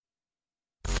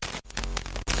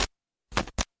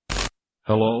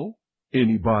Hello?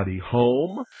 Anybody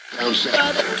home?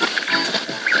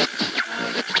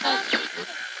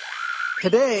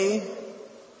 Today,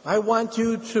 I want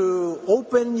you to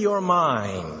open your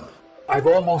mind. I've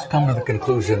almost come to the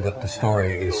conclusion that the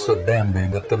story is so damn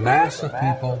big that the mass of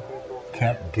people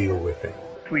can't deal with it.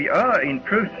 We are in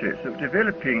process of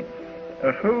developing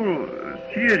a whole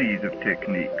series of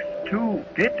techniques to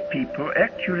get people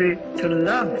actually to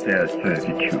love their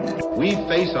servitude. We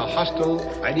face a hostile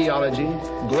ideology,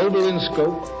 global in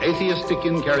scope, atheistic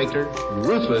in character,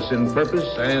 ruthless in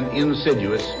purpose, and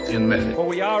insidious in method. For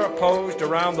we are opposed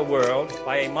around the world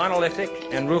by a monolithic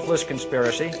and ruthless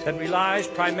conspiracy that relies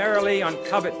primarily on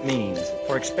covert means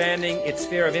for expanding its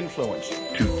sphere of influence.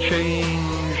 To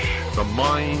change the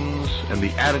minds and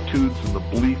the attitudes and the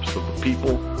beliefs of the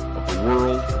people of the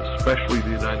world, especially the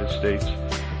United States,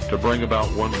 to bring about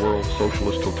one world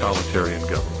socialist totalitarian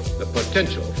government. The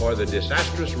potential for the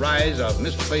disastrous rise of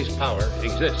misplaced power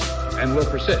exists and will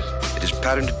persist. It has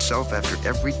patterned itself after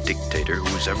every dictator who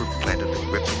has ever planted the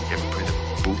ripping imprint of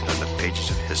boot on the pages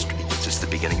of history since the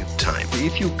beginning of time.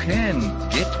 If you can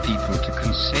get people to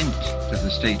consent to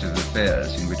the state of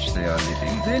affairs in which they are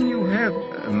living, then you have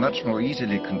a much more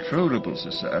easily controllable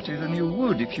society than you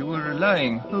would if you were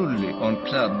relying wholly on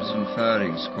clubs and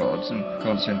firing squads and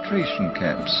concentration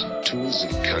camps. Tools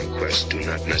of conquest do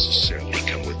not necessarily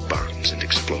come with bombs and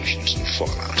explosions and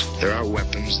fallout. There are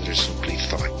weapons that are simply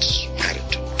thoughts,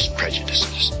 attitudes,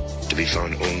 prejudices, to be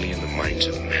found only in the minds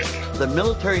of men. The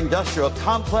military-industrial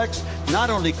complex not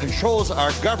only controls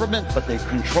our government, but they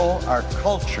control our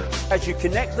culture. As you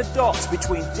connect the dots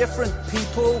between different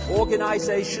people,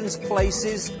 organizations,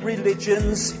 places,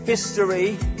 religions,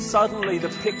 history, suddenly the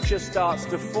picture starts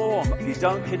to form. If you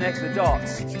don't connect the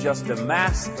dots, it's just a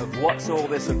mass of what's all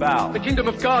this about. The kingdom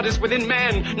of God is within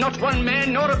man, not one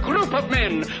man nor a group of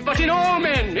men, but in all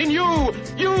men, in you.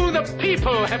 You, the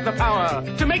people, have the power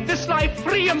to make this life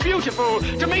free and beautiful,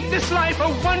 to make this life a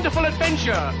wonderful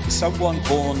adventure. Someone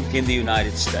born in the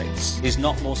United States is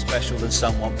not more special than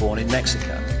someone born in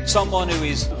Mexico. Someone who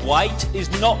is white is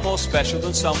not more special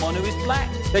than someone who is black.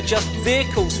 They're just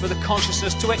vehicles for the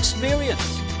consciousness to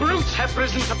experience. Brutes have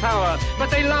risen to power,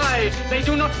 but they lie. They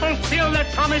do not fulfill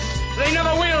that promise. They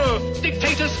never will.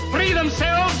 Dictators free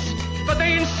themselves, but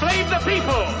they enslave the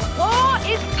people. War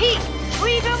is peace.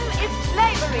 Freedom is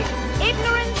slavery.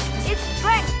 Ignorance is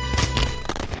strength.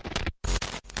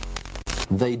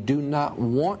 They do not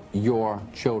want your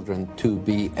children to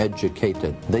be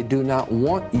educated. They do not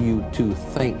want you to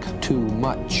think too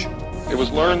much. It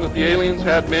was learned that the aliens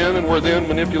had been and were then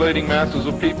manipulating masses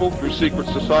of people through secret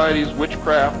societies,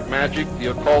 witchcraft, magic, the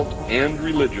occult, and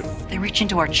religion. They reach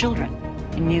into our children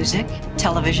in music,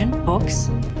 television, books.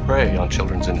 Prey on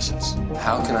children's innocence.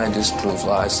 How can I disprove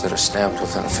lies that are stamped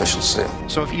with an official seal?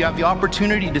 So if you have the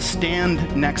opportunity to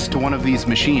stand next to one of these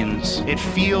machines, it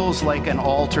feels like an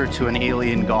altar to an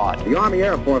alien god. The Army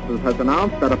Air Forces has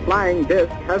announced that a flying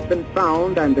disc has been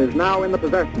found and is now in the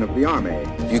possession of the Army.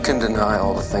 You can deny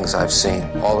all the things I've seen,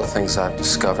 all the things I've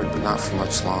discovered, but not for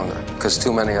much longer, because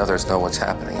too many others know what's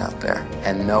happening out there.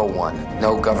 And no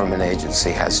government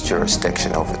agency has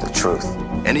jurisdiction over the truth.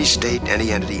 Any state,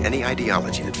 any entity, any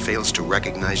ideology that fails to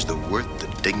recognize the worth, the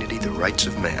dignity, the rights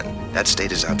of man, that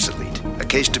state is obsolete. A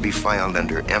case to be filed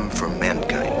under M for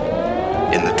Mankind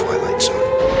in the Twilight Zone.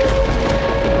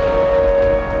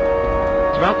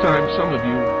 It's about time some of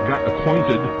you got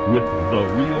acquainted with the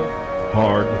real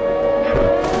hard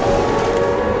truth.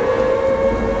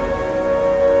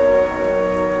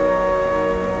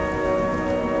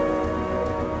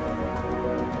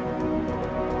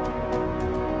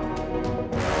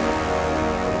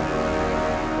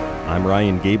 I'm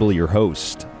Ryan Gable, your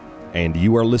host, and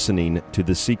you are listening to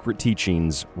The Secret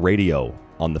Teachings Radio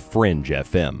on The Fringe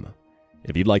FM.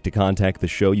 If you'd like to contact the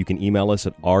show, you can email us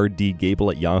at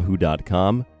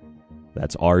rdgable@yahoo.com.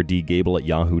 That's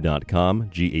rdgable@yahoo.com,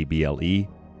 Gable.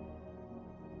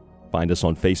 Find us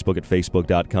on Facebook at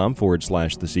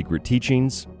facebook.com/The Secret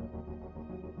Teachings.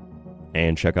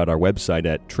 And check out our website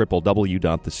at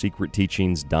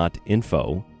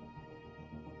www.thesecretteachings.info.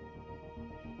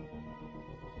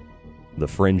 The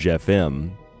Fringe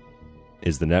FM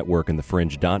is the network, and the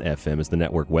Fringe.fm is the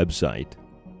network website.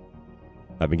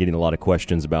 I've been getting a lot of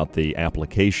questions about the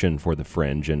application for the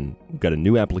Fringe, and we've got a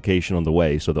new application on the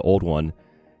way, so the old one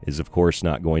is, of course,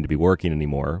 not going to be working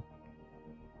anymore.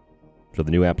 So the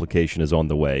new application is on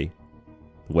the way.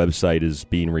 The website is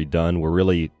being redone. We're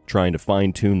really trying to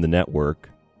fine-tune the network,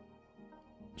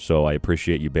 so I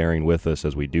appreciate you bearing with us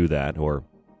as we do that, or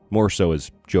more so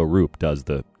as Joe Roop does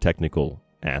the technical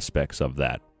aspects of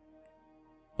that.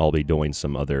 I'll be doing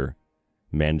some other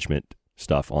management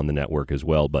stuff on the network as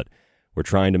well, but We're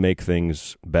trying to make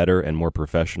things better and more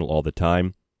professional all the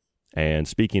time. And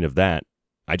speaking of that,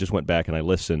 I just went back and I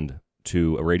listened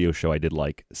to a radio show I did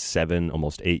like 7,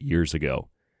 almost 8 years ago.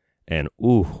 And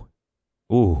ooh,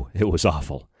 it was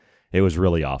awful. It was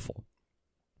really awful.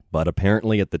 But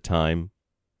apparently at the time,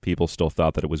 people still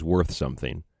thought that it was worth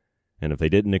something. And if they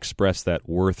didn't express that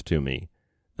worth to me,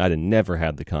 I'd have never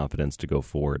had the confidence to go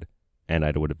forward. And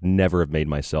I would have never have made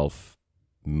myself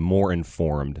more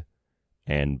informed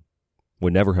and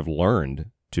would never have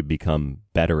learned to become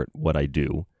better at what I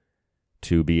do,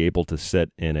 to be able to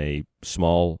sit in a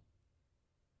small,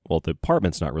 well, the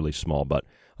apartment's not really small, but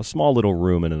a small little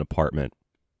room in an apartment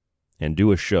and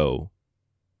do a show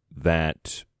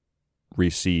that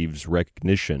receives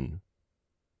recognition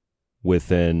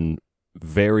within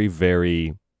very,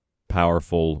 very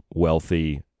powerful,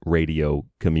 wealthy radio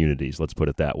communities, let's put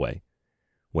it that way,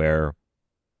 where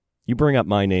you bring up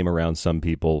my name around some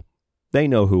people, they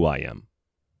know who I am.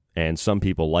 And some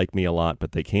people like me a lot,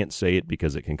 but they can't say it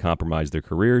because it can compromise their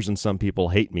careers, and some people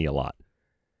hate me a lot.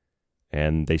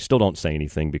 And they still don't say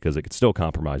anything because it could still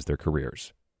compromise their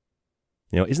careers.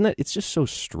 You know, it's just so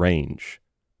strange.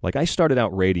 Like, I started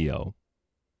out radio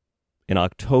in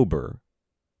October,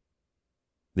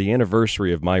 the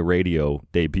anniversary of my radio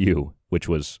debut, which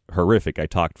was horrific. I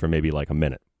talked for maybe like a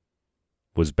minute,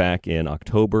 was back in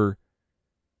October.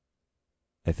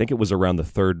 I think it was around the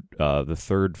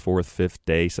third, fourth, fifth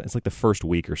day. So it's like the first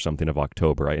week or something of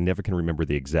October. I never can remember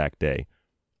the exact day,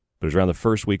 but it was around the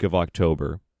first week of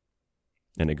October,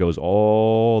 and it goes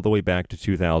all the way back to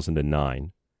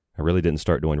 2009. I really didn't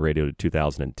start doing radio to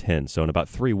 2010, so in about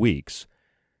 3 weeks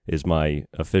is my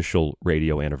official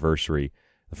radio anniversary.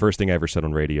 The first thing I ever said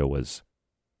on radio was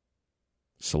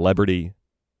celebrity,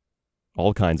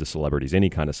 all kinds of celebrities,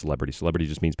 any kind of celebrity. Celebrity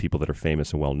just means people that are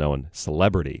famous and well-known.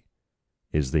 Celebrity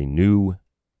is the new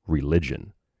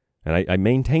religion. And I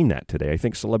maintain that today. I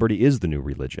think celebrity is the new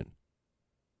religion.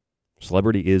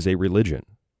 Celebrity is a religion.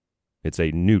 It's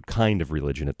a new kind of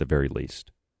religion at the very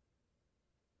least.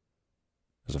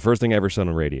 It was the first thing I ever said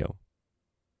on radio.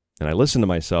 And I listened to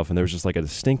myself, and there was just like a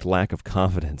distinct lack of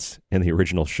confidence in the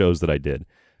original shows that I did.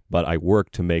 But I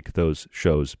worked to make those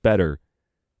shows better,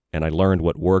 and I learned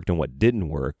what worked and what didn't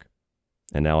work.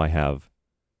 And now I have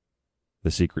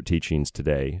the Secret Teachings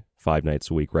Today, 5 nights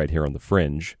a week right here on The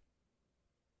Fringe.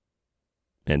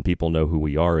 And people know who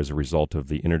we are as a result of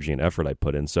the energy and effort I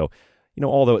put in. So, you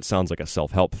know, although it sounds like a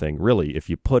self-help thing, really, if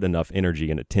you put enough energy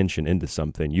and attention into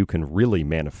something, you can really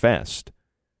manifest.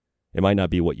 It might not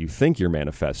be what you think you're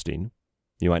manifesting.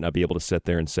 You might not be able to sit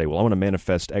there and say, well, I want to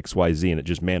manifest X, Y, Z, and it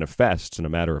just manifests in a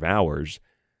matter of hours.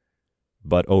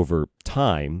 But over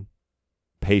time,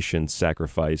 patience,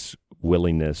 sacrifice,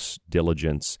 willingness,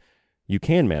 diligence, you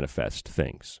can manifest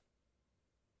things.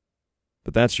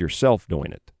 But that's yourself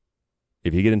doing it.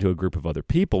 If you get into a group of other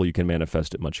people, you can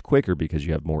manifest it much quicker because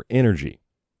you have more energy.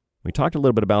 We talked a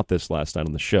little bit about this last night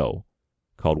on the show,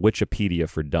 called Wikipedia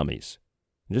for Dummies.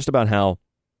 And just about how,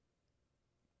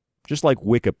 just like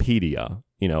Wikipedia,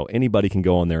 you know, anybody can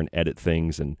go on there and edit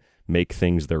things and make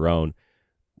things their own.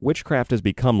 Witchcraft has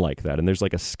become like that, and there's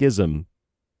like a schism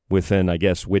within, I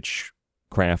guess,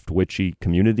 witchcraft, witchy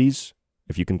communities,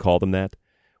 if you can call them that,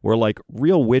 where like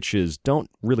real witches don't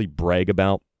really brag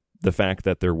about the fact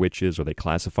that they're witches or they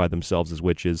classify themselves as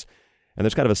witches. And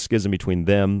there's kind of a schism between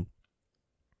them,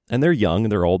 and they're young,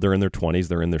 they're old, they're in their 20s,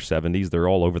 they're in their 70s, they're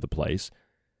all over the place,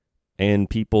 and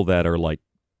people that are like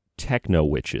techno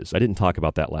witches. I didn't talk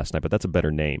about that last night, but that's a better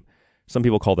name. Some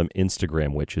people call them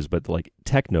Instagram witches, but like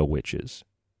techno witches.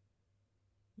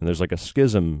 And there's like a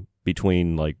schism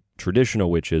between like traditional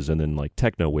witches and then like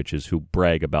techno witches who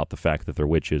brag about the fact that they're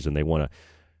witches, and they want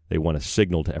to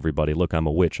signal to everybody, look, I'm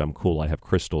a witch, I'm cool, I have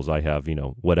crystals, I have, you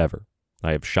know, whatever.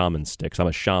 I have shaman sticks, I'm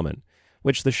a shaman.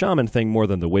 Which the shaman thing, more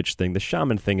than the witch thing, the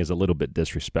shaman thing is a little bit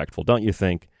disrespectful, don't you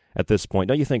think, at this point?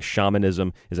 Don't you think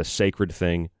shamanism is a sacred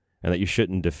thing and that you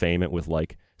shouldn't defame it with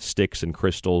like sticks and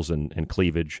crystals and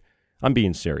cleavage? I'm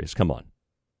being serious, come on.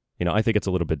 You know, I think it's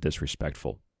a little bit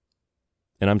disrespectful.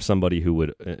 And I'm somebody who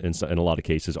would, in a lot of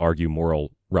cases, argue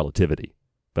moral relativity.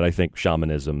 But I think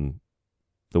shamanism,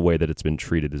 the way that it's been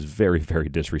treated, is very, very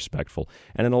disrespectful.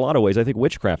 And in a lot of ways, I think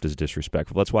witchcraft is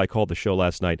disrespectful. That's why I called the show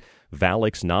last night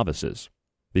Valak's Novices,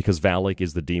 because Valak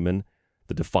is the demon,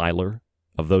 the defiler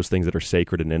of those things that are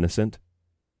sacred and innocent.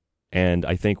 And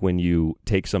I think when you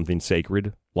take something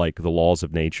sacred, like the laws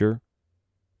of nature,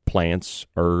 plants,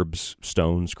 herbs,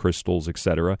 stones, crystals,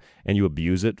 etc., and you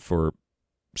abuse it for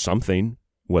something,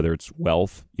 whether it's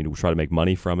wealth, you know, try to make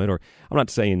money from it, or I'm not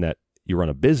saying that you run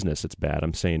a business, it's bad.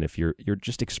 I'm saying if you're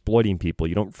just exploiting people,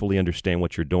 you don't fully understand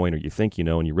what you're doing, or you think you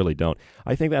know and you really don't,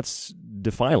 I think that's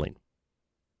defiling.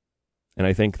 And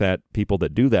I think that people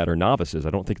that do that are novices. I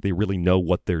don't think they really know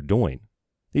what they're doing.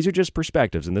 These are just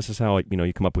perspectives, and this is how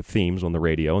you come up with themes on the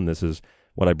radio, and this is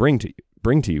what I bring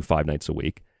to you 5 nights a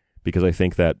week, because I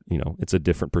think that, it's a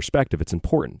different perspective. It's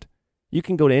important. You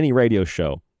can go to any radio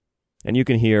show, and you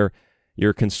can hear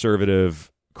your conservative,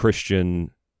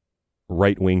 Christian,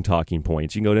 right-wing talking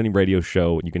points. You can go to any radio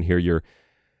show, and you can hear your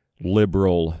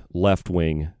liberal,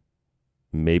 left-wing,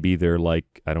 maybe they're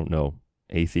like, I don't know,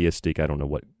 atheistic, I don't know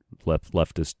what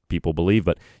leftist people believe,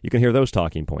 but you can hear those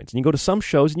talking points. And you go to some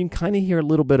shows, and you can kind of hear a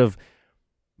little bit of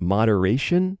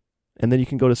moderation, and then you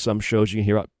can go to some shows, you can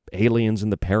hear about aliens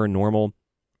and the paranormal.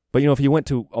 But, if you went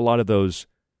to a lot of those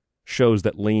shows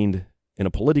that leaned in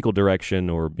a political direction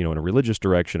or, in a religious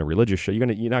direction, a religious show, you're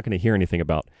not going to hear anything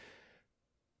about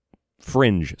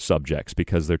fringe subjects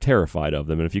because they're terrified of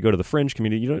them. And if you go to the fringe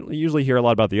community, you don't usually hear a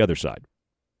lot about the other side.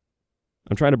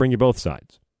 I'm trying to bring you both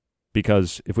sides,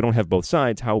 because if we don't have both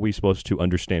sides, how are we supposed to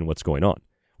understand what's going on?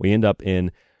 We end up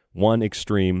in one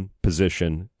extreme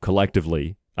position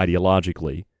collectively,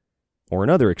 ideologically, or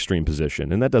another extreme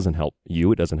position, and that doesn't help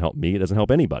you, it doesn't help me, it doesn't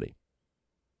help anybody.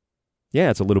 Yeah,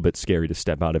 it's a little bit scary to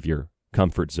step out of your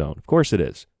comfort zone. Of course it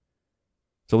is.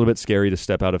 It's a little bit scary to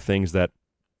step out of things that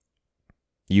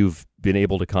you've been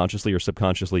able to consciously or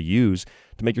subconsciously use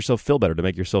to make yourself feel better, to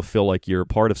make yourself feel like you're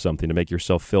part of something, to make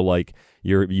yourself feel like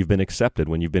you've been accepted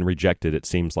when you've been rejected, it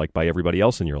seems like, by everybody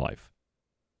else in your life.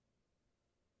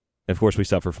 And of course, we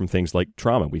suffer from things like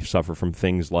trauma. We suffer from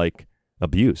things like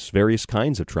abuse, various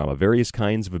kinds of trauma, various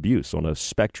kinds of abuse on a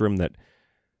spectrum that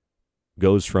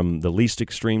goes from the least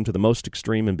extreme to the most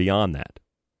extreme and beyond that.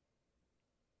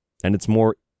 And it's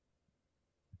more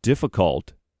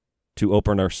difficult to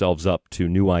open ourselves up to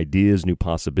new ideas, new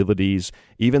possibilities,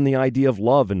 even the idea of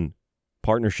love and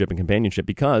partnership and companionship.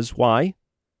 Because, why?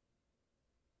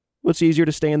 Well, it's easier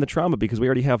to stay in the trauma because we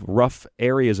already have rough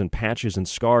areas and patches and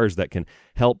scars that can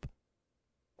help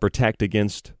protect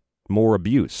against more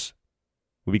abuse.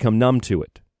 We become numb to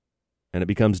it, and it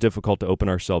becomes difficult to open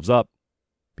ourselves up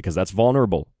because that's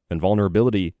vulnerable, and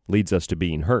vulnerability leads us to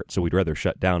being hurt, so we'd rather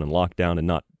shut down and lock down and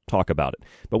not talk about it.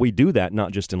 But we do that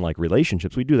not just in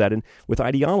relationships, we do that with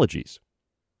ideologies,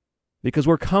 because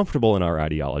we're comfortable in our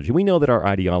ideology. We know that our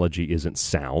ideology isn't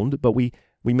sound, but we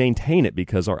maintain it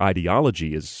because our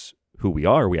ideology is who we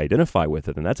are, we identify with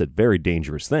it, and that's a very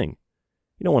dangerous thing.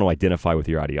 You don't want to identify with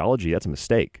your ideology, that's a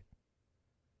mistake.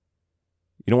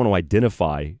 You don't want to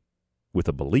identify with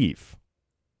a belief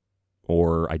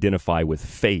or identify with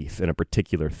faith in a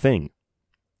particular thing.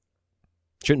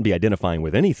 Shouldn't be identifying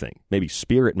with anything, maybe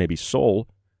spirit, maybe soul,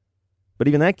 but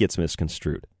even that gets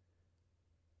misconstrued.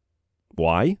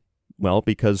 Why? Well,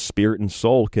 because spirit and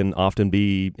soul can often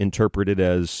be interpreted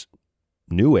as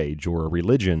New Age or a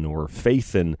religion or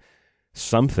faith in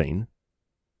something,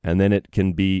 and then it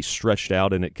can be stretched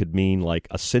out and it could mean like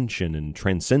ascension and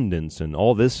transcendence and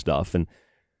all this stuff. And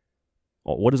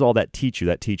what does all that teach you?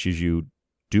 That teaches you,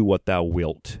 do what thou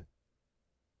wilt,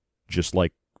 just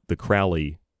like the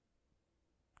Crowley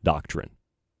doctrine.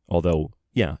 Although,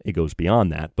 yeah, it goes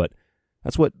beyond that, but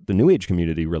that's what the New Age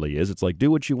community really is. It's like,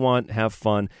 do what you want, have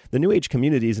fun. The New Age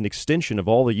community is an extension of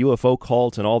all the UFO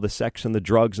cults and all the sex and the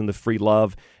drugs and the free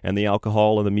love and the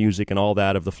alcohol and the music and all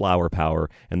that of the flower power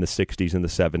and the 60s and the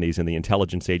 70s and the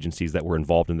intelligence agencies that were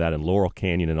involved in that and Laurel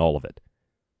Canyon and all of it.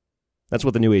 That's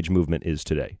what the New Age movement is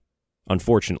today.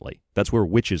 Unfortunately, that's where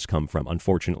witches come from,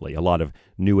 unfortunately, a lot of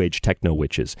New Age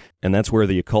techno-witches, and that's where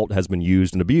the occult has been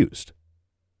used and abused.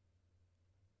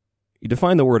 You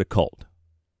define the word occult: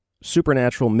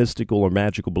 supernatural, mystical, or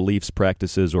magical beliefs,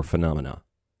 practices, or phenomena.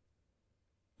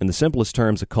 In the simplest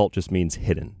terms, occult just means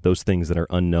hidden, those things that are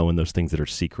unknown, those things that are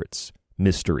secrets,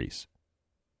 mysteries.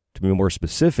 To be more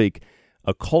specific,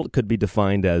 occult could be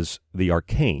defined as the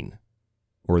arcane,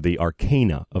 or the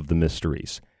arcana of the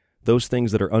mysteries, those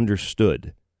things that are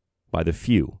understood by the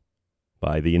few,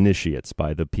 by the initiates,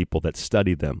 by the people that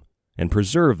study them and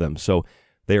preserve them, so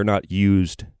they are not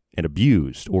used and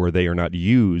abused, or they are not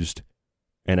used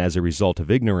and as a result of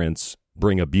ignorance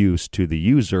bring abuse to the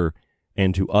user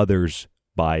and to others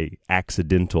by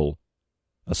accidental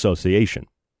association.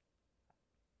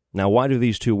 Now, why do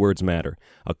these two words matter?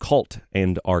 Occult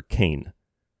and arcane.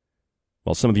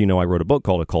 Well, some of you know I wrote a book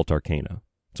called Occult Arcana.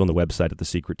 It's on the website at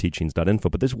thesecretteachings.info,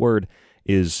 but this word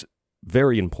is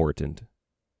very important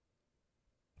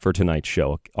for tonight's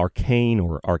show. Arcane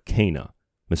or arcana.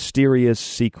 Mysterious,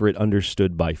 secret,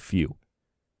 understood by few.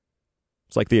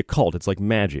 It's like the occult. It's like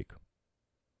magic.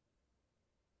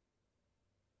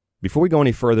 Before we go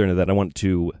any further into that, I want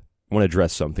to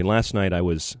address something. Last night I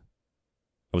was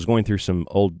going through some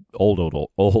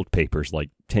old papers, like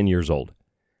 10 years old,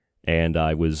 And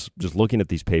I was just looking at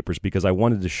these papers because I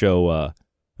wanted to show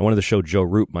Joe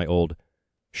Roop my old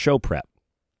show prep.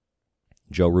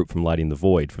 Joe Roop from Lighting the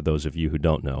Void, for those of you who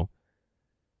don't know.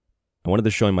 I wanted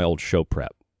to show him my old show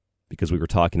prep because we were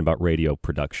talking about radio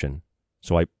production.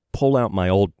 So I pull out my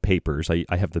old papers. I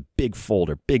have the big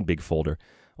folder, big folder,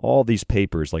 all these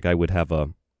papers. Like I would have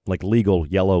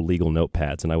yellow legal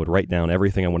notepads, and I would write down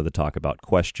everything I wanted to talk about,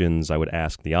 questions I would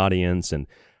ask the audience, and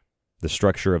the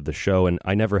structure of the show. And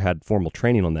I never had formal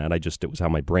training on that. It was how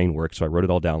my brain worked. So I wrote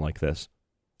it all down like this.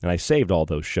 And I saved all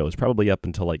those shows, probably up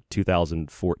until like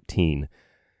 2014.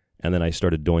 And then I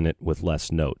started doing it with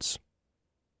less notes.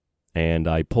 And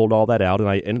I pulled all that out, and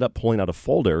I ended up pulling out a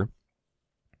folder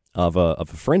of a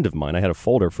friend of mine. I had a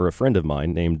folder for a friend of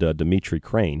mine named Dimitri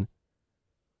Crane.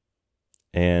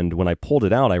 And when I pulled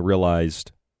it out, I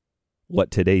realized what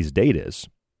today's date is.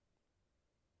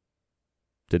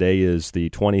 Today is the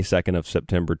 22nd of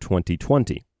September,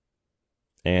 2020.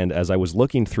 And as I was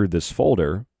looking through this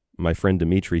folder, my friend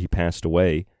Dimitri, he passed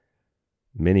away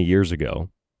many years ago.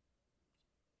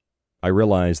 I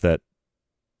realized that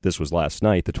this was last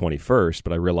night, the 21st,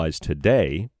 but I realized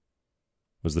today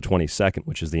was the 22nd,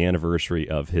 which is the anniversary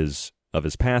of his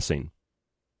passing.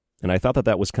 And I thought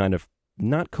that was kind of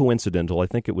not coincidental. I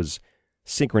think it was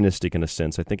synchronistic in a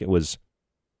sense. I think it was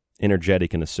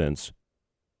energetic in a sense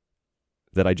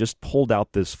that I just pulled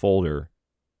out this folder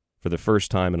for the first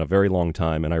time in a very long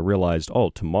time, and I realized,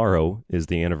 tomorrow is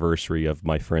the anniversary of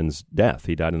my friend's death.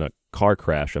 He died in a car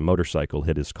crash. A motorcycle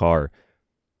hit his car.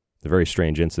 A very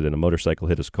strange incident. A motorcycle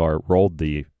hit his car, rolled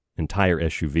the entire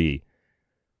SUV.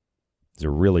 It's a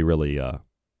really, really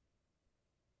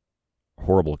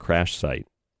horrible crash site.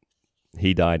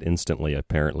 He died instantly,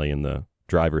 apparently, in the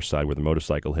driver's side where the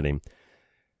motorcycle hit him.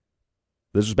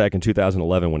 This was back in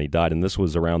 2011 when he died, and this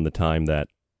was around the time that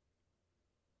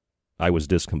I was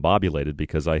discombobulated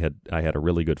because I had a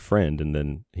really good friend, and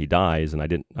then he dies,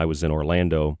 and I was in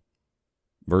Orlando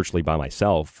virtually by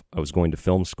myself. I was going to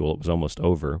film school. It was almost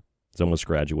over. I was almost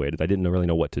graduated. I didn't really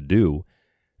know what to do,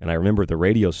 and I remember the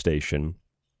radio station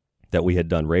that we had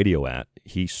done radio at.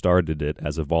 He started it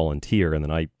as a volunteer, and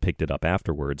then I picked it up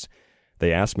afterwards.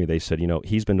 They asked me, they said,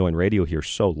 he's been doing radio here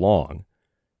so long.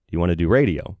 Do you want to do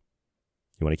radio?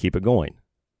 You want to keep it going?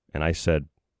 And I said,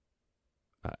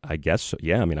 I guess so.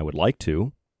 Yeah, I would like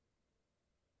to.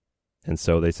 And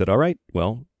so they said, all right,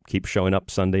 well, keep showing up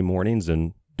Sunday mornings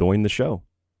and doing the show.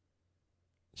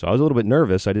 So I was a little bit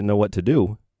nervous. I didn't know what to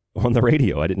do on the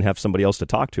radio. I didn't have somebody else to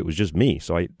talk to. It was just me.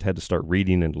 So I had to start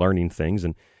reading and learning things.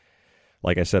 And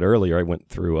like I said earlier, I went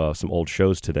through some old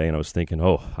shows today, and I was thinking,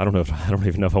 I don't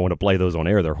even know if I want to play those on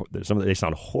air. They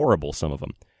sound horrible, some of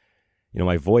them.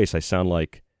 My voice, I sound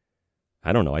like,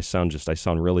 I don't know. I sound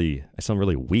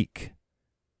really weak.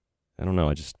 I don't know.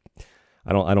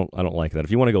 I don't like that. If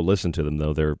you want to go listen to them,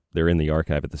 though, they're in the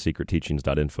archive at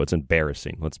thesecretteachings.info. It's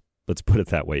embarrassing. Let's put it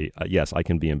that way. Yes, I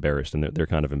can be embarrassed, and they're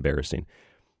kind of embarrassing.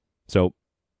 So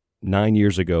 9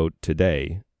 years ago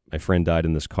today, my friend died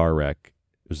in this car wreck.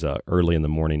 It was early in the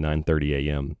morning, 9:30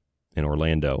 a.m. in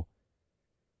Orlando,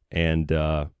 and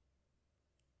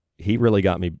he really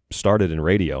got me started in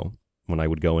radio when I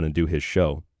would go in and do his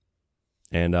show.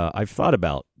 And I've thought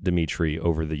about Dimitri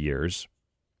over the years,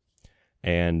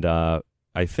 and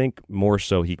I think more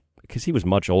so because he was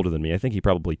much older than me. I think he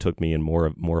probably took me in more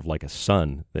of like a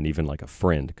son than even like a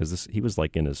friend, because he was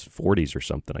like in his 40s or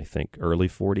something, I think, early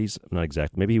 40s, not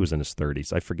exactly. Maybe he was in his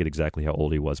 30s. I forget exactly how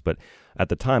old he was, but at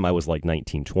the time I was like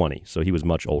 19, 20, so he was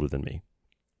much older than me.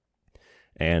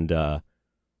 And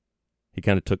he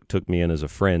kind of took me in as a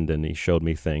friend, and he showed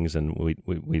me things, and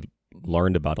we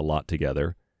learned about a lot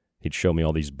together. He'd show me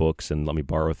all these books and let me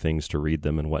borrow things to read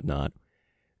them and whatnot.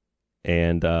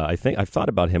 And I think I've thought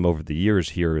about him over the years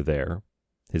here or there.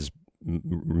 His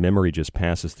memory just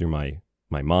passes through my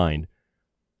mind.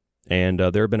 And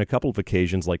there have been a couple of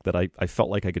occasions like that I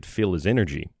felt like I could feel his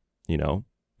energy,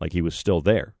 like he was still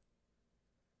there.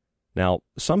 Now,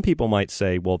 some people might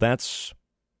say, well, that's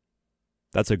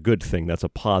a good thing. That's a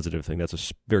positive thing.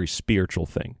 That's a very spiritual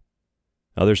thing.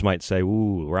 Others might say,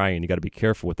 ooh, Ryan, you got to be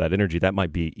careful with that energy. That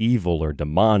might be evil or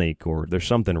demonic, or there's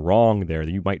something wrong there.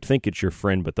 You might think it's your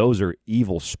friend, but those are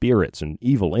evil spirits and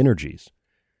evil energies.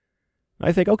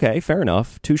 I think, okay, fair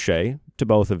enough. Touche to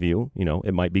both of you.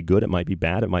 It might be good, it might be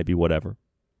bad, it might be whatever.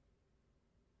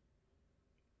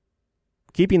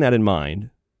 Keeping that in mind,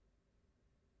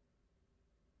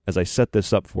 as I set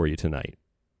this up for you tonight,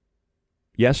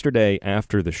 yesterday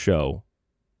after the show,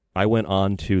 I went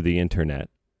on to the internet,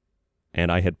 and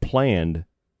I had planned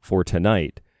for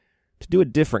tonight to do a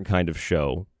different kind of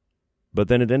show, but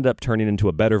then it ended up turning into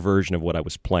a better version of what I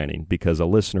was planning, because a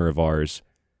listener of ours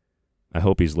I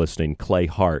hope he's listening, Clay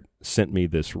Hart, sent me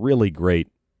this really great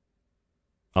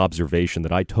observation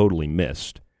that I totally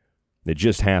missed. It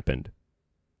just happened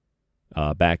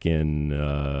back in,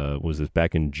 was this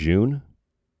back in June?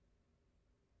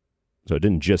 So it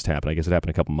didn't just happen. I guess it happened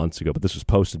a couple months ago, but this was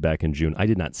posted back in June. I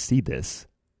did not see this,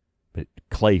 but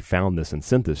Clay found this and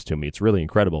sent this to me. It's really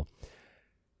incredible.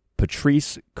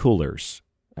 Patrisse Cullors,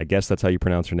 I guess that's how you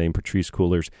pronounce her name, Patrisse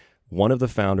Cullors, one of the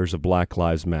founders of Black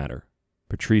Lives Matter.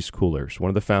 Patrisse Cullors, one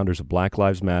of the founders of Black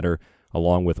Lives Matter,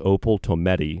 along with Opal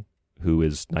Tometi, who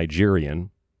is Nigerian,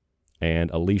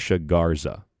 and Alicia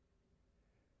Garza.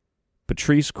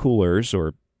 Patrisse Cullors,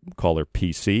 or call her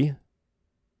PC,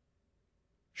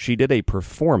 she did a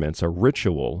performance, a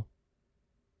ritual,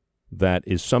 that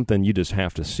is something you just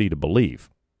have to see to believe.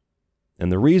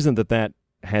 And the reason that that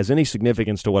has any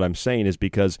significance to what I'm saying is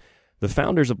because the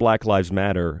founders of Black Lives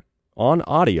Matter, on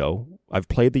audio, I've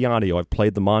played the audio, I've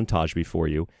played the montage before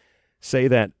you, say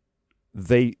that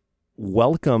they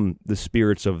welcome the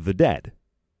spirits of the dead,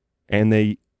 and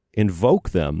they invoke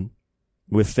them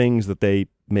with things that they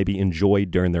maybe enjoyed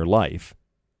during their life.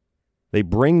 They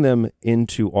bring them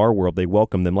into our world. They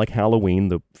welcome them. Like Halloween,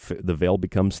 the veil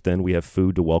becomes thin. We have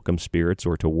food to welcome spirits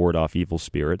or to ward off evil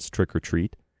spirits, trick or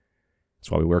treat.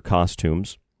 That's why we wear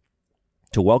costumes,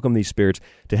 to welcome these spirits,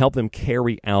 to help them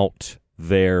carry out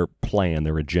their plan,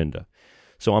 their agenda.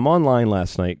 So I'm online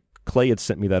last night. Clay had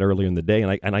sent me that earlier in the day,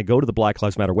 and I go to the Black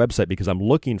Lives Matter website because I'm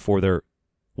looking for their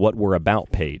What We're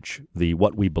About page, the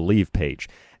What We Believe page.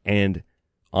 And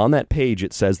on that page,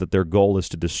 it says that their goal is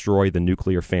to destroy the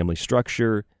nuclear family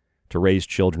structure, to raise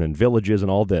children in villages, and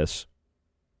all this.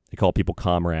 They call people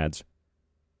comrades.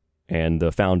 And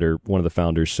the founder, one of the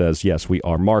founders says, yes, we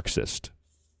are Marxist.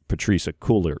 Patrisse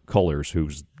Cullors,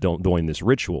 who's doing this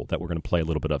ritual that we're going to play a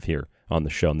little bit of here on the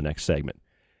show in the next segment.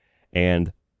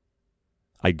 And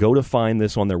I go to find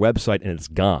this on their website, and it's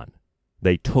gone.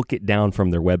 They took it down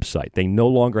from their website. They no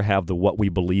longer have the What We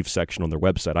Believe section on their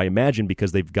website. I imagine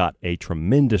because they've got a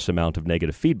tremendous amount of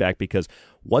negative feedback, because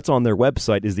what's on their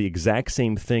website is the exact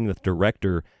same thing that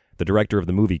the director of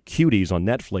the movie Cuties on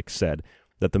Netflix said,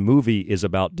 that the movie is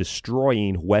about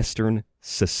destroying Western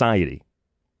society.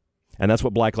 And that's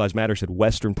what Black Lives Matter said,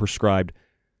 Western prescribed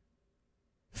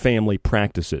family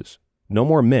practices. No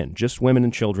more men, just women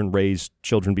and children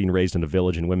being raised in a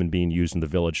village and women being used in the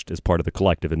village as part of the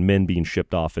collective and men being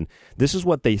shipped off. And this is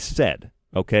what they said,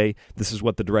 okay? This is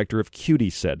what the director of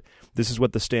Cuties said. This is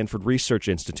what the Stanford Research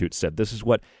Institute said. This is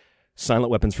what Silent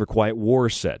Weapons for Quiet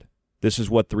Wars said. This is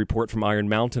what the report from Iron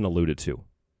Mountain alluded to.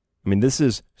 I mean, this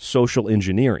is social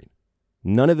engineering.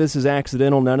 None of this is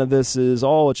accidental. None of this is,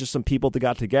 it's just some people that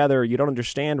got together. You don't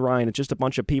understand, Ryan. It's just a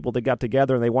bunch of people that got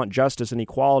together and they want justice and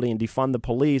equality and defund the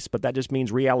police, but that just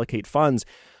means reallocate funds.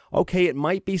 Okay, it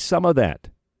might be some of that,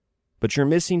 but you're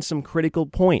missing some critical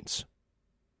points.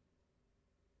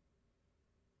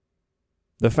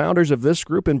 The founders of this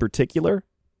group in particular,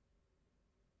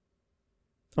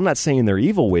 I'm not saying they're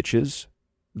evil witches.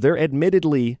 They're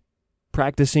admittedly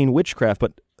practicing witchcraft,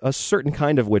 but a certain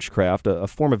kind of witchcraft, a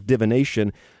form of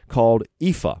divination called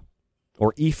Ifa,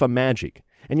 or Ifa magic.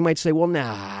 And you might say, well,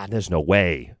 nah, there's no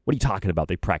way. What are you talking about?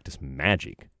 They practice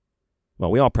magic.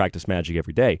 Well, we all practice magic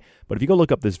every day. But if you go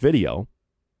look up this video,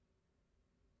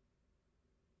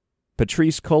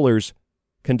 Patrisse Cullors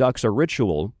conducts a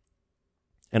ritual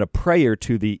and a prayer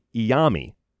to the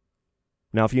Iyami.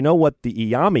 Now, if you know what the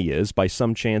Iyami is, by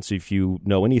some chance, if you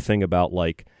know anything about,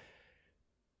 like,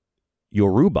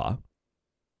 Yoruba,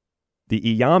 the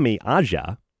Iyami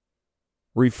Aja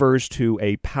refers to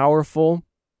a powerful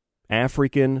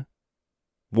African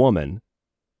woman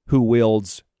who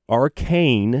wields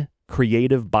arcane,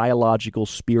 creative, biological,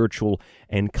 spiritual,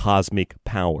 and cosmic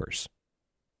powers.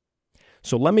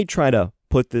 So let me try to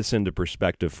put this into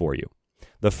perspective for you.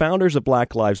 The founders of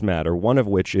Black Lives Matter, one of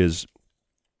which is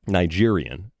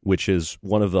Nigerian, which is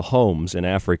one of the homes in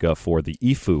Africa for the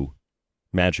Ifu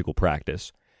magical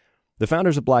practice. The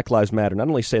founders of Black Lives Matter not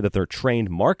only say that they're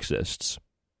trained Marxists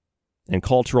and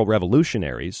cultural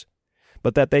revolutionaries,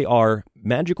 but that they are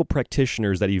magical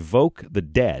practitioners that evoke the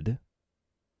dead,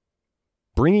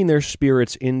 bringing their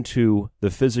spirits into the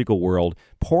physical world,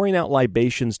 pouring out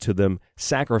libations to them,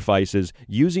 sacrifices,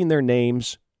 using their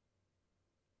names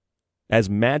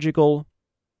as magical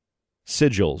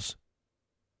sigils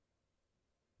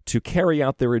to carry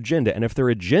out their agenda. And if their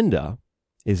agenda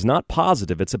is not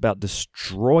positive, it's about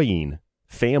destroying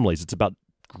families, it's about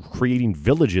creating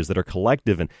villages that are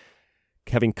collective and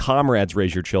having comrades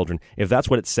raise your children. If that's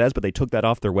what it says, but they took that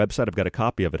off their website, I've got a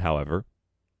copy of it, however.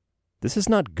 This is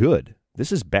not good.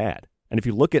 This is bad. And if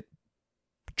you look at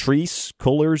Patrisse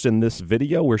Cullors in this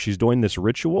video where she's doing this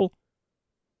ritual,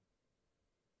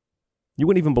 You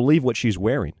wouldn't even believe what she's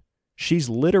wearing. She's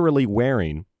literally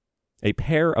wearing a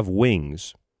pair of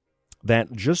wings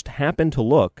that just happen to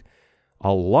look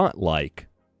a lot like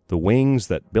the wings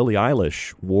that Billie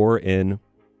Eilish wore in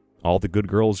All the Good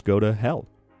Girls Go to Hell,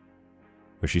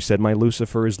 where she said, "My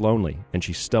Lucifer is lonely," and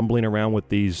she's stumbling around with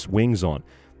these wings on.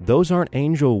 Those aren't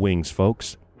angel wings,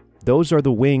 folks. Those are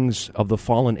the wings of the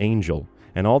fallen angel.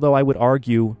 And although I would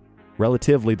argue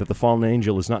relatively that the fallen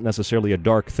angel is not necessarily a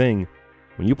dark thing,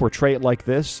 when you portray it like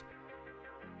this,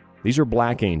 these are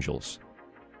black angels.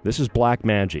 This is black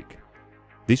magic.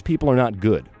 These people are not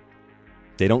good.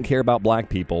 They don't care about black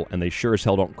people, and they sure as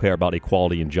hell don't care about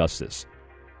equality and justice.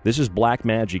 This is black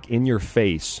magic in your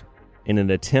face in an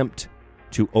attempt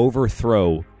to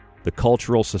overthrow the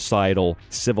cultural, societal,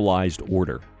 civilized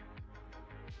order.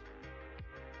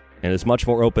 And it's much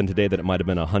more open today than it might have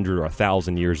been 100 or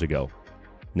 1,000 years ago.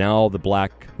 Now the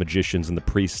black magicians and the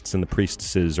priests and the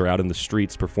priestesses are out in the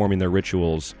streets performing their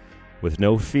rituals with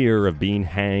no fear of being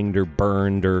hanged or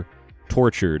burned or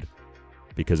tortured,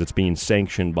 because it's being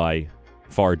sanctioned by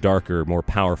far darker, more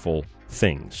powerful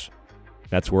things.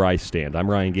 That's where I stand. I'm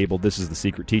Ryan Gable. This is The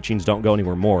Secret Teachings. Don't go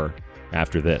anywhere more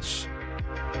after this.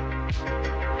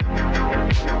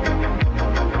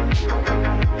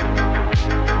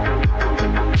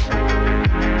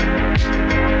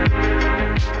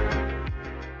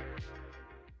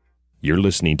 You're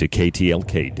listening to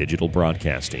KTLK Digital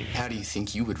Broadcasting. How do you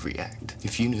think you would react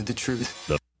if you knew the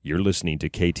truth? You're listening to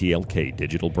KTLK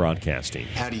Digital Broadcasting.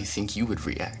 How do you think you would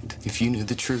react if you knew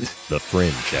the truth? The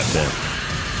Fringe FM.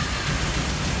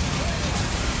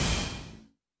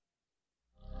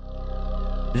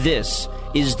 This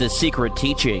is The Secret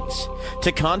Teachings.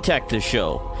 To contact the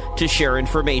show, to share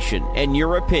information and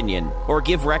your opinion, or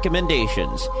give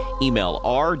recommendations, email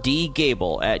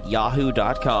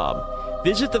rdgable@yahoo.com.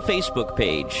 Visit the Facebook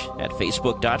page at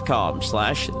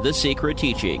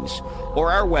facebook.com/thesecretteachings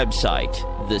or our website,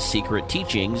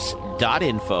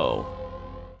 thesecretteachings.info.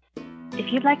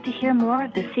 If you'd like to hear more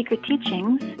of The Secret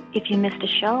Teachings, if you missed a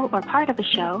show or part of a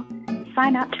show,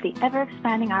 sign up to the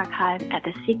ever-expanding archive at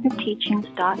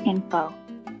thesecretteachings.info.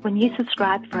 When you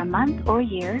subscribe for a month or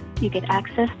year, you get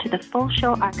access to the full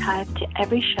show archive to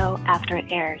every show after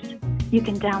it airs. You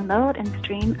can download and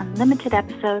stream unlimited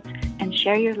episodes and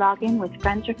share your login with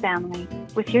friends or family.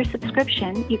 With your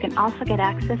subscription, you can also get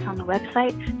access on the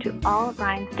website to all of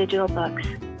Ryan's digital books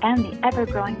and the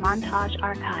ever-growing montage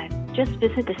archive. Just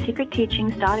visit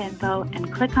thesecretteachings.info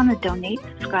and click on the Donate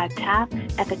Subscribe tab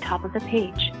at the top of the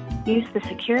page. Use the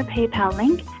secure PayPal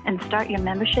link and start your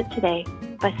membership today.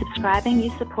 By subscribing,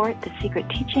 you support The Secret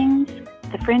Teachings,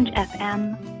 The Fringe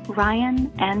FM,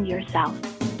 Ryan, and yourself.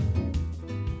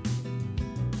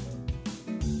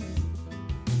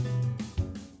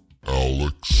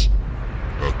 Alex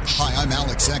Exum. Hi, I'm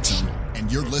Alex Exum,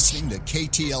 and you're listening to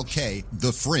KTLK,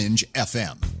 The Fringe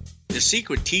FM. The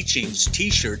Secret Teachings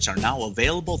t-shirts are now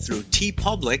available through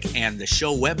TeePublic and the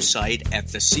show website at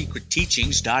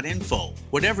thesecretteachings.info.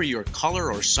 Whatever your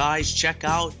color or size, check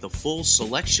out the full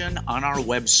selection on our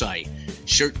website.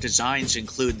 Shirt designs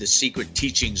include the Secret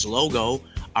Teachings logo,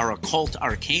 our Occult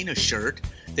Arcana shirt,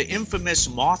 the infamous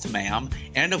Mothman,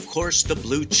 and of course the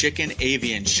Blue Chicken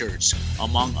Avian shirts,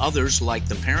 among others like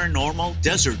the Paranormal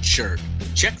Desert shirt.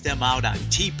 Check them out on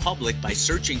TeePublic by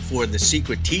searching for The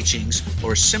Secret Teachings,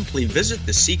 or simply visit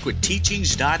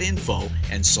thesecretteachings.info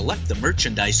and select the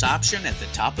merchandise option at the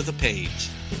top of the page.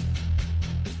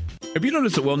 Have you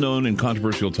noticed that well-known and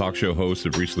controversial talk show hosts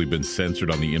have recently been censored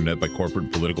on the internet by corporate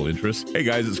and political interests? Hey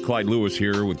guys, it's Clyde Lewis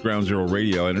here with Ground Zero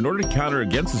Radio, and in order to counter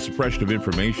against the suppression of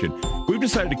information, we've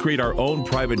decided to create our own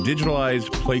private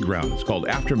digitalized playground. It's called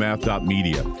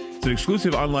Aftermath.media. It's an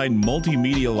exclusive online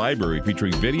multimedia library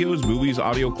featuring videos, movies,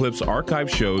 audio clips, archive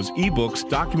shows, ebooks,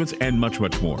 documents, and much,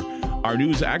 much more. Our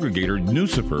news aggregator,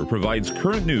 Nucifer, provides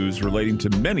current news relating to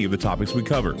many of the topics we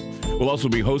cover. We'll also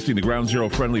be hosting the Ground Zero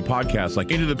friendly podcasts like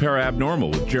Into the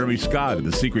Para-Abnormal with Jeremy Scott and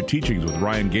The Secret Teachings with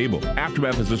Ryan Gable.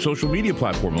 Aftermath is a social media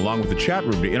platform along with the chat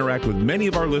room to interact with many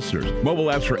of our listeners. Mobile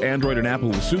apps for Android and Apple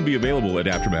will soon be available at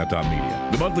Aftermath.media.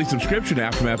 The monthly subscription to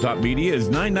Aftermath.media is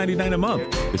 $9.99 a month.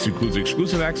 This includes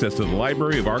exclusive access to the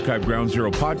library of archived Ground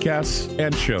Zero podcasts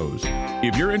and shows.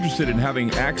 If you're interested in having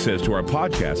access to our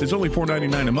podcast, it's only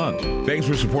 $4.99 a month. Thanks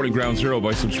for supporting Ground Zero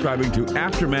by subscribing to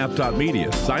Aftermath.media.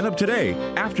 Sign up today,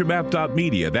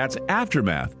 Aftermath.media. That's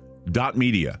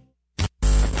Aftermath.media.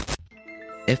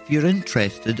 If you're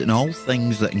interested in all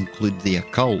things that include the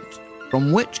occult,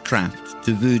 from witchcraft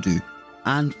to voodoo,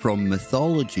 and from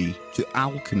mythology to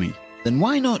alchemy, then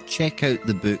why not check out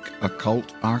the book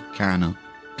Occult Arcana,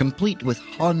 complete with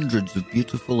hundreds of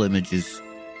beautiful images.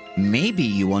 Maybe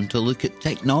you want to look at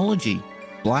technology,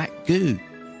 black goo,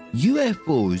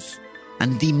 UFOs,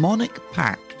 and demonic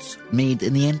pacts made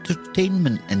in the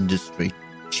entertainment industry.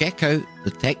 Check out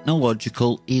the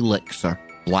technological elixir,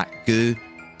 black goo,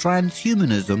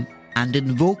 transhumanism, and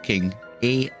invoking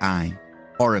AI.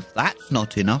 Or if that's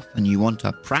not enough and you want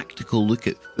a practical look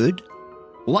at food,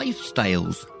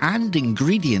 lifestyles, and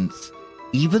ingredients,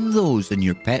 even those in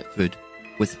your pet food,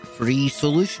 with free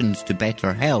solutions to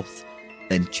better health,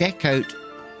 then check out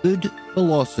Food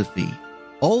Philosophy.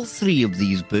 All 3 of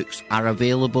these books are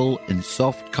available in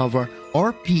softcover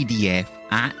or PDF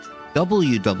at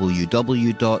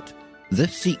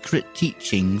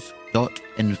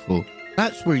www.thesecretteachings.info.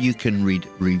 That's where you can read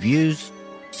reviews,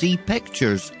 see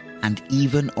pictures, and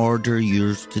even order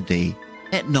yours today.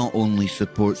 It not only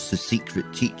supports The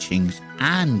Secret Teachings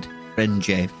and Fringe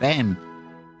FM,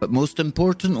 but most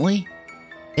importantly,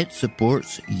 it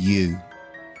supports you.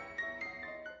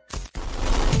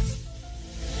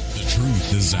 The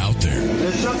truth is out there.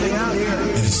 There's something out here.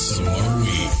 And so are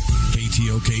we.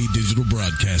 KTLK Digital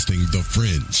Broadcasting, The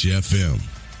Fringe FM.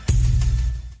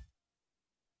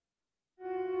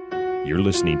 You're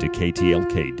listening to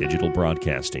KTLK Digital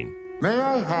Broadcasting. May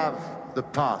I have the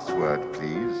password,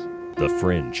 please? The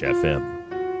Fringe FM.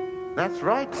 That's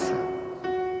right, sir.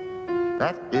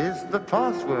 That is the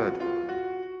password.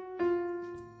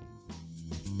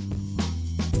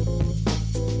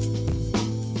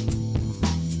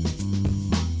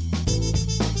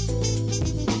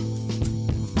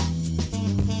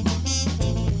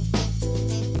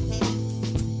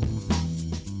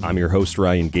 I'm your host,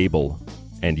 Ryan Gable,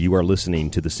 and you are listening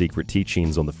to The Secret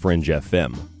Teachings on the Fringe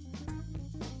FM.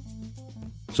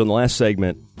 So in the last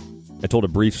segment, I told a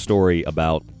brief story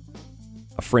about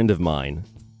a friend of mine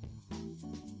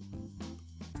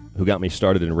who got me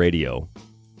started in radio.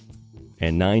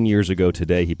 And 9 years ago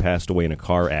today, he passed away in a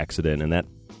car accident, and that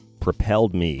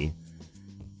propelled me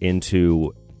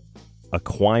into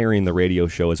acquiring the radio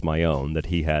show as my own that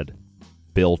he had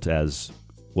built as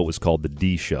what was called the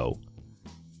D Show.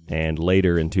 And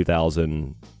later in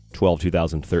 2012,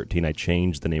 2013, I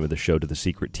changed the name of the show to The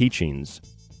Secret Teachings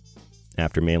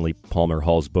after Manly Palmer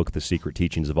Hall's book, The Secret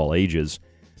Teachings of All Ages,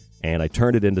 and I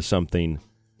turned it into something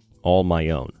all my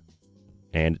own.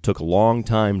 And it took a long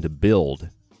time to build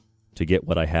to get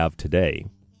what I have today.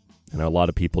 And a lot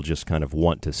of people just kind of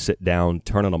want to sit down,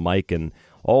 turn on a mic, and,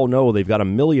 oh no, they've got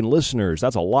 1 million listeners.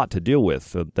 That's a lot to deal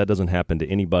with. That doesn't happen to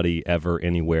anybody ever,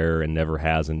 anywhere, and never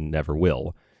has and never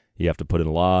will. You have to put in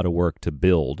a lot of work to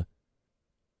build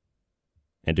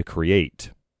and to create.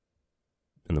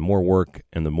 And the more work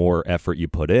and the more effort you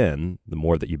put in, the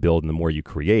more that you build and the more you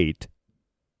create,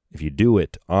 if you do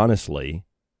it honestly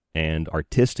and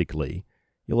artistically,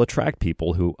 you'll attract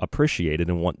people who appreciate it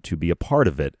and want to be a part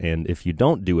of it. And if you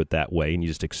don't do it that way and you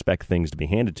just expect things to be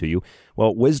handed to you,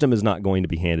 well, wisdom is not going to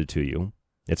be handed to you.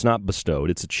 It's not bestowed,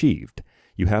 it's achieved.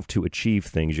 You have to achieve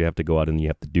things. You have to go out and you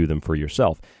have to do them for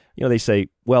yourself. You know, they say,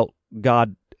 well,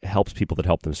 God helps people that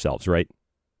help themselves, right?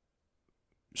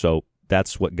 So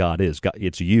that's what God is. God,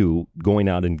 it's you going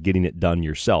out and getting it done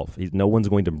yourself. No one's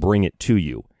going to bring it to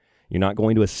you. You're not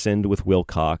going to ascend with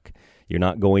Wilcock. You're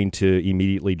not going to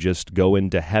immediately just go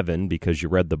into heaven because you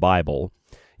read the Bible.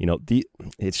 You know,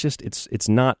 it's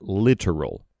not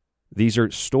literal. These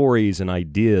are stories and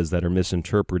ideas that are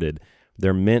misinterpreted.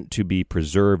 They're meant to be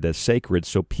preserved as sacred,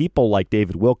 so people like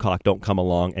David Wilcock don't come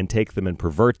along and take them and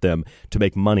pervert them to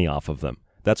make money off of them.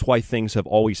 That's why things have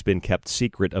always been kept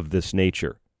secret of this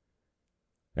nature.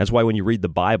 That's why when you read the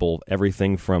Bible,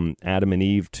 everything from Adam and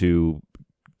Eve to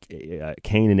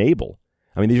Cain and Abel,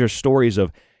 I mean, these are stories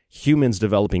of humans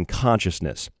developing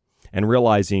consciousness and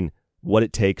realizing what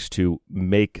it takes to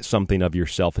make something of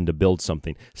yourself and to build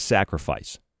something.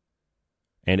 Sacrifice.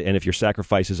 And if your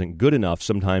sacrifice isn't good enough,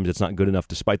 sometimes it's not good enough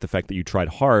despite the fact that you tried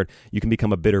hard, you can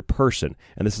become a bitter person.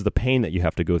 And this is the pain that you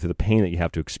have to go through, the pain that you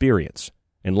have to experience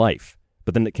in life.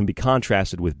 But then it can be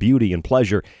contrasted with beauty and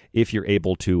pleasure if you're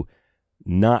able to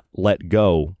not let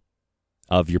go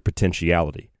of your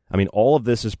potentiality. I mean, all of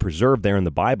this is preserved there in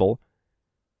the Bible.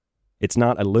 It's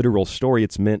not a literal story.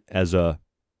 It's meant as a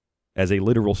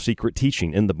literal secret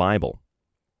teaching in the Bible.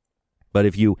 But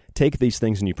if you take these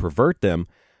things and you pervert them,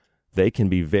 they can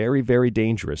be very, very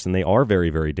dangerous, and they are very,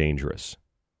 very dangerous.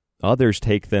 Others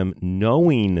take them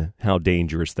knowing how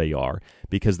dangerous they are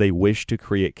because they wish to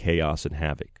create chaos and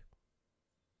havoc.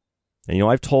 And, you know,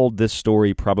 I've told this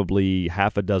story probably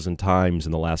 6 times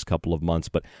in the last couple of months,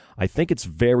 but I think it's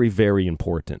very, very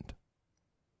important.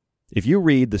 If you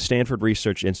read the Stanford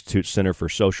Research Institute Center for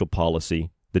Social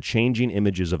Policy, The Changing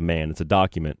Images of Man, it's a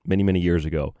document many, many years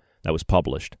ago that was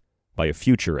published by a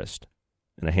futurist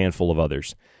and a handful of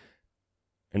others.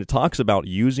 And it talks about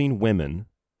using women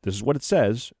this is what it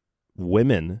says,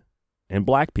 women and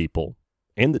black people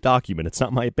in the document. It's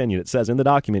not my opinion. It says in the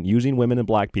document, using women and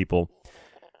black people.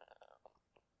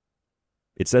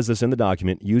 It says this in the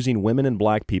document, using women and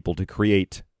black people to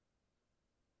create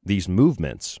these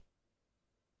movements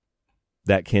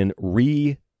that can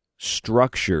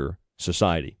restructure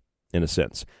society, in a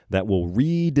sense, that will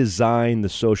redesign the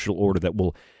social order, that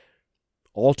will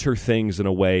alter things in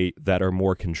a way that are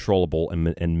more controllable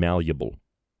and malleable.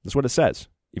 That's what it says.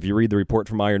 If you read the report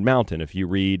from Iron Mountain, if you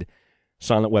read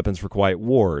Silent Weapons for Quiet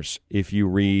Wars, if you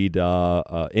read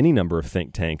any number of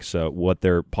think tanks, what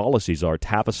their policies are,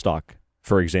 Tavistock,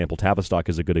 for example. Tavistock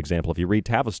is a good example. If you read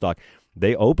Tavistock,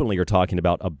 they openly are talking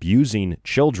about abusing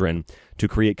children to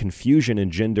create confusion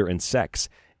in gender and sex.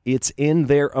 It's in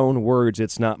their own words.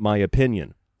 It's not my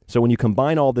opinion. So when you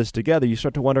combine all this together, you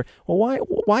start to wonder, well,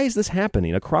 why is this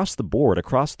happening across the board,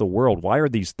 across the world? Why are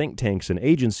these think tanks and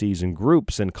agencies and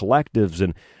groups and collectives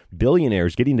and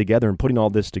billionaires getting together and putting all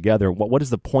this together? What is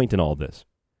the point in all this?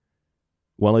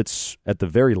 Well, it's, at the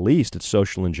very least, it's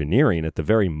social engineering. At the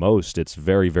very most, it's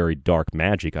very, very dark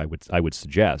magic, I would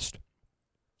suggest.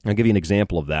 I'll give you an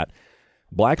example of that.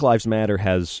 Black Lives Matter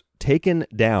has taken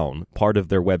down part of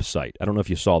their website. I don't know if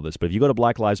you saw this, but if you go to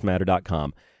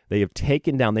blacklivesmatter.com, they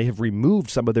have removed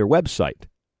some of their website.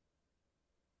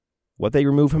 What they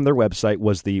removed from their website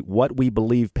was the What We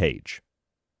Believe page.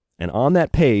 And on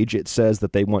that page, it says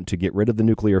that they want to get rid of the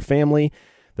nuclear family,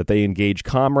 that they engage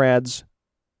comrades,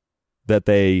 that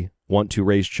they want to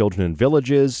raise children in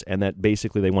villages, and that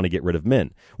basically they want to get rid of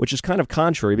men, which is kind of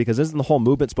contrary, because isn't the whole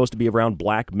movement supposed to be around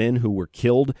black men who were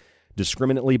killed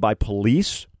discriminately by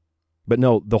police? But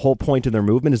no, the whole point of their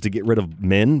movement is to get rid of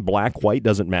men. Black, white,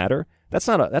 doesn't matter. That's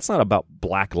not about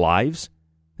black lives.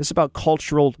 This is about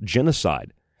cultural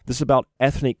genocide. This is about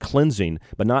ethnic cleansing,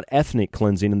 but not ethnic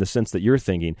cleansing in the sense that you're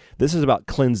thinking. This is about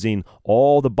cleansing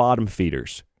all the bottom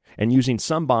feeders and using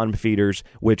some bottom feeders,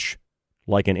 which,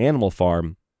 like an animal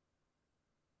farm,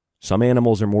 some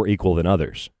animals are more equal than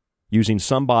others. Using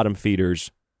some bottom feeders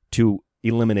to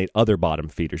eliminate other bottom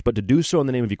feeders, but to do so in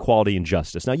the name of equality and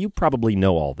justice. Now, you probably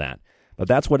know all that, but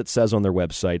that's what it says on their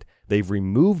website. They've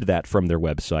removed that from their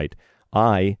website.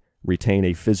 I retain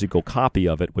a physical copy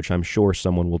of it, which I'm sure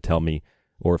someone will tell me,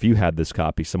 or if you had this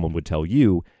copy, someone would tell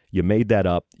you, you made that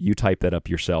up, you typed that up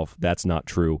yourself, that's not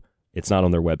true, it's not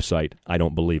on their website, I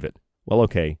don't believe it. Well,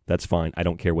 okay, that's fine, I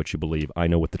don't care what you believe, I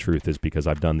know what the truth is because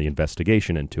I've done the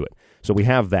investigation into it. So we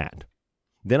have that.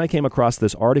 Then I came across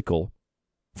this article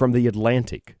from The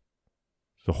Atlantic.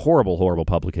 It's a horrible, horrible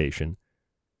publication.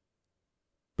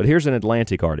 But here's an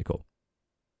Atlantic article.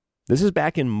 This is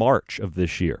back in March of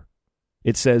this year.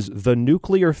 It says, the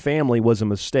nuclear family was a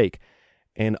mistake.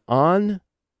 And on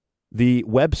the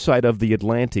website of The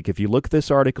Atlantic, if you look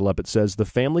this article up, it says, the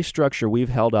family structure we've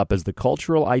held up as the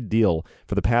cultural ideal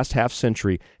for the past half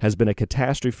century has been a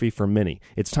catastrophe for many.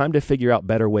 It's time to figure out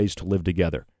better ways to live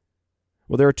together.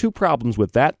 Well, there are two problems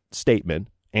with that statement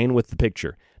and with the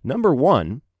picture. Number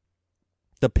one,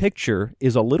 the picture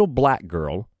is a little black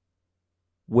girl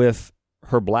with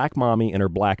her black mommy and her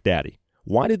black daddy.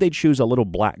 Why did they choose a little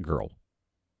black girl?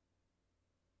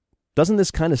 Doesn't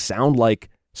this kind of sound like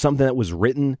something that was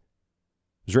written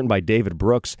by David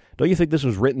Brooks? Don't you think this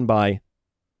was written by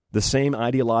the same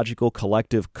ideological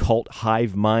collective cult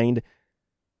hive mind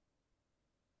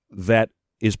that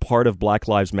is part of Black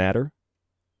Lives Matter?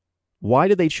 Why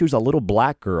did they choose a little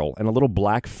black girl and a little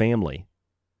black family?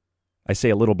 I say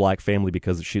a little black family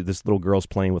because this little girl's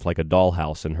playing with like a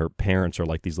dollhouse and her parents are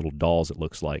like these little dolls, it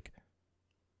looks like.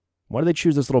 Why did they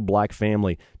choose this little black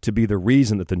family to be the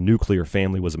reason that the nuclear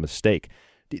family was a mistake?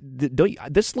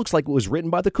 This looks like it was written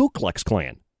by the Ku Klux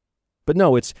Klan. But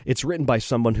no, it's written by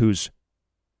someone who's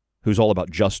all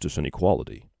about justice and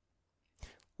equality.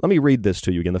 Let me read this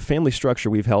to you again. The family structure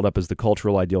we've held up as the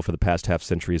cultural ideal for the past half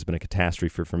century has been a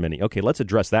catastrophe for many. Okay, let's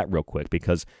address that real quick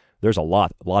because there's a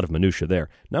lot of minutia there.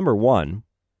 Number one,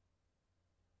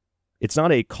 it's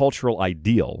not a cultural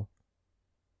ideal.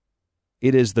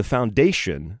 It is the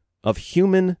foundation of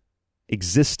human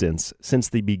existence since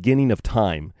the beginning of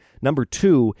time. Number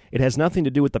two, it has nothing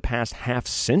to do with the past half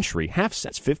century.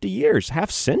 That's 50 years, half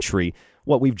century.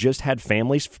 What, we've just had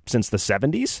families since the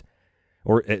 70s?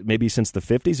 Or maybe since the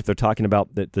 50s, if they're talking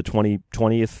about the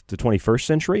 20th to 21st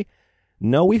century?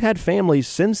 No, we've had families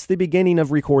since the beginning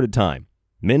of recorded time.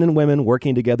 Men and women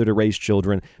working together to raise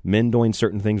children, men doing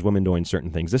certain things, women doing certain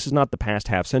things. This is not the past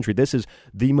half century. This is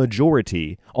the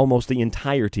majority, almost the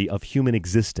entirety of human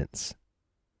existence.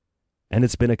 And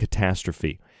it's been a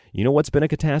catastrophe. You know what's been a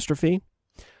catastrophe?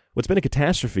 What's been a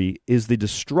catastrophe is the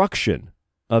destruction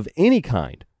of any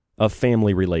kind of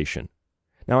family relation.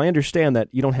 Now, I understand that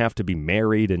you don't have to be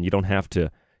married and you don't have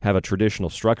to have a traditional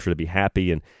structure to be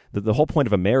happy, and the whole point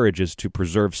of a marriage is to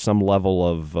preserve some level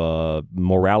of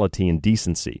morality and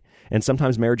decency. And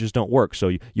sometimes marriages don't work,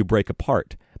 so you break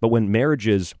apart. But when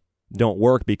marriages don't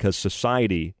work because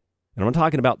society, and I'm not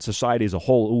talking about society as a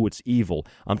whole, ooh, it's evil.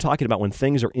 I'm talking about when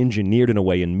things are engineered in a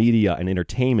way in media and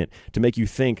entertainment to make you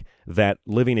think that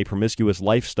living a promiscuous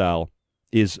lifestyle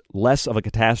is less of a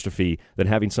catastrophe than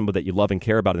having somebody that you love and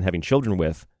care about and having children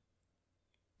with.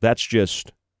 That's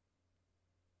just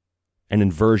an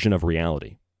inversion of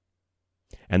reality.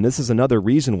 And this is another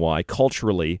reason why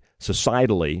culturally,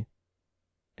 societally,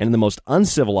 and in the most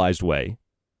uncivilized way,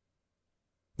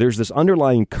 there's this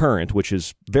underlying current, which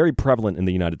is very prevalent in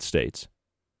the United States,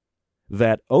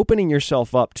 that opening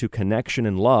yourself up to connection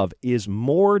and love is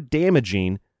more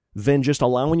damaging than just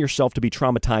allowing yourself to be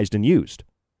traumatized and used.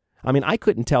 I mean, I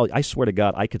couldn't tell, I swear to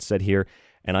God, I could sit here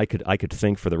and I could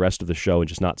think for the rest of the show and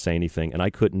just not say anything, and I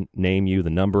couldn't name you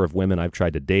the number of women I've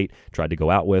tried to date, tried to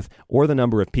go out with, or the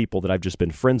number of people that I've just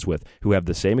been friends with who have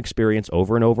the same experience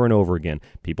over and over and over again.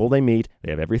 People they meet,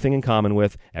 they have everything in common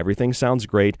with, everything sounds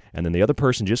great, and then the other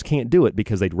person just can't do it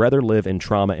because they'd rather live in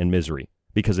trauma and misery,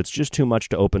 because it's just too much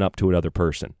to open up to another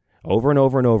person, over and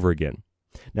over and over again.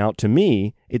 Now, to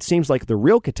me, it seems like the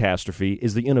real catastrophe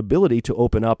is the inability to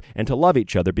open up and to love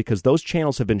each other, because those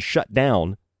channels have been shut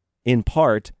down in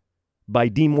part by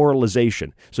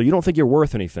demoralization. So you don't think you're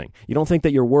worth anything. You don't think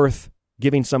that you're worth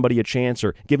giving somebody a chance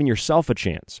or giving yourself a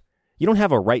chance. You don't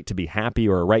have a right to be happy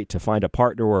or a right to find a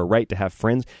partner or a right to have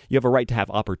friends. You have a right to have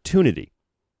opportunity.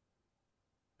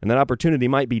 And that opportunity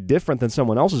might be different than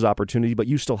someone else's opportunity, but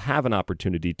you still have an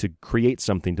opportunity to create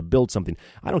something, to build something.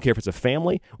 I don't care if it's a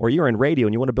family or you're in radio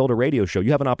and you want to build a radio show.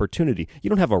 You have an opportunity. You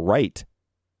don't have a right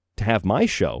to have my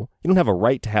show. You don't have a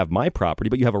right to have my property,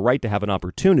 but you have a right to have an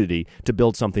opportunity to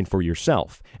build something for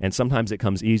yourself. And sometimes it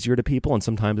comes easier to people, and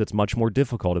sometimes it's much more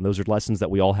difficult, and those are lessons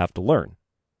that we all have to learn.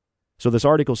 So this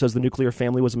article says the nuclear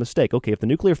family was a mistake. Okay, if the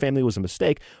nuclear family was a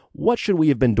mistake, what should we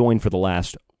have been doing for the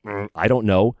last, I don't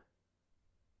know,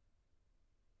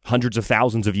 hundreds of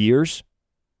thousands of years?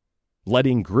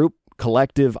 Letting group,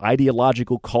 collective,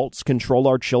 ideological cults control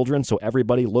our children so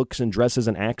everybody looks and dresses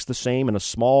and acts the same, and a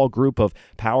small group of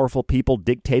powerful people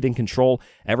dictate and control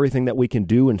everything that we can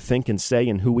do and think and say,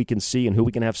 and who we can see and who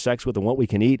we can have sex with and what we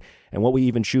can eat and what we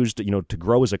even choose to, to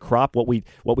grow as a crop, what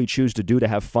we choose to do to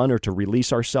have fun or to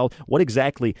release ourselves. What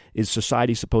exactly is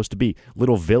society supposed to be?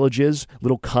 Little villages,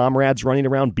 little comrades running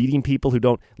around beating people who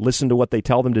don't listen to what they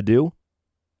tell them to do?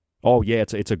 Oh yeah,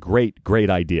 it's a great, great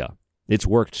idea. It's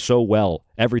worked so well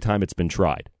every time it's been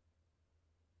tried.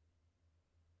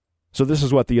 So this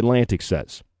is what The Atlantic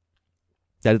says,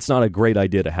 that it's not a great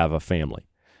idea to have a family.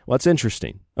 Well, it's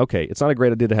interesting. Okay, it's not a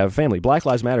great idea to have a family. Black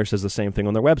Lives Matter says the same thing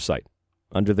on their website.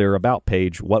 Under their About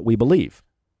page, What We Believe.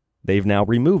 They've now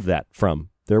removed that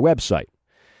from their website.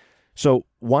 So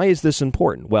why is this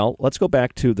important? Well, let's go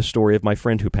back to the story of my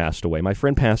friend who passed away. My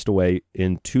friend passed away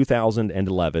in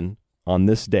 2011 on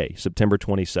this day, September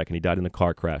 22nd. He died in a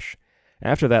car crash.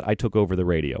 After that, I took over the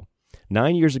radio.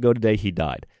 9 years ago today, he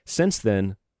died. Since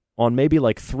then, on maybe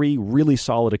like 3 really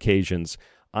solid occasions,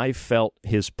 I felt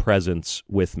his presence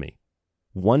with me.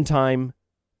 One time,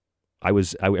 I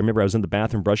remember I was in the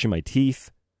bathroom brushing my teeth,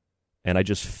 and I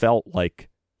just felt like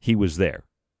he was there.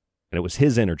 And it was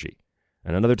his energy.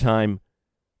 And another time,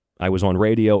 I was on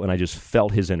radio, and I just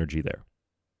felt his energy there.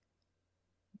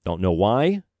 Don't know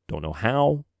why, don't know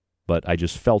how, but I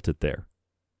just felt it there.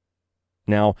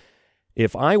 Now,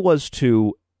 if I was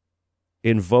to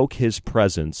invoke his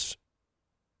presence,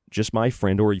 just my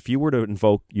friend, or if you were to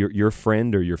invoke your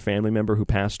friend or your family member who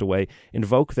passed away,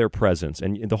 invoke their presence.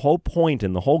 And the whole point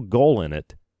and the whole goal in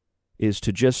it is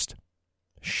to just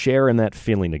share in that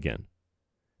feeling again,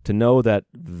 to know that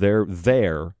they're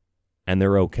there and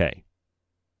they're okay.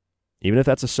 Even if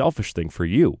that's a selfish thing for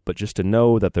you, but just to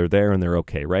know that they're there and they're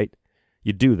okay, right?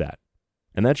 You do that.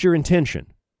 And that's your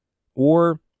intention.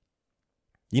 Or,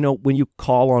 when you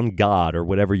call on God or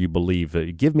whatever you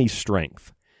believe, give me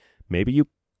strength. Maybe you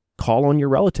call on your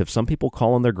relatives. Some people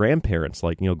call on their grandparents,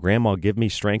 like, Grandma, give me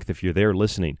strength if you're there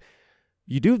listening.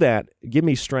 You do that, give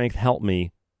me strength, help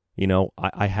me.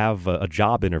 I have a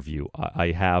job interview.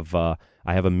 I have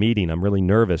a meeting. I'm really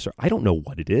nervous. Or I don't know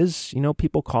what it is.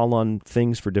 People call on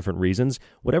things for different reasons.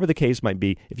 Whatever the case might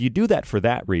be, if you do that for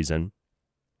that reason,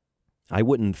 I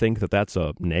wouldn't think that that's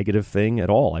a negative thing at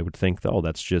all. I would think,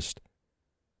 that's just,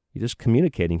 you're just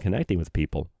communicating, connecting with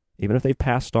people, even if they've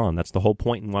passed on. That's the whole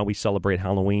point in why we celebrate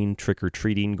Halloween,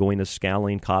 trick-or-treating, going to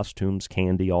scouting, costumes,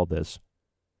 candy, all this.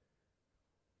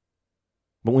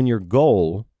 But when your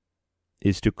goal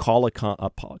is to call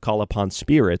upon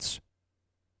spirits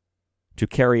to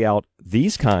carry out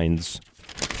these kinds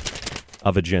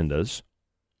of agendas,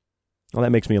 well,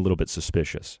 that makes me a little bit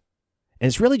suspicious. And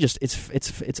it's really just,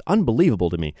 it's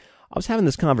unbelievable to me. I was having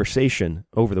this conversation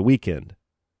over the weekend.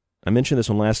 I mentioned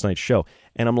this on last night's show,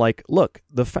 and I'm like, look,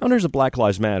 the founders of Black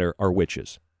Lives Matter are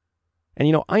witches. And,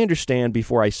 you know, I understand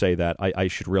before I say that, I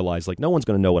should realize, like, no one's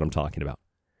going to know what I'm talking about.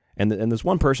 And this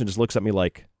one person just looks at me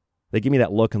like, they give me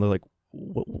that look, and they're like,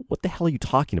 what the hell are you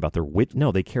talking about?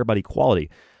 No, they care about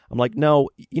equality. I'm like, no,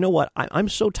 you know what? I'm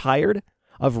so tired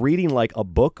of reading like a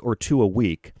book or two a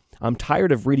week. I'm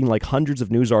tired of reading like hundreds of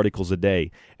news articles a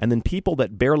day, and then people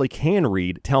that barely can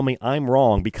read tell me I'm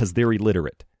wrong because they're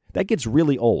illiterate. That gets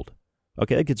really old.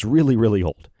 Okay, that gets really, really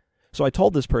old. So I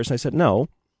told this person, I said, no,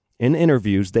 in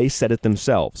interviews, they said it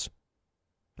themselves.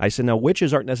 I said, now,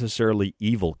 witches aren't necessarily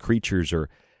evil creatures or,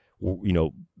 you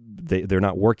know, they're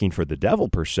not working for the devil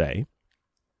per se,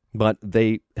 but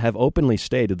they have openly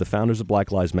stated, the founders of Black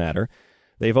Lives Matter,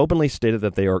 they've openly stated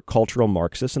that they are cultural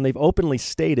Marxists, and they've openly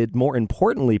stated, more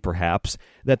importantly perhaps,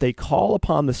 that they call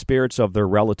upon the spirits of their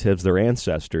relatives, their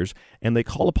ancestors, and they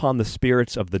call upon the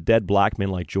spirits of the dead black men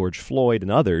like George Floyd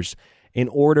and others in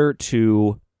order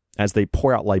to, as they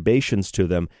pour out libations to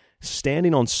them,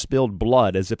 standing on spilled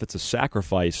blood as if it's a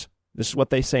sacrifice. This is what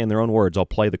they say in their own words. I'll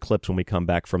play the clips when we come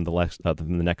back from the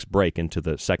next break into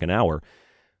the second hour.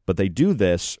 But they do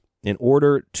this in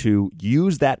order to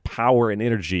use that power and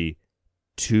energy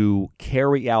to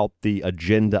carry out the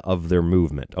agenda of their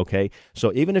movement, okay?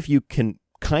 So even if you can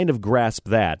kind of grasp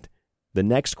that, the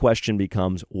next question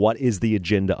becomes, what is the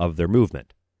agenda of their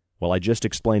movement? Well, I just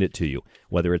explained it to you.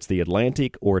 Whether it's the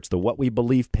Atlantic or it's the What We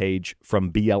Believe page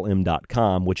from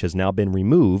BLM.com, which has now been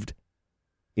removed,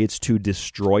 it's to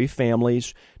destroy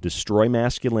families, destroy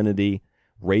masculinity,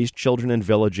 raise children in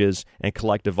villages, and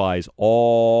collectivize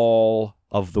all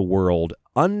of the world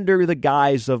under the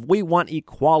guise of we want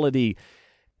equality,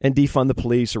 and defund the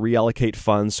police or reallocate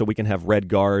funds so we can have red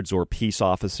guards or peace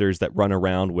officers that run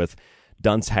around with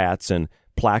dunce hats and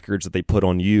placards that they put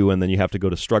on you, and then you have to go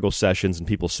to struggle sessions and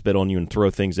people spit on you and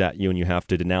throw things at you, and you have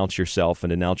to denounce yourself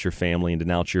and denounce your family and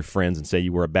denounce your friends and say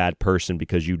you were a bad person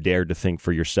because you dared to think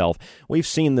for yourself. We've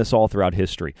seen this all throughout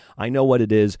history. I know what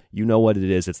it is. You know what it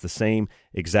is. It's the same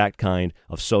exact kind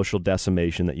of social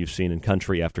decimation that you've seen in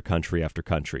country after country after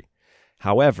country.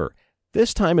 However,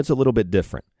 this time it's a little bit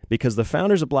different because the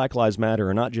founders of Black Lives Matter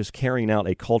are not just carrying out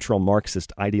a cultural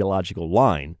Marxist ideological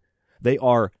line. They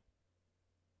are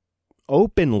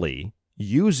openly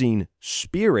using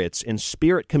spirits and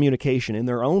spirit communication in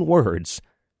their own words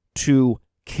to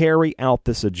carry out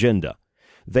this agenda.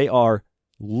 They are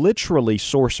literally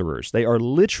sorcerers. They are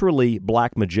literally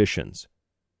black magicians.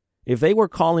 If they were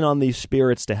calling on these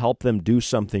spirits to help them do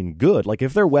something good, like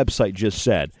if their website just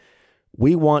said,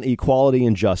 we want equality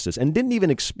and justice, and didn't even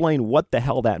explain what the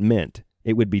hell that meant,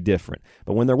 it would be different.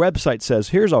 But when their website says,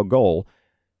 here's our goal,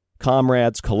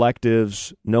 comrades,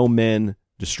 collectives, no men,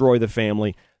 destroy the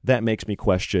family, that makes me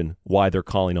question why they're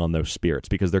calling on those spirits,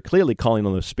 because they're clearly calling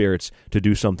on those spirits to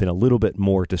do something a little bit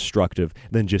more destructive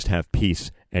than just have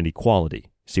peace and equality.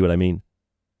 See what I mean?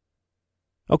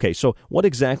 Okay, so what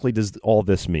exactly does all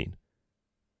this mean?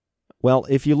 Well,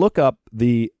 if you look up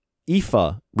the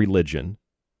Ifa religion,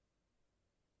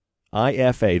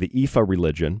 IFA, the Ifa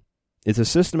religion, is a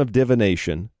system of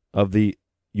divination of the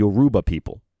Yoruba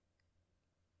people.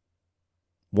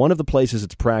 One of the places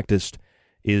it's practiced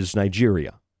is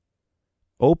Nigeria.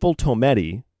 Opal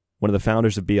Tometi, one of the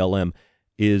founders of BLM,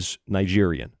 is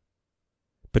Nigerian.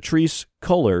 Patrisse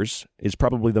Cullors is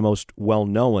probably the most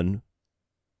well-known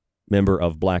member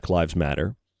of Black Lives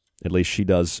Matter. At least she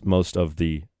does most of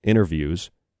the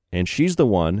interviews. And she's the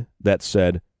one that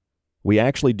said, we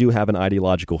actually do have an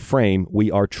ideological frame.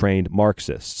 We are trained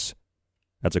Marxists.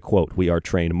 That's a quote. We are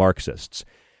trained Marxists.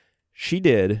 She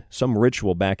did some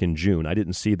ritual back in June. I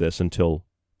didn't see this until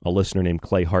a listener named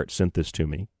Clay Hart sent this to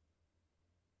me.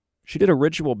 She did a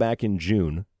ritual back in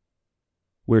June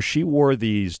where she wore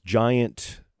these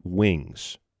giant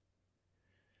wings.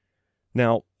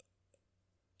 Now,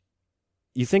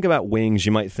 you think about wings,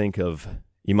 you might think of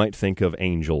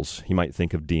angels, you might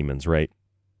think of demons, right?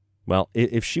 Well,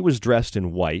 if she was dressed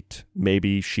in white,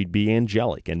 maybe she'd be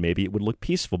angelic and maybe it would look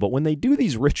peaceful. But when they do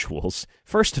these rituals,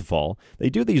 first of all,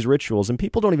 they do these rituals and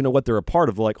people don't even know what they're a part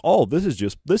of. They're like, oh, this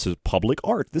is public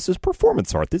art. This is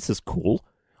performance art. This is cool.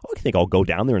 Oh, I think I'll go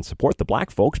down there and support the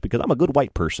black folks because I'm a good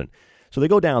white person. So they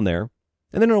go down there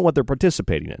and they don't know what they're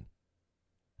participating in.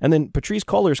 And then Patrisse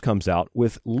Cullors comes out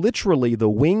with literally the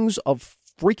wings of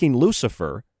freaking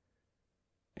Lucifer.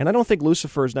 And I don't think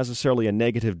Lucifer is necessarily a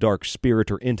negative dark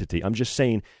spirit or entity. I'm just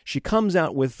saying she comes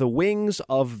out with the wings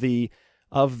of the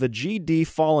GD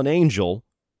fallen angel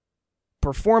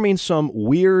performing some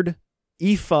weird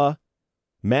Ifa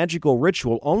magical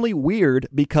ritual, only weird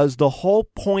because the whole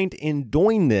point in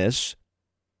doing this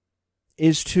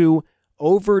is to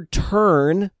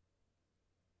overturn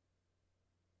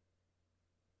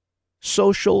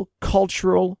social,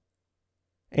 cultural,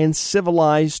 and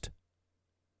civilized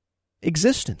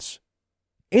existence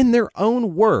in their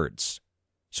own words.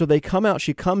 So they come out,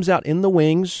 she comes out in the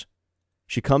wings.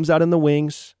 She comes out in the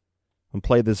wings. And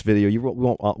play this video. You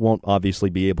won't obviously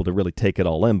be able to really take it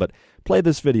all in, but play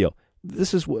this video.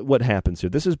 This is what happens here.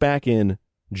 This is back in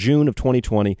June of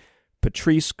 2020.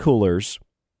 Patrice Cullors,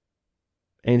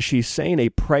 and she's saying a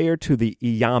prayer to the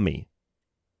Iyami.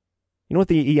 You know what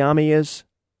the Iyami is?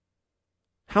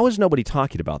 How is nobody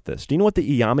talking about this? Do you know what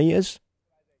the Iyami is?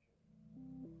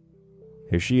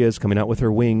 Here she is coming out with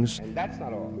her wings. And that's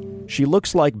not all. She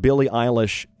looks like Billie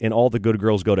Eilish in All the Good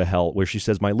Girls Go to Hell, where she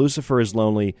says, "My Lucifer is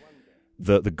lonely.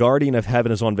 The guardian of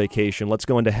heaven is on vacation. Let's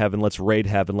go into heaven. Let's raid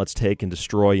heaven. Let's take and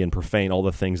destroy and profane all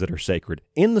the things that are sacred."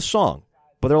 In the song.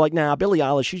 But they're like, nah, Billie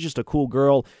Eilish, she's just a cool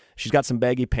girl. She's got some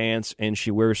baggy pants, and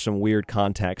she wears some weird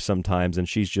contacts sometimes, and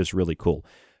she's just really cool.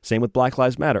 Same with Black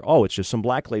Lives Matter. Oh, it's just some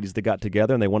black ladies that got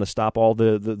together, and they want to stop all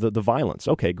the violence.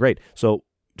 Okay, great. So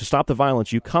to stop the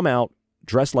violence, you come out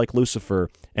dressed like Lucifer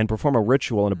and perform a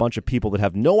ritual, and a bunch of people that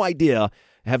have no idea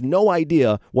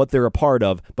what they're a part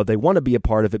of, but they want to be a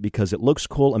part of it because it looks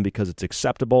cool and because it's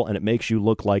acceptable and it makes you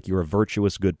look like you're a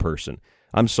virtuous, good person.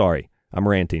 I'm sorry. I'm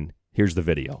ranting. Here's the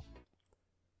video.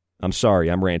 I'm sorry.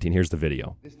 I'm ranting. Here's the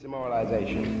video. This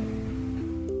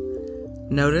demoralization.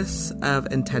 Notice of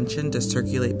intention to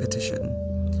circulate petition.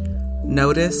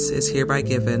 Notice is hereby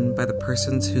given by the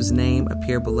persons whose name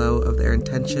appear below of their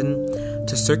intention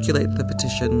to circulate the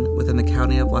petition within the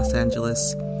County of Los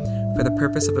Angeles for the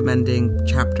purpose of amending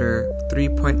Chapter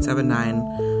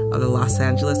 3.79 of the Los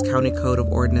Angeles County Code of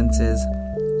Ordinances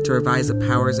to revise the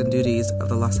powers and duties of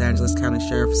the Los Angeles County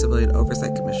Sheriff Civilian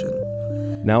Oversight Commission.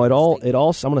 Now, I'm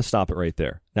going to stop it right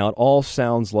there. Now, it all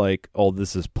sounds like, oh,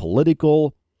 this is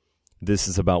political. This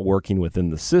is about working within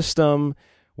the system,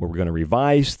 where we're going to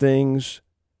revise things.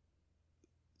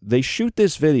 They shoot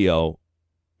this video.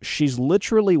 She's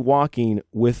literally walking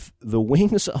with the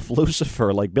wings of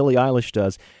Lucifer like Billie Eilish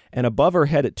does, and above her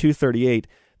head at 2:38,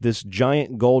 this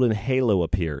giant golden halo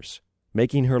appears,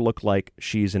 making her look like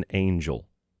she's an angel.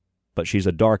 But she's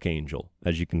a dark angel,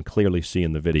 as you can clearly see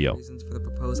in the video. Reasons for the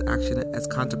proposed action as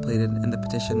contemplated in the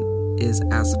petition is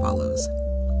as follows.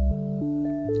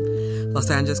 Los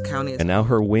Angeles County is and now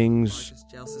her wings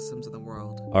jail systems in the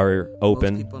world. Are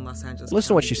open. Most people in Los Angeles Listen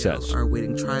to what she says. Are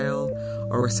awaiting trial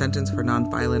or were sentenced for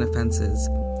nonviolent offenses.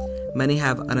 Many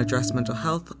have unaddressed mental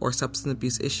health or substance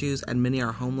abuse issues, and many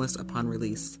are homeless upon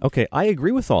release. Okay, I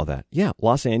agree with all that. Yeah,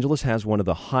 Los Angeles has one of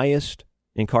the highest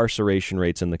incarceration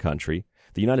rates in the country.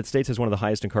 The United States has one of the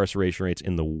highest incarceration rates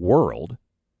in the world.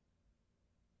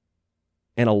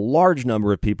 And a large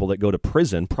number of people that go to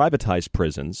prison, privatized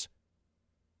prisons,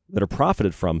 that are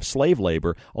profited from slave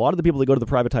labor. A lot of the people that go to the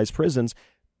privatized prisons,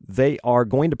 they are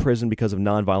going to prison because of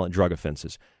nonviolent drug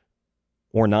offenses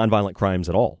or nonviolent crimes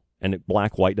at all. And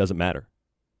black, white doesn't matter.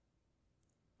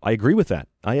 I agree with that.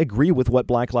 I agree with what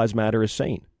Black Lives Matter is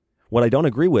saying. What I don't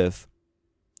agree with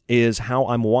is how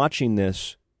I'm watching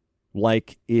this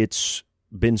like it's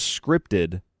been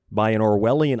scripted by an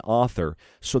Orwellian author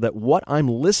so that what I'm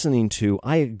listening to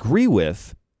I agree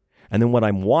with, and then what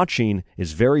I'm watching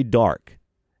is very dark.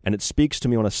 And it speaks to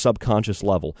me on a subconscious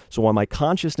level. So while my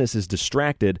consciousness is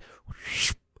distracted,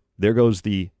 there goes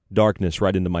the darkness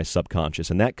right into my subconscious.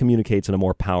 And that communicates in a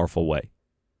more powerful way.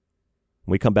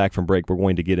 When we come back from break, we're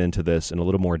going to get into this in a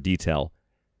little more detail.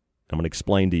 I'm going to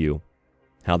explain to you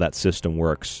how that system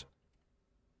works.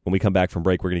 When we come back from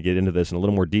break, we're going to get into this in a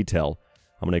little more detail.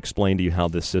 I'm going to explain to you how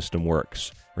this system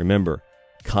works. Remember,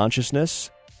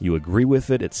 consciousness, you agree with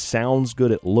it, it sounds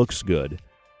good, it looks good.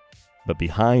 But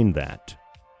behind that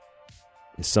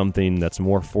is something that's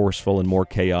more forceful and more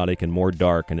chaotic and more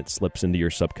dark, and it slips into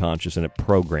your subconscious and it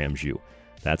programs you.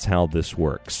 That's how this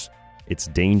works. It's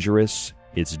dangerous,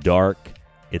 it's dark,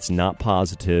 it's not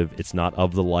positive, it's not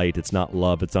of the light, it's not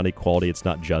love, it's not equality, it's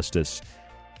not justice.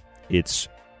 It's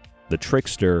the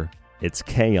trickster, it's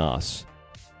chaos,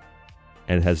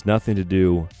 and it has nothing to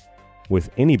do with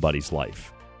anybody's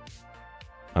life.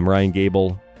 I'm Ryan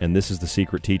Gable, and this is The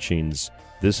Secret Teachings.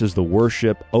 This is the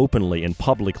worship openly and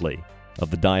publicly of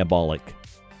the diabolic,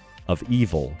 of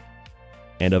evil,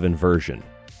 and of inversion.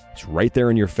 It's right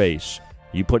there in your face.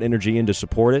 You put energy in to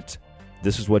support it,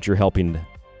 this is what you're helping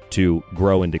to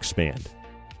grow and expand.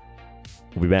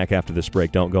 We'll be back after this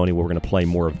break. Don't go anywhere. We're going to play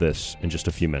more of this in just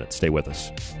a few minutes. Stay with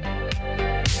us.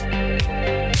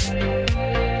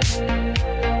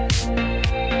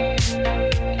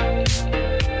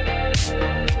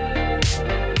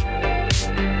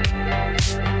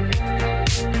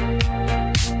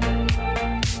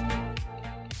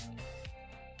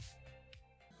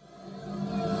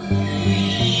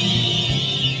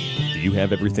 Do you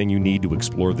have everything you need to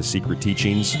explore the secret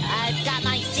teachings? I've got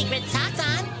my secret socks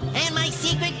on, and my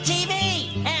secret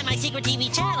TV, and my secret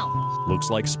TV channel. Looks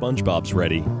like SpongeBob's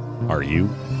ready. Are you?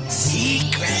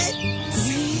 Secret.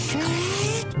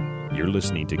 You're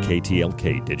listening to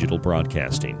KTLK Digital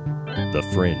Broadcasting, The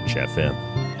Fringe FM.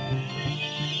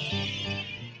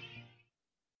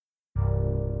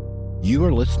 You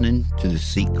are listening to The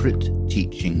Secret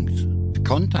Teachings. To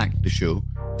contact the show,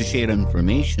 to share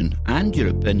information and your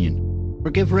opinion,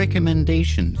 or give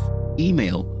recommendations,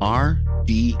 email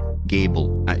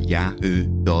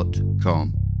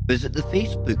rdgable@yahoo.com. Visit the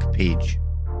Facebook page,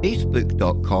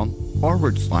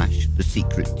 facebook.com/The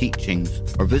Secret Teachings,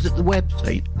 or visit the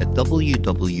website at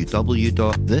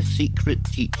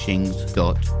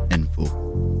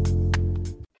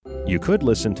www.thesecretteachings.info. You could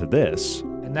listen to this.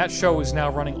 And that show is now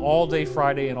running all day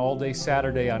Friday and all day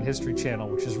Saturday on History Channel,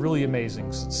 which is really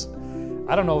amazing.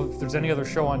 I don't know if there's any other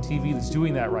show on TV that's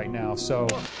doing that right now, so...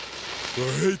 I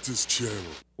hate this channel.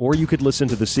 Or you could listen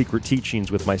to The Secret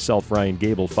Teachings with myself, Ryan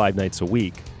Gable, 5 nights a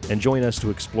week, and join us to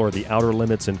explore the outer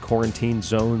limits and quarantine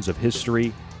zones of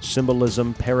history,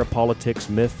 symbolism, parapolitics,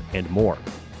 myth, and more.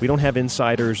 We don't have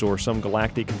insiders or some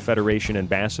galactic confederation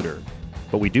ambassador,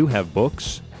 but we do have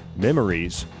books,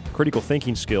 memories, critical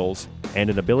thinking skills, and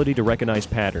an ability to recognize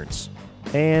patterns.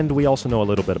 And we also know a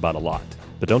little bit about a lot.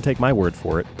 But don't take my word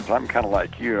for it. I'm kind of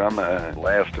like you. I'm a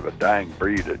last of a dying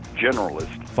breed, a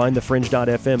generalist. Find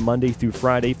thefringe.fm Monday through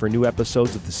Friday for new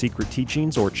episodes of The Secret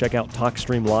Teachings, or check out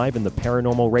TalkStream Live in the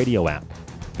Paranormal Radio app.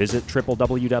 Visit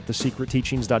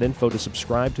www.thesecretteachings.info to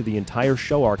subscribe to the entire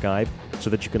show archive so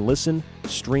that you can listen,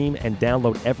 stream, and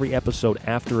download every episode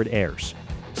after it airs.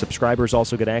 Subscribers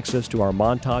also get access to our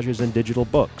montages and digital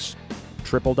books.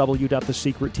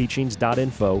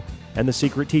 www.thesecretteachings.info and The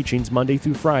Secret Teachings Monday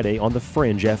through Friday on The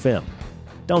Fringe FM.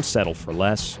 Don't settle for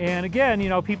less. And again,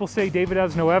 people say David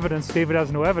has no evidence,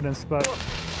 but... I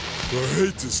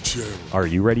hate this channel. Are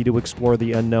you ready to explore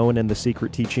the unknown and the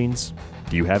secret teachings?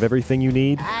 Do you have everything you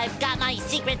need? I've got my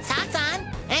secret socks on,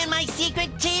 and my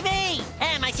secret TV,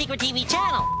 and my secret TV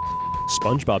channel.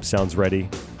 SpongeBob sounds ready.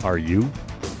 Are you?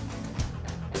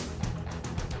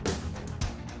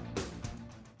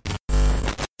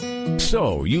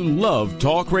 So, you love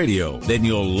talk radio? Then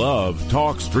you'll love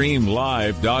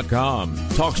TalkStreamLive.com.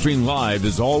 TalkStream Live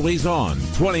is always on,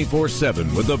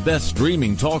 24/7 with the best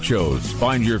streaming talk shows.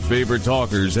 Find your favorite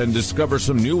talkers and discover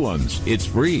some new ones. It's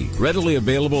free, readily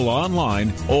available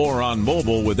online or on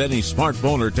mobile with any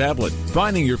smartphone or tablet.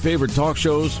 Finding your favorite talk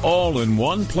shows all in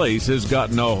one place has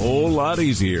gotten a whole lot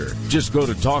easier. Just go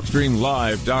to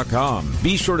TalkStreamLive.com.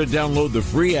 Be sure to download the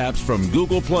free apps from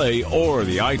Google Play or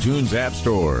the iTunes App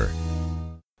Store.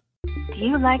 Do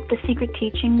you like The Secret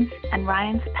Teachings and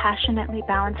Ryan's passionately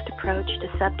balanced approach to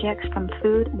subjects from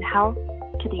food and health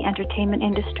to the entertainment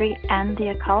industry and the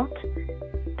occult?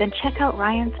 Then check out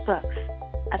Ryan's books,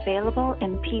 available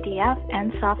in PDF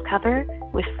and softcover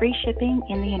with free shipping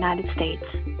in the United States.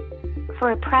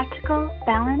 For a practical,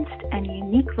 balanced, and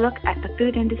unique look at the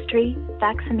food industry,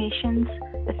 vaccinations,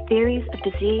 the theories of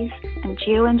disease, and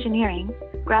geoengineering,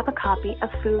 grab a copy of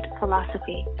Food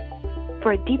Philosophy.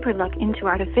 For a deeper look into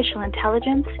artificial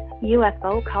intelligence,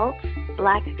 UFO cults,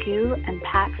 black goo, and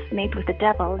pacts made with the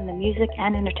devil in the music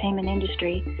and entertainment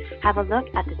industry, have a look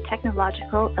at the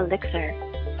Technological Elixir.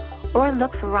 Or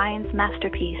look for Ryan's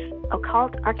masterpiece,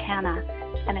 Occult Arcana,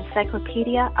 an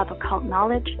encyclopedia of occult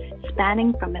knowledge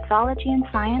spanning from mythology and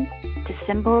science to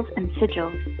symbols and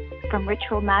sigils, from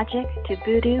ritual magic to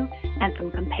voodoo, and from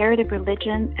comparative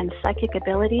religion and psychic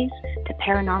abilities to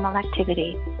paranormal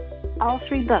activity. All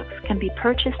 3 books can be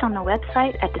purchased on the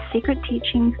website at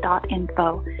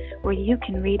thesecretteachings.info, where you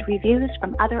can read reviews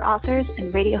from other authors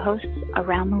and radio hosts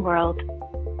around the world.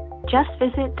 Just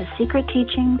visit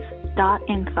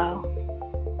thesecretteachings.info.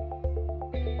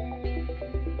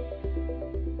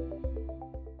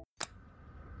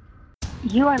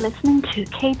 You are listening to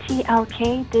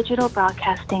KTLK Digital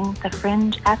Broadcasting, The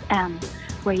Fringe FM,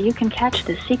 where you can catch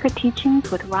The Secret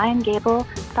Teachings with Ryan Gable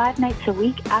 5 nights a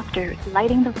week after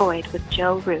Lighting the Void with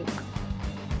Joe Roop.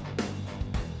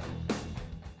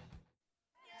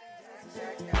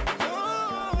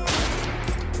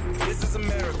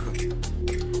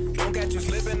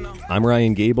 I'm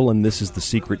Ryan Gable, and this is The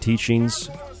Secret Teachings.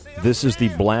 This is the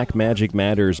Black Magic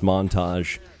Matters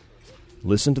montage.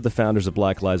 Listen to the founders of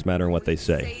Black Lives Matter and what they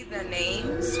say. Say their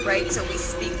names, right? So we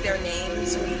speak their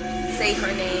names, we say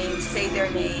her name, say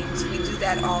their names. We do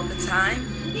that all the time.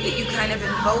 That you kind of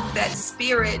invoke that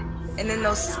spirit, and then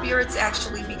those spirits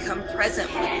actually become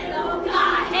present with you.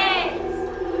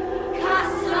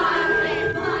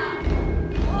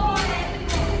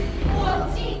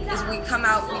 It's we come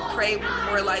out, we pray, we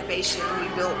pour libation, we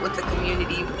build with the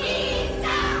community.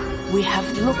 We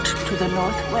have looked to the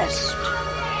northwest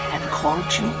and called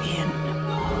you in.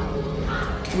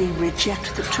 We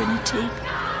reject the Trinity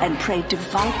and pray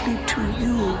devoutly to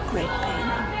you, great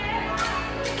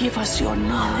Paimon. Give us your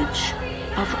knowledge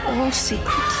of all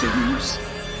secret things.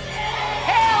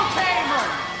 Hail Paimon!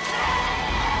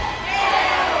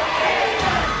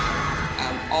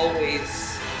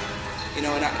 Always, you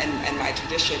know, and my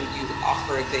tradition, you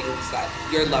offer things that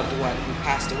your loved one who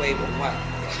passed away will want,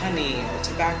 like honey or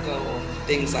tobacco or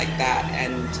things like that.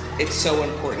 And it's so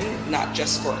important, not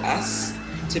just for us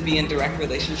to be in direct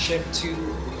relationship to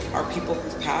our people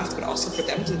who've passed, but also for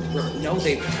them to know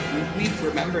we've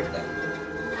remembered them.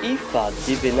 Ifa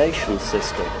divination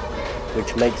system,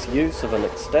 which makes use of an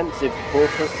extensive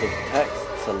corpus of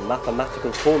texts and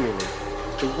mathematical formulae.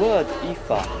 The word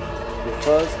Ifa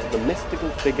refers to the mystical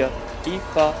figure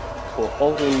Ifa or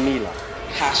Orunmila.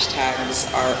 Hashtags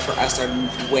for us are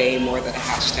way more than a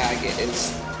hashtag. It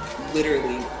is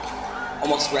literally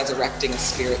almost resurrecting a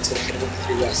spirit so it can work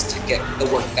through us to get the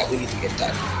work that we need to get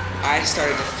done. I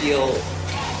started to feel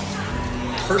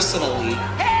personally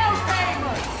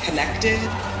connected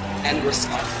and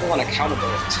responsible and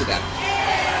accountable to them.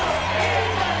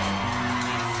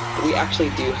 We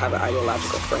actually do have an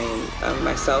ideological frame.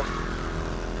 Myself,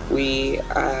 we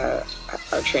are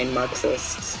trained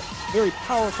Marxists. A very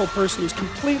powerful person who's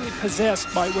completely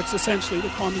possessed by what's essentially the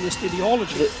communist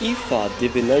ideology. The Ifa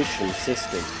divination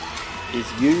system is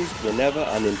used whenever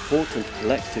an important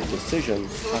collective decision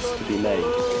has to be made.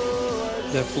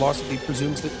 The philosophy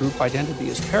presumes that group identity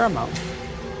is paramount.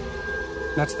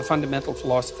 That's the fundamental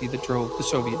philosophy that drove the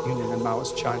Soviet Union and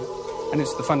Maoist China. And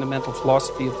it's the fundamental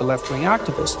philosophy of the left-wing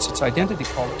activists. It's identity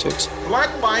politics. Black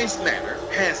Lives Matter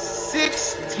has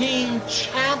 16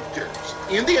 chapters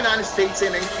in the United States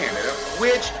and in Canada,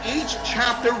 which each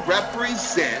chapter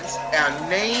represents a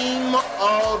name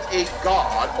of a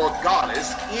god or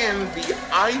goddess in the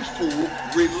Ifu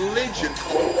religion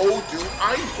called Odu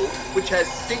Ifu, which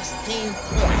has 16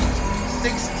 points,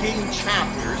 16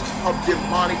 chapters of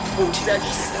demonic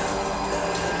possession.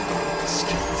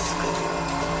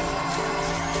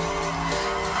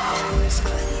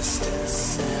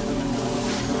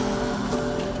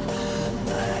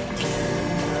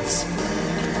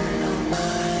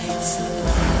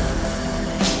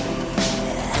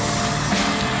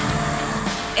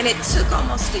 And it took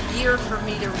almost a year for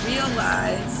me to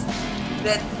realize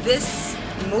that this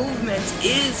movement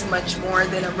is much more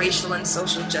than a racial and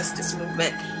social justice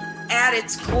movement. At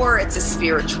its core, it's a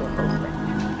spiritual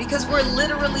movement. Because we're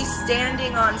literally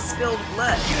standing on spilled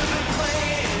blood.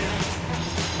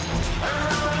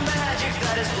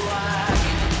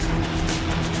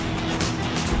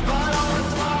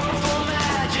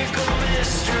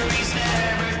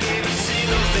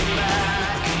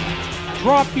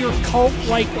 Drop your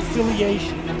cult-like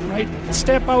affiliation, right?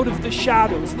 Step out of the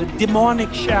shadows, the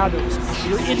demonic shadows,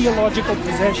 your ideological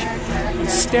possession, and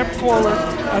step forward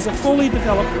as a fully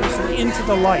developed person into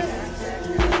the light.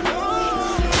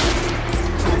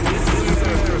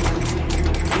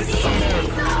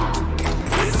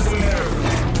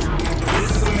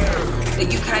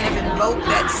 That you kind of invoke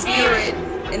that spirit,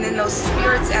 and then those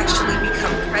spirits actually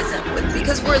become present with,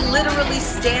 because we're literally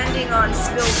standing on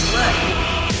spilled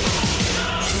blood.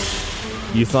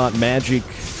 You thought magic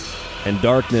and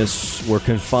darkness were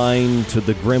confined to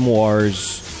the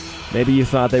grimoires. Maybe you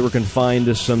thought they were confined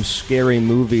to some scary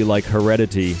movie like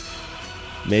Heredity.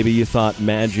 Maybe you thought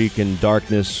magic and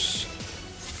darkness,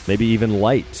 maybe even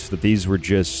light, that these were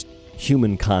just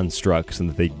human constructs and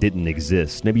that they didn't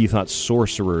exist. Maybe you thought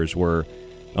sorcerers were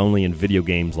only in video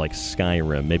games like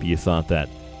Skyrim. Maybe you thought that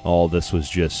all this was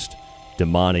just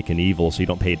demonic and evil, so you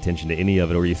don't pay attention to any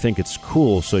of it, or you think it's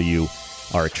cool, so you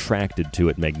are attracted to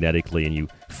it magnetically and you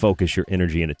focus your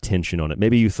energy and attention on it.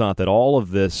 Maybe you thought that all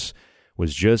of this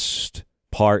was just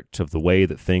part of the way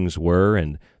that things were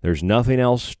and there's nothing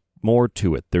else more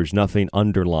to it. There's nothing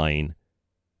underlying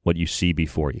what you see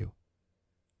before you.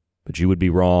 But you would be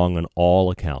wrong on all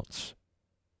accounts.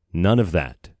 None of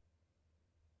that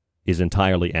is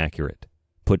entirely accurate.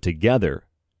 Put together,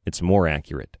 it's more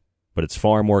accurate. But it's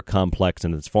far more complex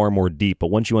and it's far more deep.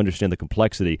 But once you understand the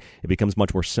complexity, it becomes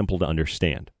much more simple to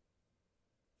understand.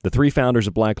 The three founders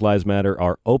of Black Lives Matter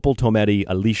are Opal Tometi,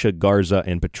 Alicia Garza,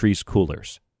 and Patrisse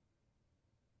Cullors.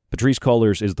 Patrisse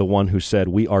Cullors is the one who said,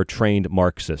 "We are trained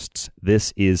Marxists.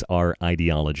 This is our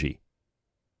ideology."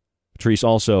 Patrisse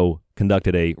also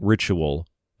conducted a ritual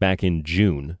back in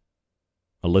June.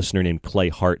 A listener named Clay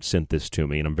Hart sent this to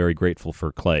me, and I'm very grateful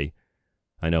for Clay.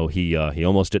 I know he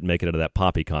almost didn't make it out of that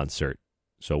Poppy concert,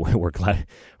 so we're glad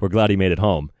he made it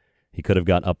home. He could have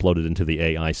got uploaded into the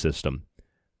AI system.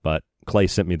 But Clay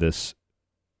sent me this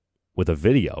with a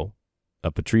video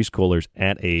of Patrice Cullors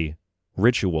at a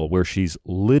ritual where she's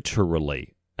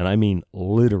literally, and I mean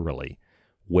literally,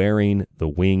 wearing the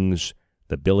wings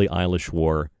that Billie Eilish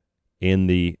wore in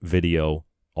the video,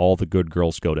 All the Good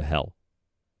Girls Go to Hell.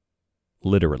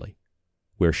 Literally.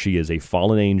 Where she is a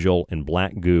fallen angel in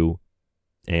black goo,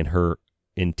 and her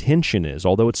intention is,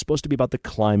 although it's supposed to be about the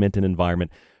climate and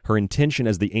environment, her intention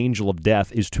as the angel of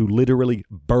death is to literally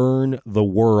burn the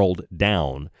world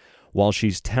down while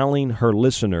she's telling her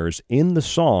listeners in the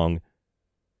song,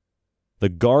 the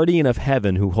guardian of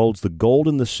heaven who holds the gold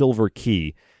and the silver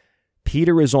key,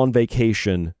 Peter is on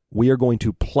vacation. We are going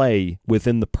to play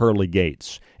within the pearly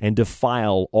gates and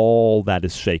defile all that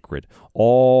is sacred,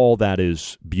 all that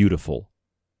is beautiful.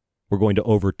 We're going to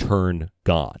overturn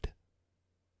God.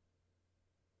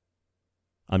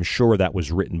 I'm sure that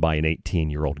was written by an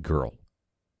 18-year-old girl.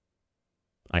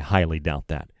 I highly doubt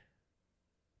that.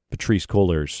 Patrice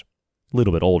Cullors, a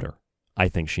little bit older. I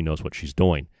think she knows what she's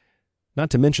doing. Not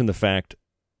to mention the fact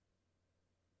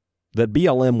that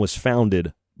BLM was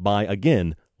founded by,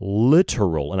 again,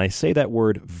 literal, and I say that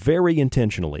word very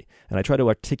intentionally, and I try to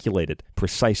articulate it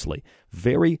precisely,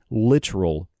 very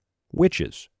literal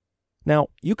witches. Now,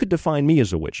 you could define me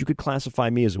as a witch. You could classify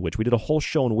me as a witch. We did a whole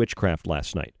show on witchcraft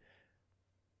last night.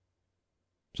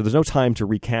 So there's no time to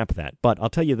recap that. But I'll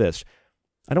tell you this.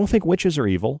 I don't think witches are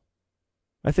evil.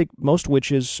 I think most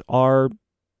witches are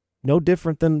no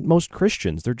different than most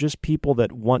Christians. They're just people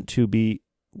that want to be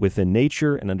within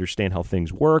nature and understand how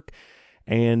things work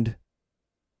and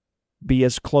be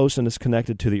as close and as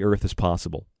connected to the earth as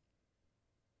possible.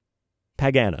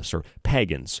 Paganus, or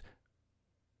pagans,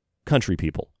 country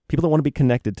people that want to be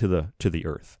connected to the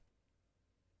earth.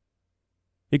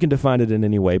 You can define it in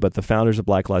any way, but the founders of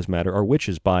Black Lives Matter are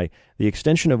witches by the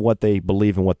extension of what they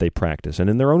believe and what they practice. And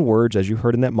in their own words, as you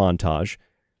heard in that montage,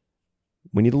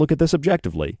 we need to look at this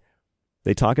objectively.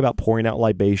 They talk about pouring out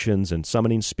libations and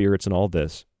summoning spirits and all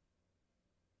this.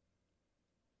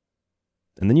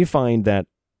 And then you find that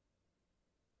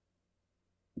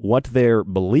what their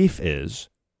belief is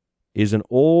an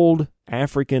old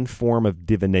African form of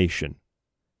divination.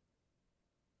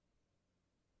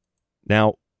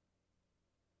 Now,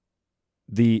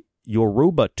 the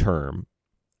Yoruba term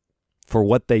for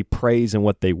what they praise and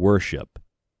what they worship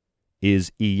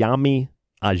is Iyami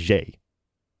Aje.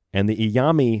 And the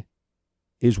Iyami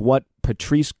is what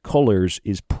Patrice Cullors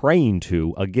is praying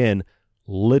to, again,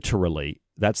 literally.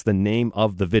 That's the name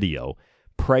of the video.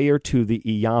 Prayer to the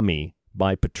Iyami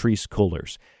by Patrice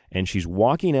Cullors. And she's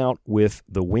walking out with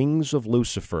the wings of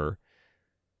Lucifer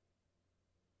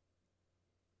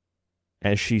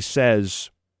as she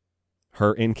says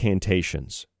her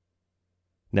incantations.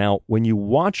 Now, when you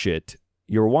watch it,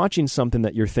 you're watching something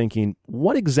that you're thinking,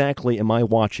 what exactly am I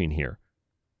watching here?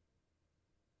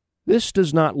 This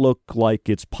does not look like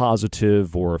it's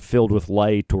positive or filled with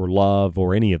light or love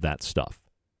or any of that stuff.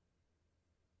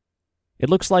 It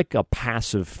looks like a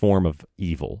passive form of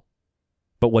evil.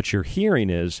 But what you're hearing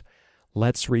is,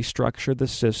 let's restructure the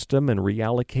system and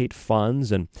reallocate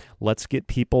funds, and let's get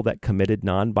people that committed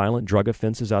nonviolent drug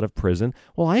offenses out of prison.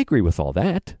 Well, I agree with all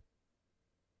that.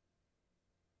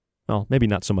 Well, maybe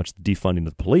not so much defunding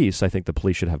the police. I think the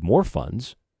police should have more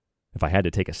funds. If I had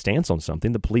to take a stance on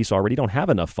something, the police already don't have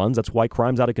enough funds. That's why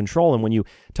crime's out of control. And when you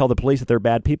tell the police that they're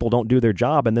bad people, don't do their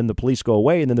job, and then the police go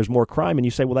away, and then there's more crime, and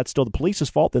you say, well, that's still the police's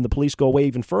fault, then the police go away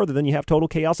even further, then you have total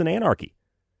chaos and anarchy.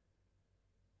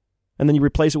 And then you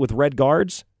replace it with red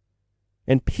guards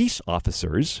and peace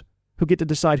officers who get to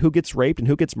decide who gets raped and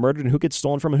who gets murdered and who gets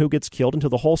stolen from and who gets killed until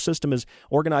the whole system is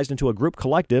organized into a group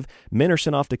collective. Men are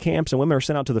sent off to camps and women are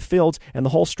sent out to the fields, and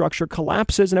the whole structure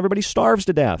collapses and everybody starves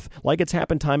to death, like it's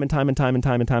happened time and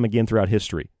time again throughout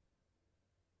history.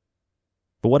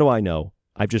 But what do I know?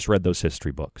 I've just read those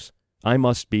history books. I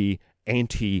must be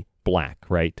anti-black,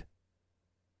 right?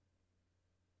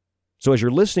 So as you're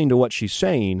listening to what she's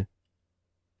saying,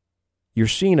 you're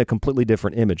seeing a completely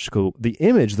different image. So the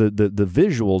image, the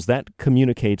visuals, that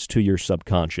communicates to your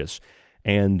subconscious.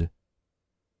 And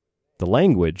the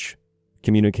language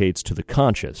communicates to the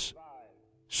conscious.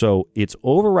 So it's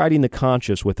overriding the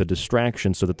conscious with a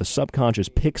distraction so that the subconscious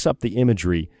picks up the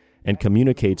imagery and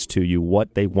communicates to you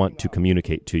what they want to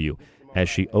communicate to you as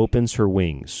she opens her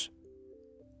wings.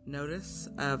 Notice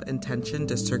of intention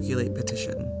to circulate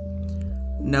petition.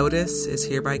 Notice is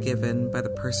hereby given by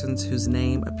the persons whose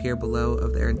name appear below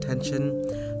of their intention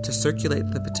to circulate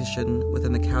the petition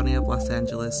within the County of Los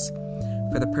Angeles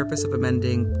for the purpose of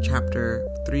amending Chapter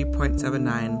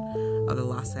 3.79 of the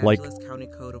Los Angeles County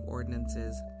Code of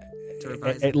Ordinances.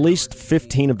 At least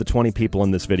 15 of the 20 people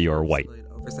in this video are white.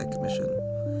 Oversight Commission.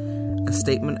 A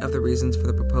statement of the reasons for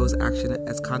the proposed action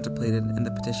as contemplated in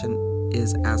the petition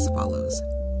is as follows.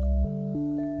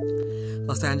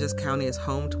 Los Angeles County is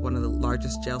home to one of the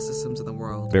largest jail systems in the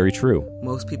world. Very true.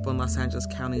 Most people in Los Angeles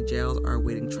County jails are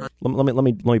awaiting trial. Let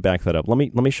me back that up. Let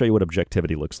me show you what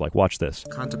objectivity looks like. Watch this.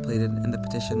 Contemplated in the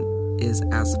petition is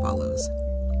as follows.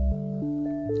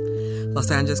 Los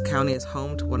Angeles County is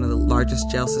home to one of the largest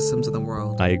jail systems in the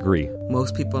world. I agree.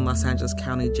 Most people in Los Angeles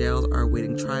County jails are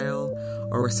awaiting trial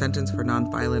or were sentenced for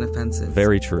nonviolent offenses.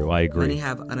 Very true. I agree. Many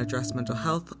have unaddressed mental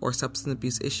health or substance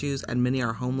abuse issues, and many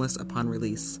are homeless upon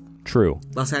release. True.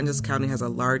 Los Angeles County has the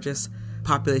largest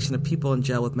population of people in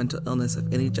jail with mental illness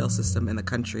of any jail system in the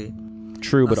country.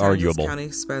 True, but arguable. Los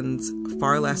Angeles County spends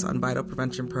far less on vital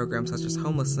prevention programs such as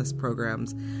homelessness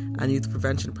programs and youth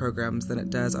prevention programs than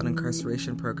it does on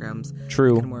incarceration programs.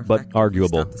 True, but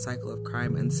arguable. Stop the cycle of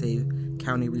crime and save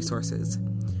county resources.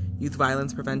 Youth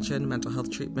violence prevention, mental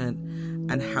health treatment,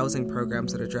 and housing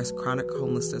programs that address chronic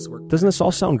homelessness work. Doesn't this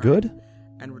all sound good?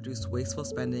 And reduce wasteful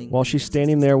spending. While she's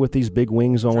standing there with these big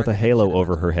wings on with a halo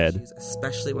over her head.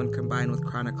 Especially when combined with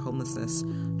chronic homelessness,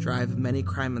 drive many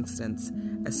crime incidents,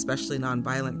 especially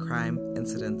nonviolent crime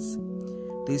incidents.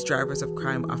 These drivers of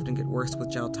crime often get worse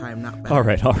with jail time, not better. All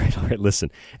right.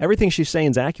 Listen, everything she's saying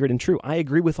is accurate and true. I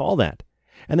agree with all that.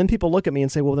 And then people look at me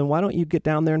and say, well, then why don't you get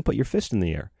down there and put your fist in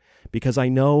the air? Because I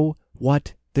know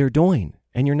what they're doing.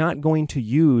 And you're not going to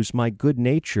use my good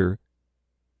nature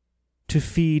to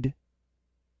feed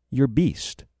your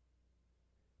beast.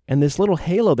 And this little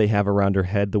halo they have around her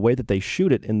head, the way that they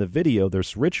shoot it in the video,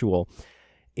 this ritual,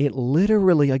 it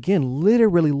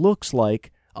literally looks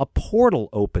like a portal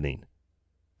opening.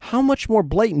 How much more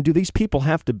blatant do these people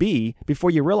have to be before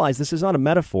you realize this is not a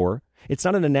metaphor, it's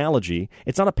not an analogy,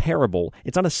 it's not a parable,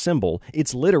 it's not a symbol,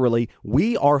 it's literally,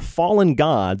 we are fallen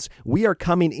gods, we are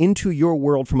coming into your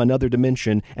world from another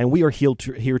dimension, and we are here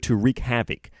to wreak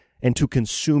havoc and to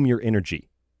consume your energy.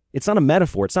 It's not a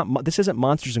metaphor. This isn't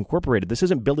Monsters Incorporated. This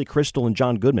isn't Billy Crystal and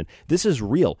John Goodman. This is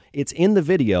real. It's in the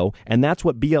video, and that's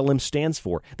what BLM stands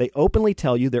for. They openly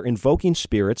tell you they're invoking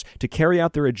spirits to carry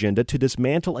out their agenda, to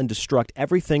dismantle and destruct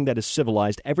everything that is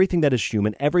civilized, everything that is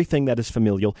human, everything that is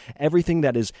familial, everything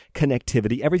that is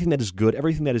connectivity, everything that is good,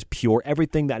 everything that is pure,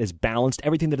 everything that is balanced,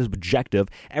 everything that is objective,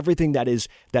 everything that is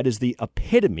the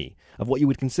epitome of what you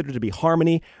would consider to be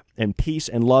harmony and peace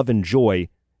and love and joy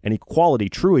and equality,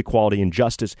 true equality and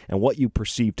justice, and what you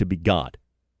perceive to be God.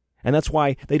 And that's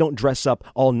why they don't dress up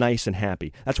all nice and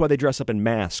happy. That's why they dress up in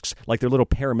masks like they're little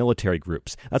paramilitary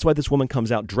groups. That's why this woman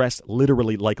comes out dressed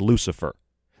literally like Lucifer.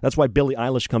 That's why Billie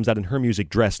Eilish comes out in her music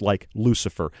dressed like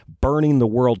Lucifer, burning the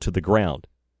world to the ground,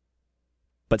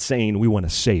 but saying we want to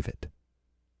save it.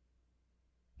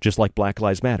 Just like Black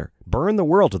Lives Matter. Burn the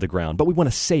world to the ground, but we want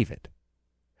to save it.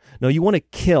 No, you want to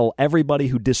kill everybody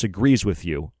who disagrees with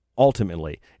you,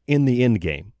 ultimately, in the end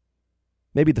game.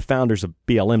 Maybe the founders of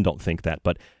BLM don't think that,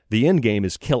 but the end game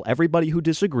is kill everybody who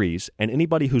disagrees, and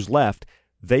anybody who's left,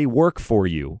 they work for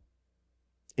you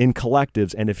in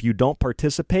collectives, and if you don't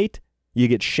participate, you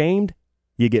get shamed,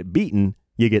 you get beaten,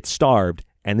 you get starved,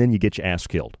 and then you get your ass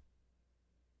killed.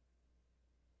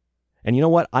 And you know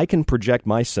what? I can project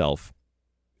myself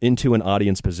into an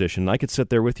audience position. I could sit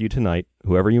there with you tonight,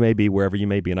 whoever you may be, wherever you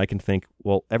may be, and I can think,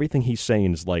 well, everything he's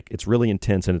saying is like, it's really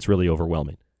intense and it's really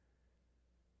overwhelming.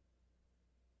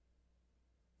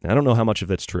 I don't know how much of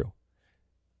that's true.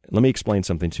 Let me explain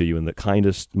something to you in the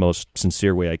kindest, most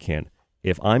sincere way I can.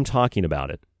 If I'm talking about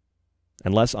it,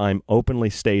 unless I'm openly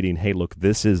stating, hey, look,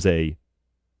 this is an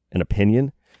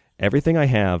opinion, everything I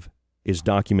have is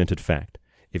documented fact.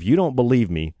 If you don't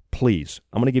believe me, please,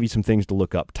 I'm going to give you some things to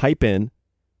look up. Type in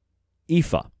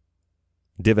Ifa,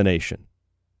 divination.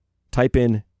 Type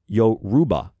in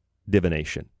Yoruba,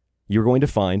 divination. You're going to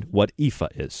find what Ifa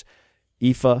is.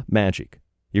 Ifa magic.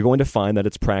 You're going to find that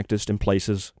it's practiced in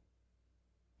places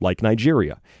like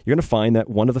Nigeria. You're going to find that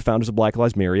one of the founders of Black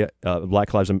Lives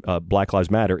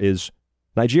Matter is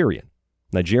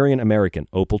Nigerian American,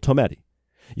 Opal Tometi.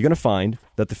 You're going to find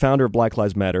that the founder of Black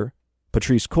Lives Matter,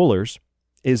 Patrisse Cullors,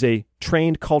 is a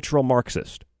trained cultural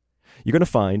Marxist. You're going to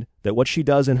find that what she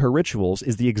does in her rituals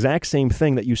is the exact same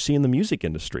thing that you see in the music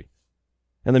industry.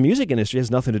 And the music industry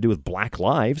has nothing to do with Black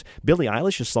lives. Billie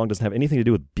Eilish's song doesn't have anything to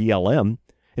do with BLM.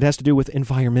 It has to do with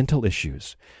environmental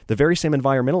issues. The very same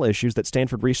environmental issues that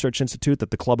Stanford Research Institute, that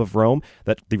the Club of Rome,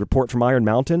 that the report from Iron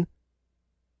Mountain,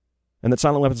 and that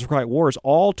Silent Weapons for Quiet Wars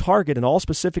all target and all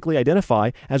specifically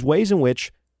identify as ways in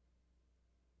which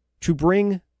to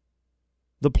bring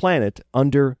the planet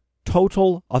under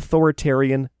total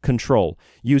authoritarian control,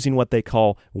 using what they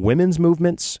call women's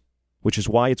movements which is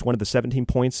why it's one of the 17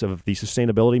 points of the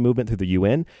sustainability movement through the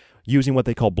UN, using what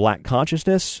they call black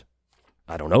consciousness,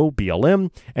 I don't know,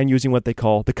 BLM, and using what they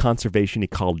call the conservation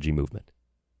ecology movement.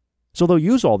 So they'll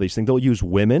use all these things. They'll use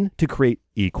women to create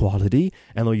equality,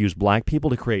 and they'll use black people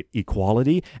to create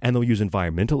equality, and they'll use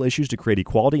environmental issues to create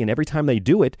equality. And every time they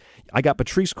do it, I got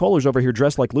Patrice Cullors over here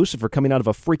dressed like Lucifer coming out of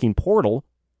a freaking portal,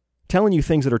 telling you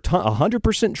things that are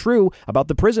 100% true about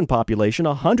the prison population,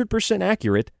 100%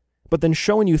 accurate, but then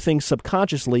showing you things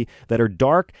subconsciously that are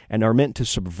dark and are meant to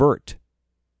subvert.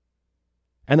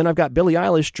 And then I've got Billie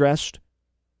Eilish dressed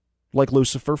like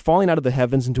Lucifer, falling out of the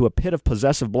heavens into a pit of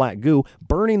possessive black goo,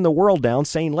 burning the world down,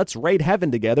 saying, let's raid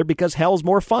heaven together because hell's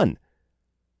more fun.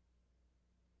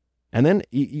 And then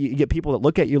you get people that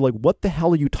look at you like, what the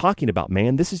hell are you talking about,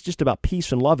 man? This is just about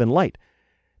peace and love and light.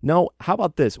 No, how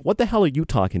about this? What the hell are you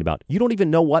talking about? You don't even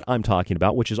know what I'm talking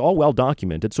about, which is all well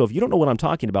documented. So if you don't know what I'm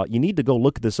talking about, you need to go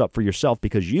look this up for yourself,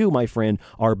 because you, my friend,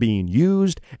 are being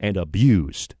used and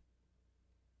abused.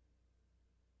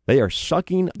 They are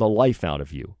sucking the life out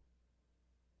of you.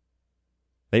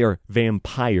 They are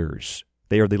vampires.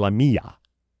 They are the Lamia.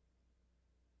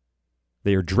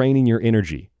 They are draining your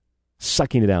energy,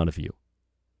 sucking it out of you.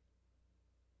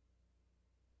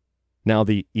 Now,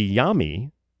 the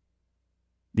Iyami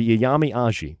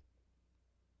Aji,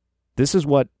 this is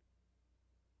what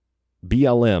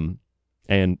BLM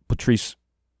and Patrice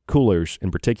Cullors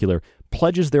in particular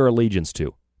pledges their allegiance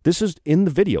to. This is in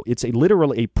the video. It's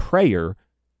literally a prayer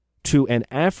to an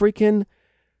African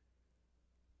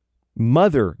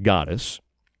mother goddess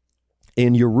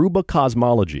in Yoruba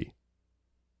cosmology.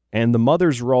 And the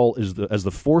mother's role is as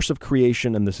the force of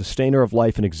creation and the sustainer of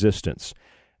life and existence.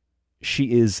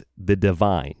 She is the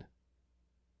divine.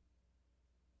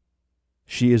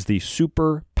 She is the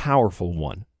super powerful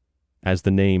one, as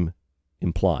the name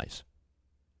implies.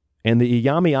 And the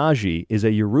Iyami Aji is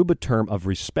a Yoruba term of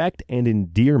respect and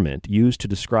endearment used to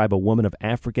describe a woman of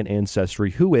African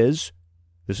ancestry who is,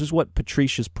 this is what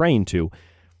Patrice is praying to,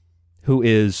 who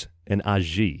is an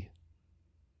Aji.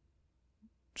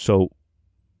 So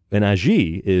an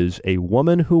Aji is a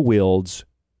woman who wields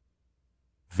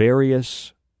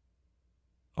various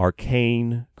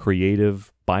arcane,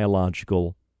 creative,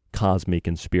 biological, cosmic,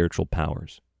 and spiritual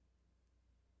powers.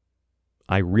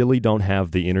 I really don't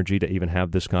have the energy to even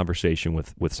have this conversation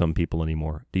with some people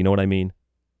anymore. Do you know what I mean?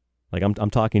 Like I'm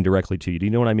talking directly to you. Do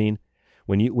you know what I mean?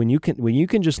 When you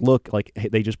can just look, like, hey,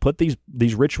 they just put these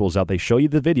rituals out. They show you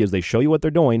the videos. They show you what they're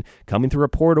doing, coming through a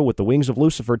portal with the wings of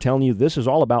Lucifer, telling you this is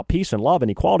all about peace and love and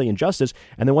equality and justice.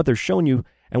 And then what they're showing you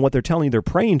and what they're telling you they're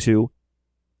praying to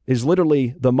is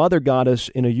literally the mother goddess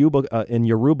in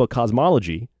Yoruba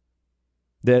cosmology,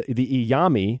 the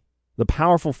Iyami, the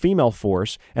powerful female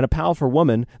force, and a powerful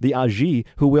woman, the Aji,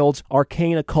 who wields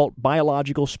arcane, occult,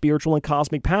 biological, spiritual, and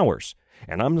cosmic powers.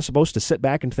 And I'm supposed to sit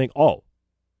back and think, oh,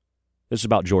 this is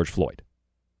about George Floyd.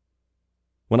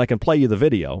 When I can play you the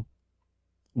video,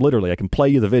 literally, I can play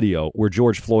you the video where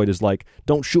George Floyd is like,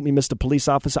 don't shoot me, Mr. Police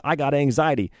Officer, I got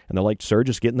anxiety. And they're like, sir,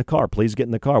 just get in the car. Please get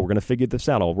in the car. We're going to figure this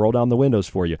out. I'll roll down the windows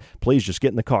for you. Please just get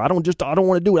in the car. I don't want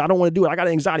to do it. I don't want to do it. I got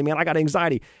anxiety, man. I got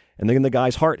anxiety. And then the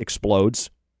guy's heart explodes.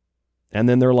 And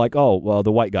then they're like, oh, well,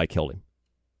 the white guy killed him.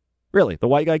 Really? The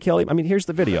white guy killed him? I mean, here's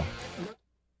the video.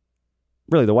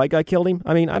 Really? The white guy killed him?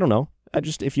 I mean, I don't know.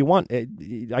 If you want,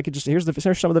 I could just, here's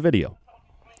some of the video.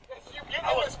 Get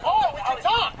in this car, we can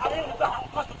talk.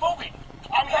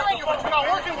 I'm hearing you, but you're not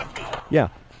working with me. Yeah.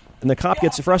 And the cop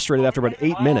gets frustrated after about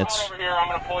 8 minutes. Over here, I'm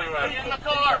going to pull you in. Get in the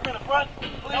car. Get in the front.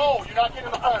 No, you're not getting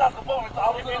in the front.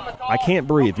 Get in the car. I can't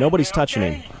breathe. Nobody's touching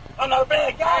him. I'm not a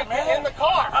bad guy, man. Get in the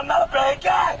car. I'm not a bad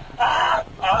guy.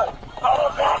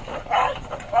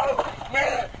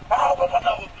 Man.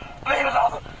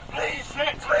 Please,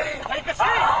 please, take a seat.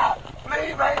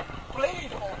 Please, man.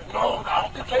 Please. No,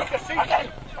 take a seat.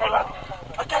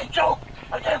 I can't choke.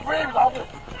 I can't breathe.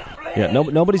 Yeah,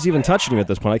 nobody's even touching him at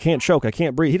this point. I can't choke. I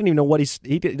can't breathe. He doesn't even know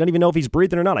he doesn't even know if he's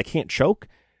breathing or not. I can't choke.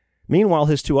 Meanwhile,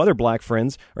 his two other black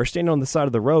friends are standing on the side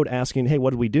of the road asking, hey,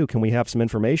 what do we do? Can we have some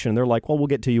information? And they're like, well, we'll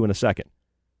get to you in a second.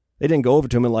 They didn't go over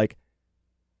to him and like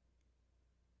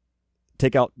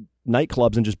take out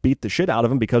nightclubs and just beat the shit out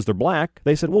of them because they're black.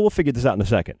 They said, well, we'll figure this out in a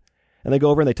second. And they go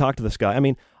over and they talk to this guy. I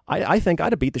mean, I think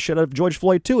I'd have beat the shit out of George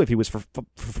Floyd too if he was for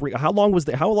free. How long were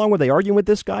they arguing with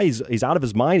this guy? He's out of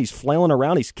his mind. He's flailing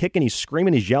around. He's kicking. He's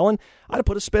screaming. He's yelling. I'd have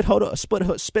put a spit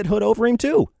hood over him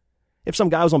too. If some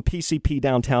guy was on PCP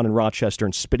downtown in Rochester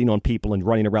and spitting on people and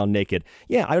running around naked,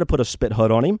 yeah, I would have put a spit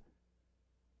hood on him.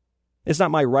 It's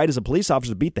not my right as a police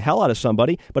officer to beat the hell out of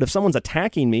somebody, but if someone's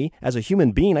attacking me as a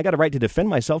human being, I got a right to defend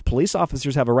myself. Police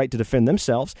officers have a right to defend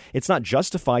themselves. It's not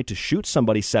justified to shoot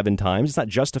somebody 7 times. It's not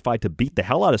justified to beat the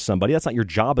hell out of somebody. That's not your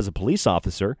job as a police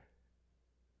officer.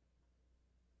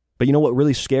 But you know what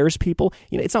really scares people?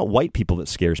 It's not white people that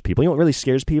scares people. You know what really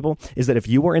scares people is that if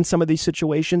you were in some of these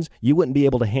situations, you wouldn't be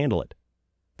able to handle it.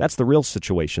 That's the real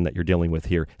situation that you're dealing with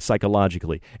here,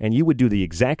 psychologically. And you would do the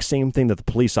exact same thing that the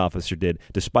police officer did,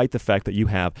 despite the fact that you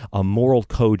have a moral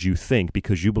code you think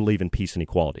because you believe in peace and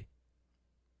equality.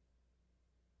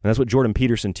 And that's what Jordan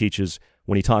Peterson teaches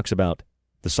when he talks about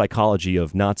the psychology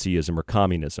of Nazism or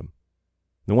communism.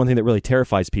 The one thing that really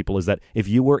terrifies people is that if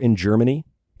you were in Germany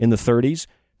in the 30s,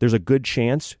 there's a good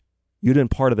chance you'd been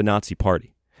part of the Nazi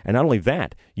party. And not only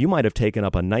that, you might have taken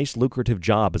up a nice lucrative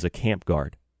job as a camp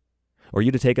guard. Or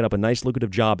you'd have taken up a nice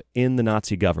lucrative job in the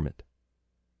Nazi government.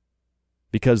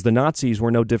 Because the Nazis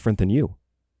were no different than you.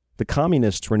 The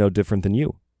communists were no different than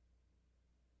you.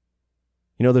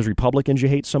 You know those Republicans you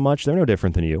hate so much? They're no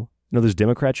different than you. You know those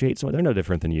Democrats you hate so much? They're no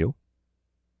different than you.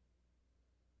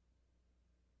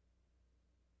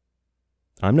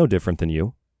 I'm no different than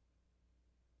you.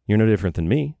 You're no different than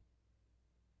me.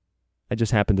 I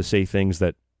just happen to say things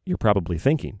that you're probably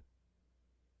thinking.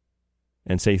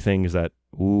 And say things that,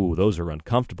 ooh, those are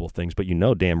uncomfortable things, but you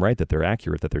know damn right that they're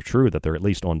accurate, that they're true, that they're at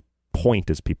least on point,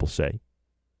 as people say.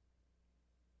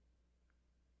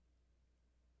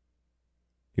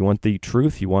 You want the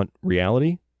truth? You want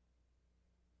reality?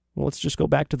 Well, let's just go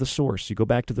back to the source. You go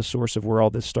back to the source of where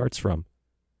all this starts from.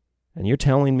 And you're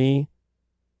telling me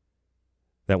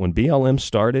that when BLM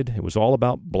started, it was all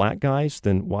about black guys,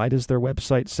 then why does their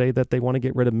website say that they want to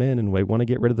get rid of men and they want to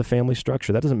get rid of the family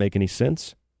structure? That doesn't make any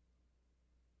sense.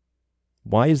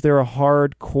 Why is there a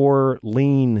hardcore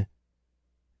lean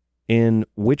in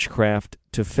witchcraft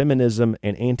to feminism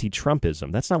and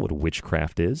anti-Trumpism? That's not what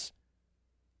witchcraft is.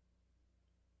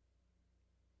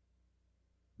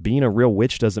 Being a real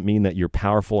witch doesn't mean that you're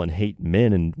powerful and hate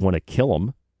men and want to kill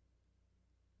them.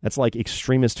 That's like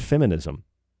extremist feminism.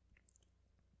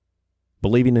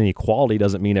 Believing in equality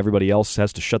doesn't mean everybody else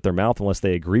has to shut their mouth unless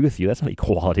they agree with you. That's not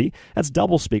equality. That's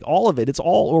doublespeak. All of it. It's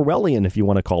all Orwellian, if you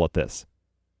want to call it this.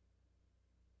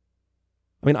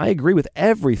 I mean, I agree with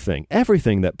everything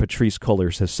that Patrisse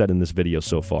Cullors has said in this video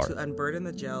so far. To unburden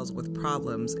the jails with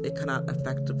problems it cannot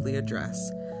effectively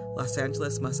address, Los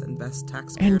Angeles must invest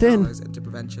taxpayer dollars into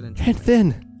prevention and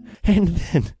treatment. And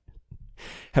then,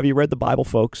 have you read the Bible,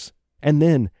 folks? And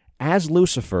then, as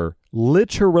Lucifer,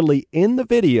 literally in the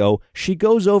video, she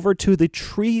goes over to the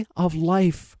tree of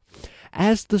life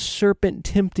as the serpent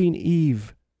tempting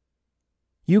Eve.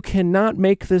 You cannot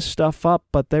make this stuff up,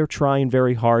 but they're trying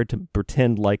very hard to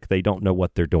pretend like they don't know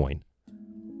what they're doing.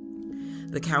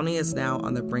 The county is now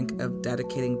on the brink of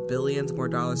dedicating billions more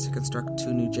dollars to construct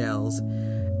 2 new jails.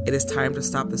 It is time to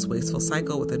stop this wasteful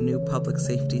cycle with a new public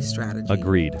safety strategy.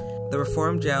 Agreed. The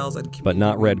Reform Jails and Community but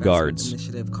not Red Guards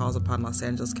initiative calls upon Los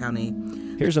Angeles County.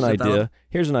 Here's an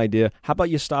idea. How about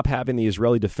you stop having the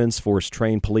Israeli Defense Force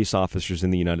train police officers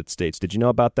in the United States? Did you know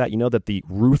about that? You know that the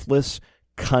ruthless,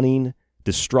 cunning,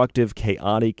 destructive,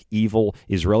 chaotic, evil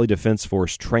Israeli Defense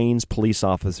Force trains police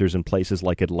officers in places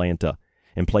like Atlanta,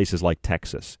 in places like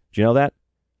Texas. Do you know that?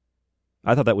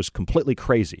 I thought that was completely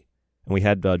crazy. And we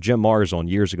had Jim Mars on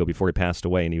years ago before he passed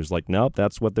away, and he was like, nope,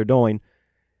 that's what they're doing.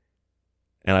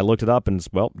 And I looked it up, and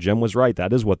well, Jim was right.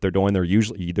 That is what they're doing.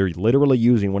 They're literally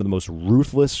using one of the most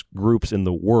ruthless groups in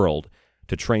the world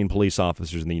to train police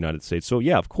officers in the United States. So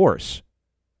yeah, of course,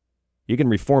 you can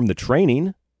reform the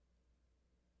training.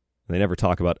 They never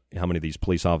talk about how many of these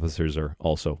police officers are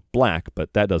also black,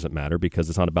 but that doesn't matter because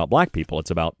it's not about black people.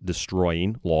 It's about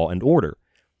destroying law and order.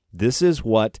 This is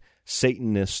what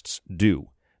Satanists do.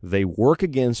 They work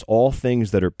against all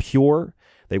things that are pure.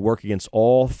 They work against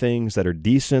all things that are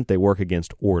decent. They work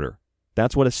against order.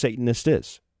 That's what a Satanist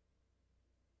is.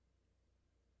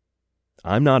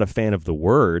 I'm not a fan of the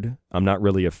word. I'm not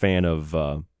really a fan of,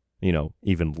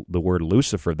 even the word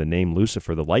Lucifer, the name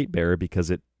Lucifer, the light bearer,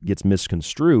 because it gets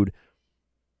misconstrued.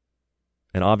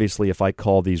 And obviously, if I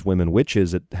call these women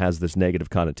witches, it has this negative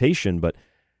connotation, but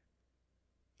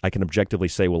I can objectively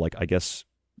say, well, like, I guess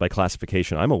by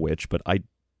classification, I'm a witch, but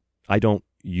I don't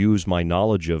use my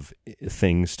knowledge of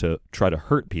things to try to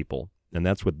hurt people. And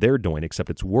that's what they're doing, except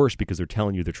it's worse because they're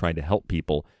telling you they're trying to help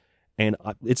people. And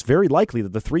it's very likely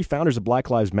that the 3 founders of Black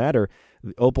Lives Matter,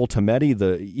 Opal Tometi,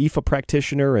 the IFA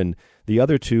practitioner, and the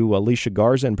other 2, Alicia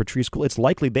Garza and Patrisse Cullors, it's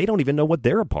likely they don't even know what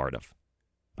they're a part of.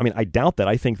 I mean, I doubt that.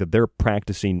 I think that they're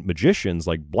practicing magicians,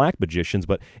 like black magicians,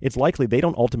 but it's likely they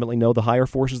don't ultimately know the higher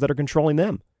forces that are controlling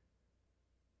them.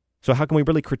 So how can we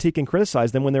really critique and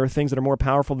criticize them when there are things that are more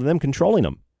powerful than them controlling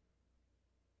them?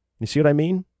 You see what I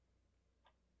mean?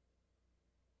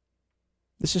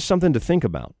 This is something to think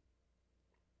about.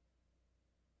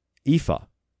 Ifa.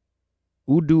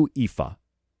 Udu Ifa.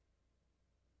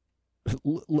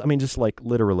 I mean, just like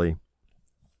literally,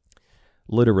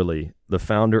 the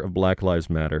founder of Black Lives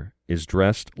Matter is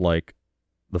dressed like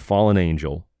the fallen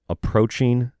angel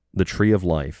approaching the tree of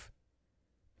life.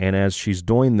 And as she's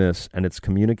doing this, and it's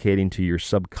communicating to your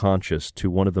subconscious, to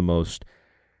one of the most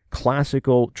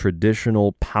classical,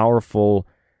 traditional, powerful,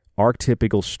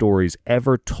 archetypical stories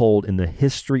ever told in the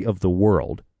history of the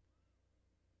world.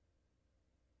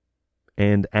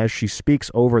 And as she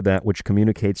speaks over that which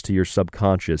communicates to your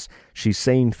subconscious, she's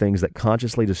saying things that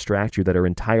consciously distract you that are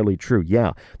entirely true.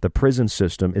 Yeah, the prison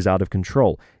system is out of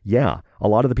control. Yeah, a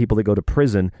lot of the people that go to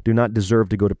prison do not deserve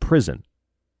to go to prison.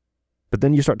 But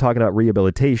then you start talking about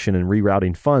rehabilitation and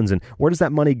rerouting funds, and where does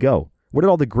that money go? Where did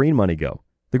all the green money go?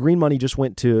 The green money just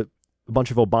went to a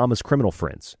bunch of Obama's criminal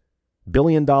friends. $1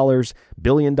 billion, $1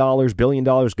 billion,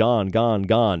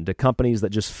 gone to companies that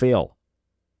just fail.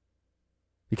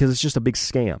 Because it's just a big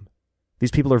scam.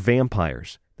 These people are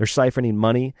vampires. They're siphoning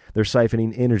money. They're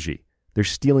siphoning energy. They're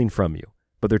stealing from you.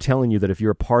 But they're telling you that if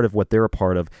you're a part of what they're a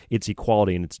part of, it's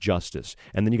equality and it's justice.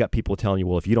 And then you got people telling you,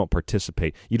 well, if you don't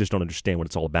participate, you just don't understand what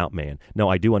it's all about, man. No,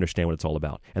 I do understand what it's all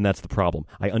about. And that's the problem.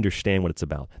 I understand what it's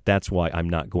about. That's why I'm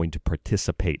not going to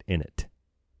participate in it.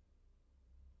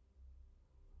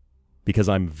 Because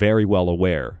I'm very well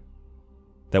aware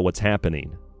that what's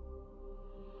happening,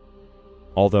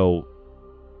 although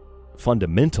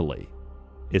fundamentally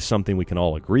is something we can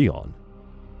all agree on,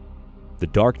 the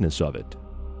darkness of it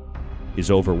is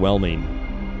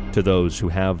overwhelming to those who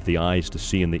have the eyes to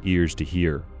see and the ears to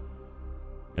hear.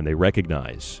 And they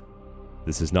recognize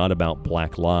this is not about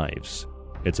black lives.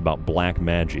 It's about black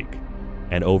magic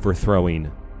and overthrowing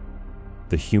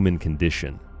the human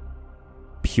condition.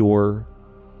 Pure,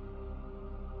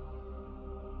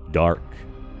 dark,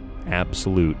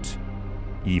 absolute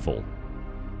evil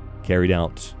carried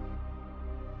out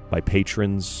by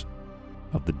patrons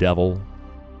of the devil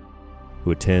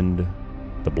who attend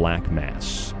the Black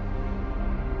Mass.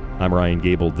 I'm Ryan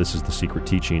Gable. This is The Secret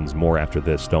Teachings. More after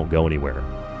this. Don't go anywhere.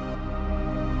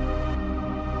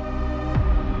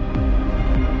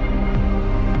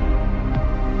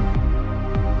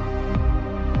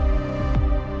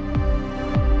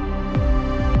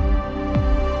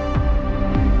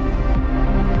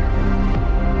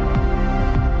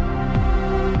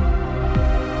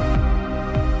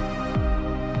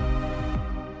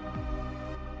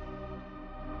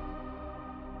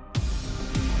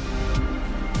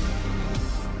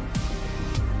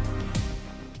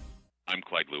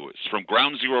 From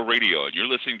Ground Zero Radio, and you're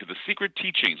listening to The Secret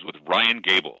Teachings with Ryan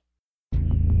Gable.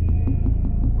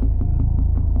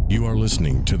 You are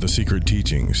listening to The Secret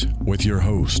Teachings with your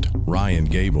host, Ryan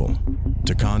Gable.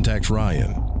 To contact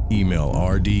Ryan, email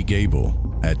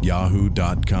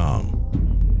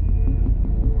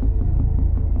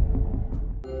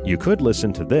rdgable@yahoo.com. You could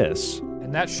listen to this.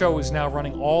 And that show is now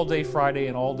running all day Friday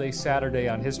and all day Saturday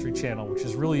on History Channel, which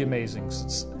is really amazing.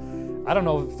 I don't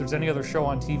know if there's any other show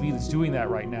on TV that's doing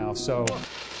that right now, so...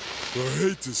 I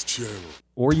hate this channel.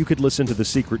 Or you could listen to The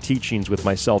Secret Teachings with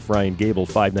myself, Ryan Gable,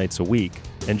 5 nights a week,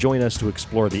 and join us to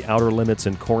explore the outer limits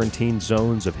and quarantine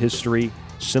zones of history,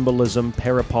 symbolism,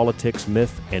 parapolitics,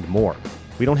 myth, and more.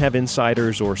 We don't have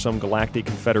insiders or some galactic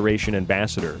confederation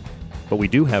ambassador, but we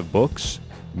do have books,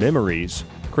 memories,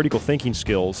 critical thinking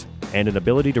skills, and an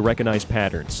ability to recognize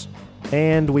patterns.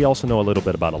 And we also know a little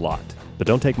bit about a lot. But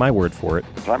don't take my word for it.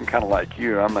 I'm kind of like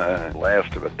you. I'm a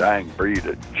last of a dying breed,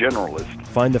 a generalist.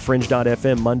 Find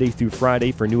thefringe.fm Monday through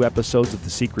Friday for new episodes of The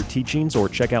Secret Teachings, or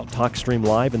check out TalkStream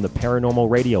Live in the Paranormal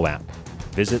Radio app.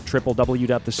 Visit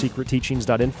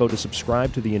www.thesecretteachings.info to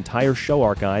subscribe to the entire show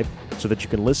archive so that you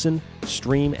can listen,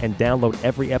 stream, and download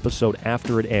every episode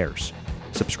after it airs.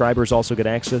 Subscribers also get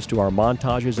access to our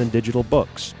montages and digital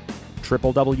books.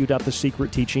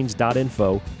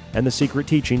 www.thesecretteachings.info and The Secret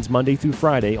Teachings Monday through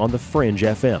Friday on The Fringe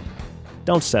FM.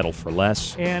 Don't settle for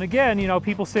less. And again,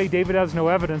 people say David has no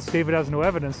evidence,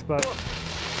 but...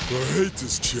 I hate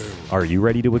this channel. Are you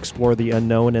ready to explore the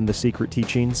unknown and The Secret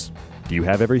Teachings? Do you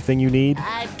have everything you need?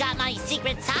 I've got my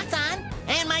secret socks on,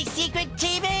 and my secret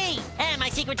TV, and my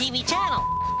secret TV channel.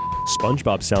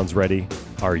 SpongeBob sounds ready.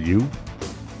 Are you?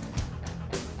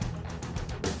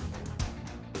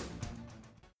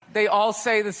 They all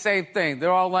say the same thing.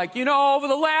 They're all like, over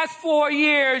the last 4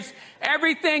 years,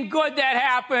 everything good that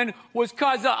happened was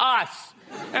because of us.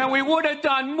 And we would have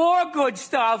done more good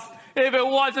stuff if it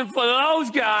wasn't for those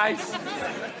guys.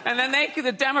 And then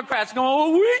the Democrats go,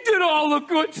 oh, we did all the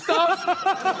good stuff.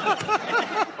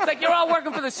 It's like you're all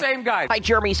working for the same guy. Hi,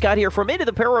 Jeremy Scott here from Into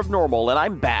the Paranormal, and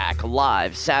I'm back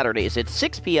live Saturdays at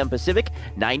 6 p.m. Pacific,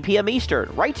 9 p.m. Eastern,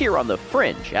 right here on the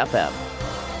Fringe FM.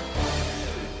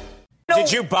 Did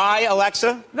you buy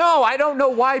Alexa? No, I don't know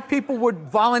why people would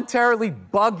voluntarily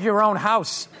bug your own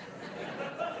house.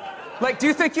 Like, do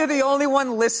you think you're the only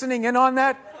one listening in on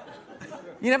that?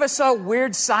 You never saw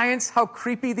Weird Science, how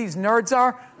creepy these nerds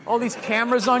are? All these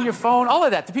cameras on your phone, all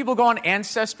of that. Do people go on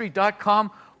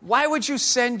Ancestry.com? Why would you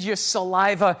send your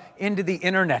saliva into the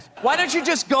internet? Why don't you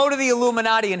just go to the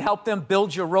Illuminati and help them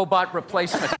build your robot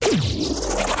replacement?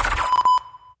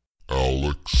 Alex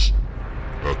Exum.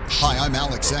 Hi, I'm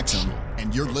Alex Exum,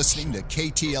 and you're listening to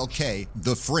KTLK,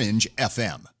 The Fringe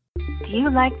FM. Do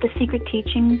you like The Secret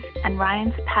Teachings and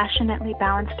Ryan's passionately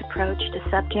balanced approach to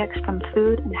subjects from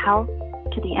food and health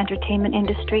to the entertainment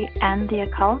industry and the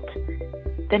occult?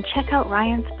 Then check out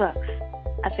Ryan's books,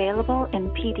 available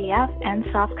in PDF and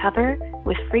softcover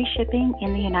with free shipping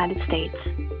in the United States.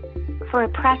 For a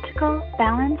practical,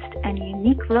 balanced, and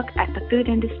unique look at the food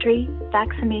industry,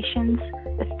 vaccinations,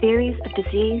 the theories of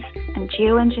disease, and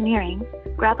geoengineering,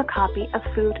 grab a copy of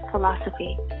Food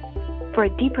Philosophy. For a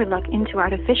deeper look into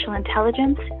artificial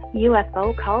intelligence,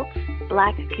 UFO cults,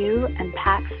 black goo, and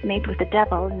pacts made with the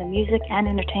devil in the music and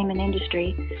entertainment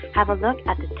industry, have a look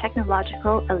at the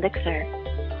technological elixir.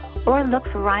 Or look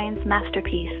for Ryan's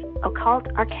masterpiece, Occult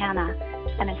Arcana,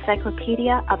 an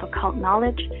encyclopedia of occult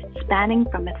knowledge spanning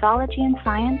from mythology and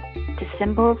science to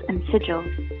symbols and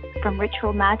sigils, from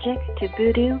ritual magic to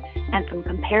voodoo, and from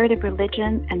comparative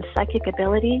religion and psychic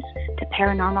abilities to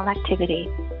paranormal activity.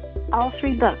 All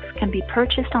three books can be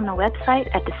purchased on the website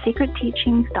at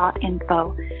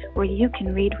thesecretteachings.info, where you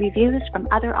can read reviews from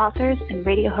other authors and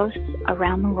radio hosts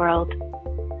around the world.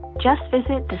 Just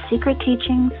visit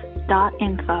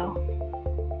thesecretteachings.info.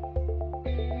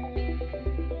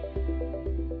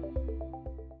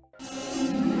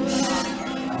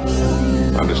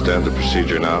 Understand the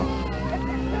procedure now?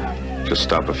 Just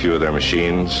stop a few of their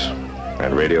machines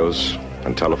and radios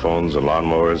and telephones and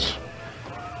lawnmowers.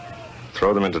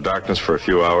 Throw them into darkness for a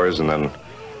few hours and then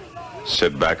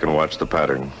sit back and watch the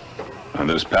pattern. And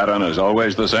this pattern is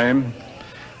always the same?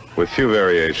 With few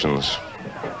variations.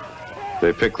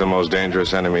 They pick the most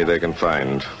dangerous enemy they can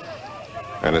find,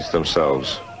 and it's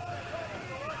themselves.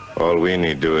 All we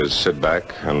need to do is sit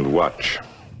back and watch.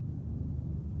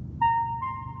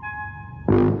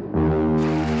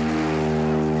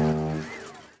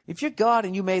 If you're God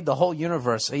and you made the whole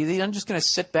universe, are you then just going to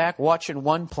sit back watching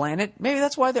one planet? Maybe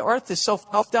that's why the Earth is so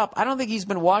fucked up. I don't think he's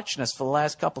been watching us for the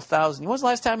last couple thousand. When was the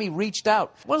last time he reached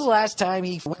out? When was the last time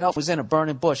he was in a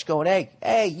burning bush going,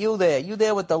 hey, you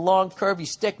there with the long curvy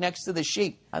stick next to the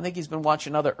sheep? I think he's been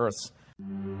watching other Earths.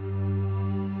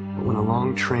 When a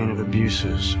long train of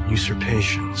abuses,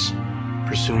 usurpations,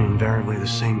 pursuing invariably the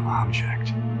same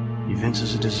object,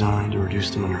 evinces a design to reduce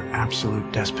them under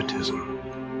absolute despotism,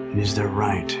 it is their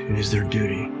right, it is their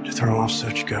duty to throw off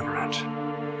such government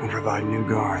and provide new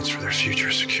guards for their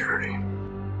future security.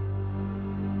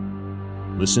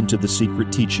 Listen to The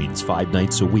Secret Teachings 5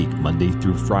 nights a week, Monday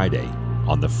through Friday,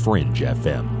 on the Fringe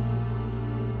FM.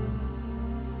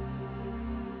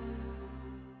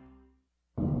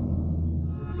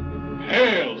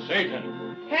 Hail,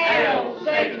 Satan! Hail,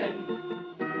 Satan!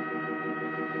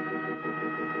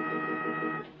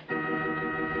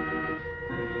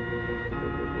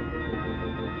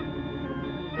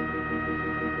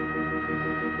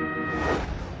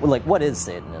 Well, like, what is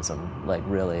Satanism, like,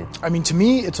 really? I mean, to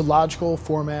me, it's a logical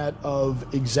format of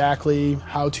exactly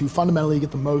how to fundamentally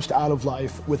get the most out of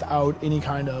life without any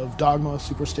kind of dogma,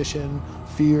 superstition,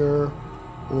 fear,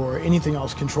 or anything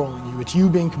else controlling you. It's you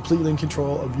being completely in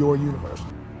control of your universe.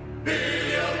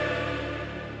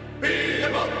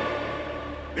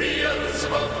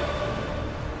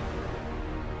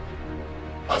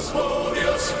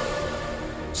 Asmodeus,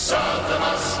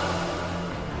 Satanas,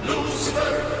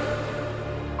 Lucifer.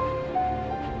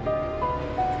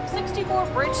 64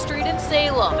 Bridge Street in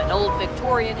Salem, an old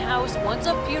Victorian house, once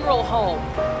a funeral home.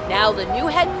 Now the new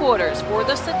headquarters for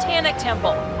the Satanic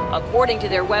Temple, according to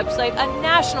their website, a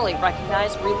nationally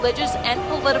recognized religious and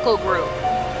political group.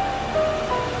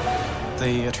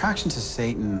 The attraction to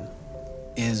Satan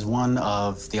is one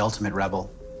of the ultimate rebel,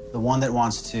 the one that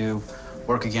wants to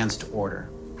work against order,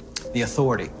 the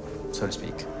authority, so to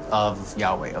speak, of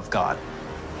Yahweh, of God.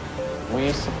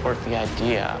 We support the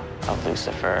idea of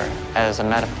Lucifer as a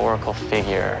metaphorical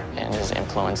figure in his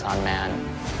influence on man.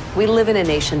 We live in a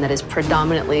nation that is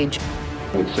predominantly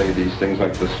would say these things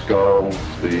like the skulls,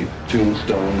 the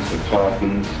tombstones, the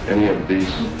coffins, any of these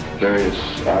various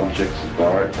objects of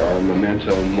art are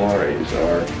memento moris,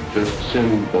 are just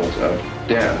symbols of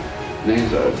death.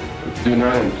 These do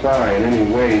not imply in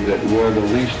any way that we're the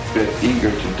least bit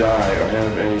eager to die or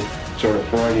have any sort of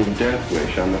Freudian death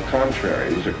wish. On the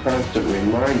contrary, these are constant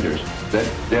reminders that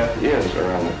death is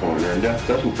around the corner, and death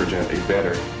doesn't present a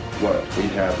better, what we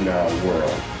have now,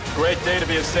 world. Great day to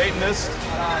be a Satanist.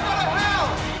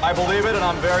 I believe it, and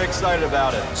I'm very excited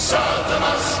about it.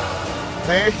 Satanas.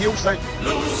 Thank you, Satan.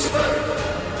 Lucifer.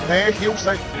 Thank you,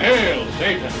 Satan. Hail,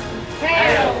 Satan.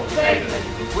 Hail,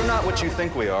 Satan. We're not what you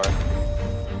think we are.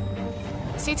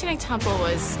 Satanic Temple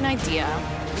was an idea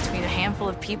between a handful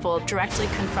of people directly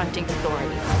confronting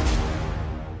authority.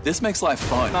 This makes life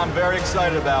fun. I'm very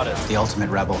excited about it. The ultimate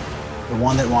rebel, the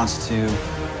one that wants to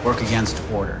work against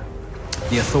order,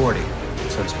 the authority,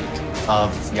 so to speak,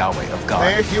 of Yahweh, of God.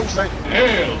 Thank you, Satan.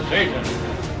 Hail, Satan.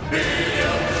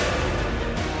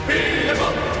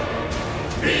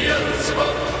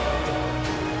 Beelzebub,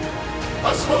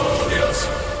 Asmodeus,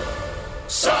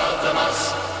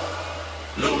 Satanas,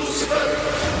 Lucifer.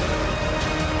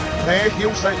 Thank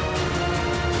you, Satan.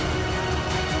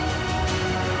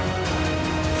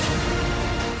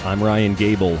 I'm Ryan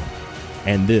Gable,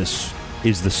 and this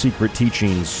is The Secret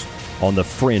Teachings on the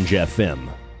Fringe FM.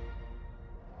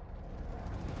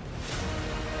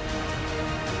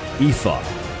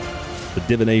 Ifa, the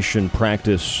divination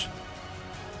practice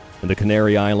in the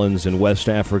Canary Islands in West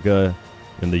Africa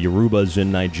and the Yorubas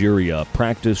in Nigeria,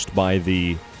 practiced by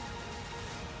the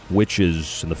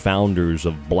witches and the founders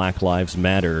of Black Lives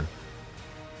Matter,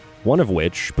 one of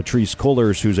which, Patrisse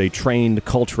Cullors, who's a trained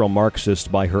cultural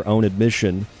Marxist by her own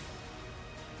admission,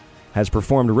 has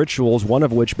performed rituals, one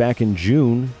of which back in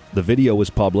June, the video was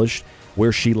published,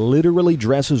 where she literally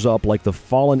dresses up like the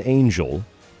fallen angel,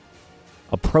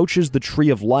 approaches the tree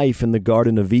of life in the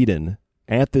Garden of Eden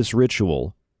at this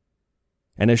ritual,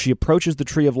 and as she approaches the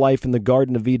tree of life in the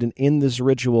Garden of Eden in this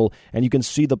ritual, and you can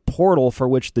see the portal for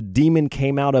which the demon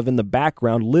came out of in the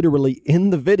background, literally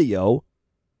in the video,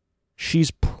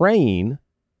 she's praying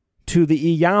to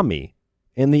the Iyami.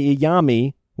 And the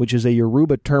Iyami, which is a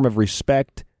Yoruba term of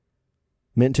respect,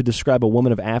 meant to describe a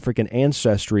woman of African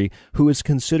ancestry who is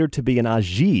considered to be an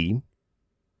Aji,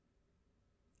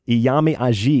 Iyami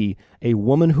Aji, a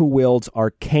woman who wields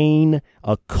arcane,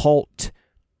 occult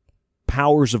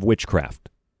powers of witchcraft,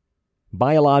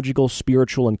 biological,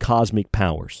 spiritual, and cosmic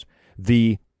powers,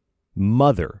 the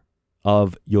mother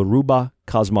of Yoruba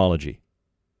cosmology.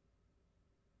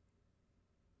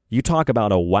 You talk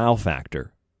about a wow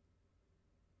factor.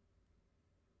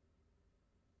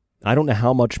 I don't know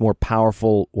how much more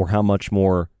powerful or how much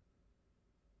more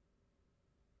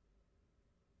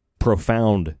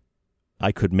profound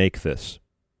I could make this.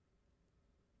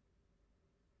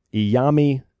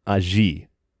 Iyami Aji,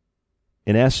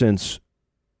 in essence,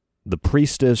 the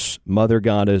priestess, mother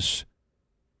goddess,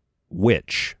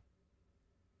 witch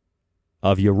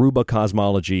of Yoruba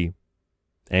cosmology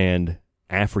and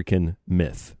African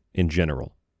myth in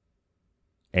general.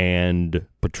 And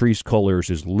Patrisse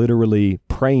Cullors is literally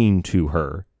praying to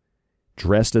her,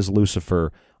 dressed as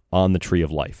Lucifer, on the tree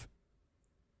of life.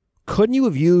 Couldn't you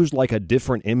have used like a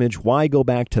different image? Why go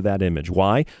back to that image?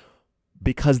 Why?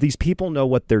 Because these people know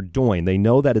what they're doing. They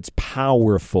know that it's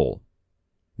powerful.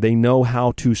 They know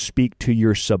how to speak to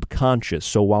your subconscious.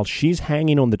 So while she's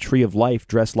hanging on the tree of life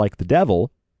dressed like the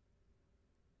devil,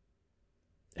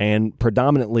 and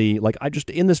predominantly, like I just,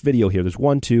 in this video here, there's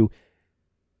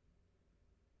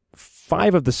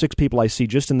 5 of the 6 people I see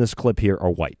just in this clip here are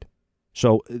white.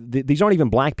 So these aren't even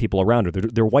black people around her.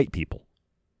 They're white people.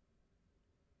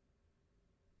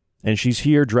 And she's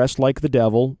here dressed like the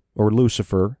devil or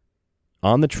Lucifer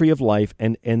on the tree of life,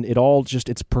 and it all just,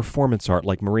 it's performance art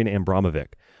like Marina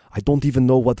Abramovic. I don't even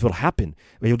know what will happen.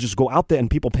 You'll just go out there and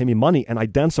people pay me money and I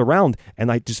dance around and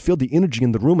I just feel the energy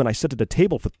in the room and I sit at a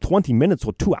table for 20 minutes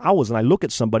or 2 hours and I look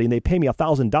at somebody and they pay me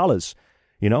 $1,000,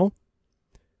 you know?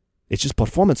 It's just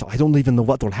performance. I don't even know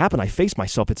what will happen. I face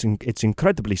myself. It's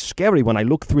incredibly scary when I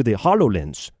look through the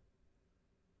HoloLens.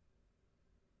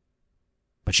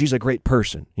 But she's a great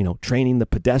person, you know, training the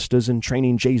Podestas and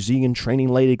training Jay-Z and training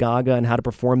Lady Gaga and how to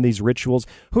perform these rituals.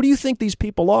 Who do you think these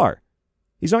people are?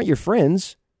 These aren't your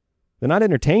friends. They're not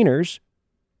entertainers.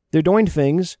 They're doing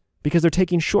things because they're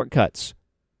taking shortcuts.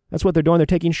 That's what they're doing. They're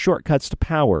taking shortcuts to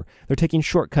power. They're taking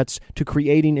shortcuts to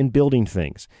creating and building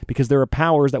things because there are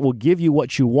powers that will give you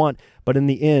what you want, but in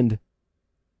the end,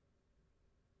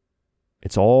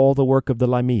 it's all the work of the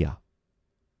Lamia.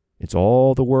 It's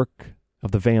all the work of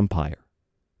the vampire.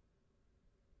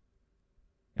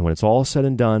 And when it's all said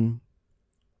and done,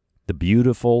 The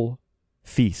beautiful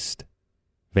feast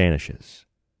vanishes.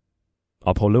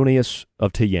 Apollonius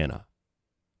of Tyana.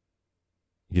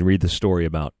 You can read the story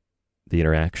about the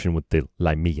interaction with the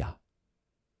Lamia,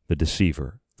 the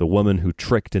deceiver, the woman who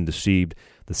tricked and deceived,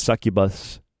 the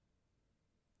succubus,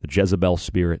 the Jezebel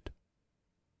spirit,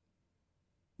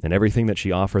 and everything that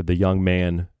she offered the young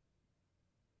man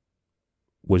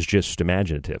was just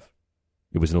imaginative.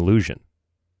 It was an illusion.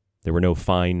 There were no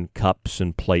fine cups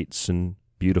and plates and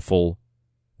beautiful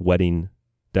wedding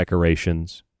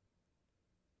decorations.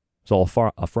 It was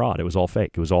all a fraud. It was all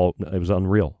fake. It was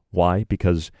unreal. Why?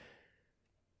 Because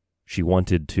she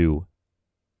wanted to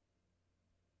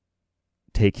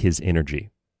take his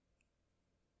energy.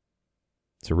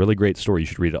 It's a really great story. You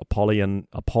should read it.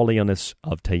 Apollonius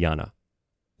of Tyana,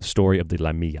 the story of the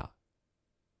Lamia.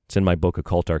 It's in my book,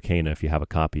 Occult Arcana, if you have a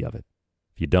copy of it.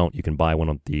 If you don't, you can buy one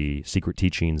on the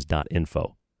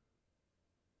secretteachings.info.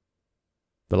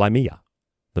 The Lamia,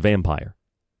 the vampire.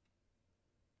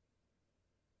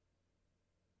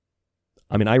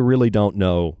 I mean, I really don't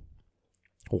know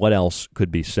what else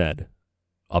could be said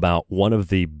about one of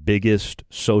the biggest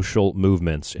social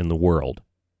movements in the world,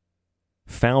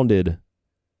 founded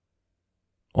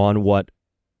on what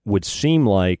would seem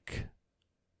like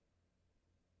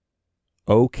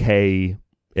okay,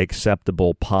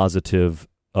 acceptable, positive,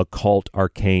 occult,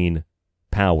 arcane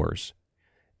powers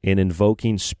in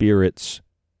invoking spirits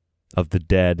of the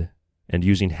dead and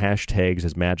using hashtags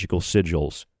as magical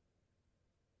sigils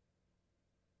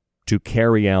to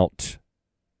carry out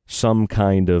some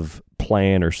kind of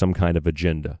plan or some kind of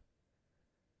agenda.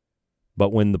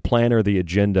 But when the plan or the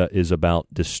agenda is about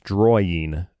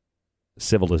destroying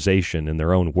civilization, in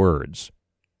their own words,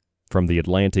 from the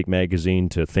Atlantic magazine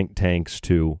to think tanks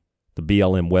to the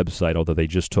BLM website, although they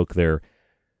just took their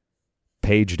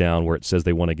page down where it says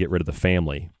they want to get rid of the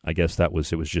family. I guess it was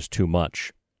just too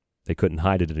much. They couldn't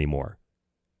hide it anymore.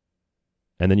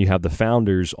 And then you have the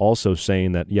founders also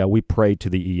saying that, yeah, we pray to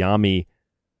the Iyami,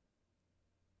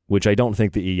 which I don't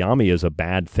think the Iyami is a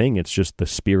bad thing. It's just the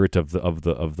spirit of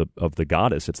the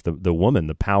goddess. It's the woman,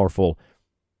 the powerful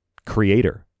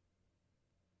creator.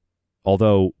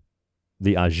 Although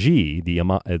the Aji, the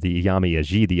Iyami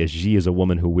Aji, the Aji is a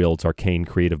woman who wields arcane,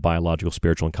 creative, biological,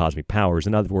 spiritual, and cosmic powers.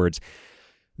 In other words,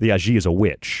 the Aji is a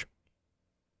witch.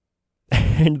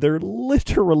 And they're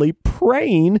literally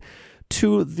praying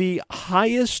to the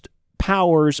highest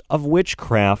powers of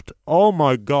witchcraft. Oh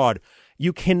my God.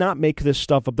 You cannot make this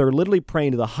stuff up. They're literally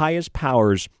praying to the highest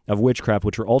powers of witchcraft,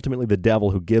 which are ultimately the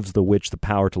devil, who gives the witch the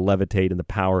power to levitate and the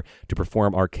power to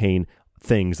perform arcane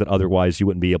things that otherwise you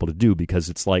wouldn't be able to do, because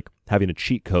it's like having a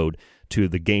cheat code to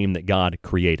the game that God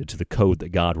created, to the code that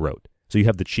God wrote. So you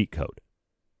have the cheat code.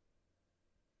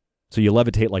 So you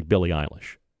levitate like Billie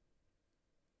Eilish.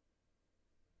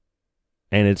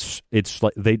 And it's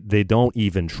like they don't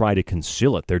even try to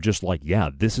conceal it. They're just like, yeah,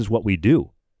 this is what we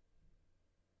do.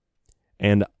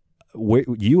 And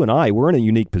you and we're in a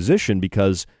unique position,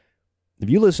 because if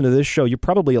you listen to this show, you're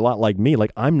probably a lot like me.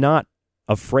 Like, I'm not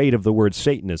afraid of the word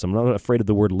Satanism. I'm not afraid of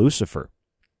the word Lucifer.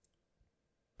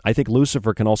 I think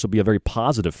Lucifer can also be a very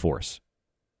positive force.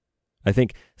 I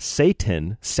think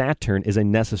Saturn, is a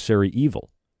necessary evil.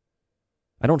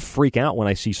 I don't freak out when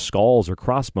I see skulls or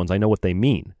crossbones. I know what they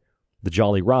mean. The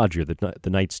Jolly Roger, the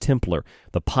Knights Templar,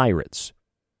 the pirates.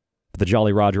 But the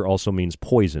Jolly Roger also means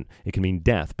poison. It can mean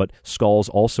death. But skulls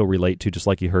also relate to, just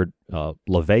like you heard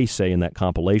LaVey say in that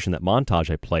compilation, that montage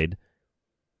I played.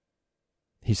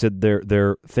 He said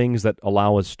they're things that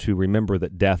allow us to remember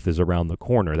that death is around the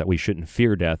corner, that we shouldn't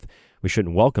fear death, we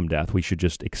shouldn't welcome death, we should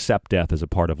just accept death as a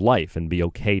part of life and be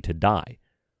okay to die.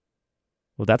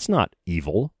 Well, that's not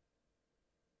evil.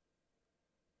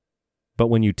 But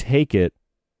when you take it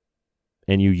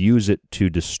and you use it to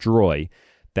destroy,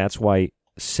 that's why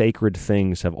sacred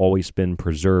things have always been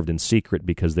preserved in secret,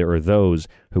 because there are those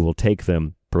who will take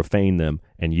them, profane them,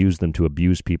 and use them to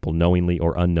abuse people knowingly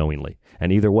or unknowingly.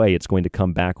 And either way, it's going to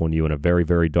come back on you in a very,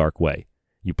 very dark way.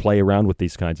 You play around with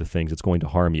these kinds of things, it's going to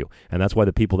harm you. And that's why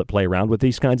the people that play around with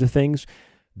these kinds of things,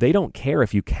 they don't care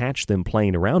if you catch them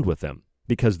playing around with them,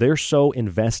 because they're so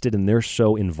invested and they're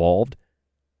so involved,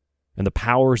 and the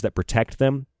powers that protect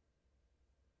them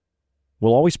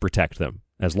will always protect them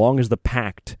as long as the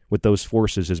pact with those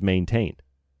forces is maintained.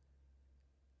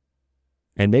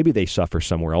 And maybe they suffer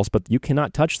somewhere else, but you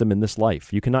cannot touch them in this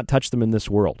life. You cannot touch them in this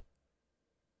world.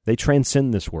 They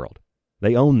transcend this world.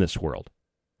 They own this world.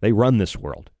 They run this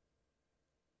world.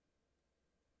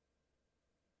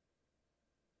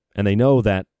 And they know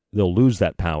that they'll lose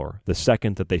that power the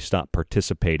second that they stop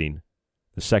participating,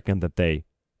 the second that they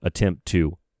attempt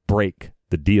to break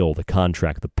the deal, the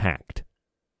contract, the pact.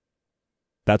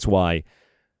 That's why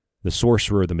the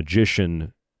sorcerer, the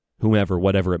magician, whomever,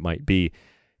 whatever it might be,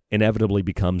 inevitably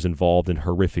becomes involved in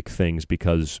horrific things,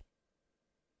 because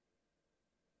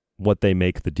what they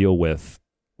make the deal with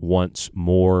wants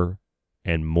more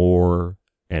and more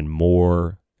and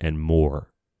more and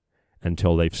more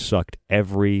until they've sucked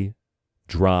every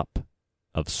drop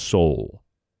of soul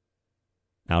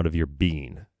out of your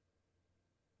being,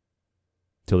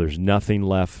 till there's nothing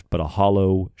left but a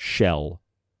hollow shell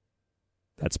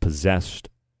that's possessed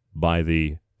by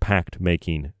the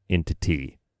pact-making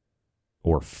entity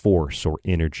or force or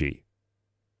energy.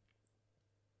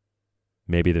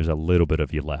 Maybe there's a little bit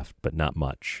of you left, but not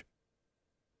much.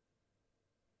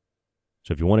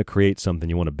 So if you want to create something,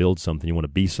 you want to build something, you want to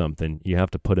be something, you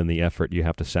have to put in the effort, you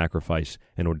have to sacrifice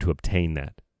in order to obtain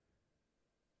that.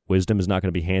 Wisdom is not going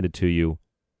to be handed to you.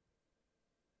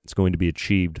 It's going to be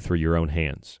achieved through your own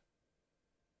hands.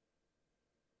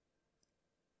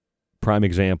 Prime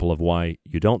example of why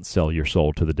you don't sell your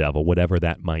soul to the devil, whatever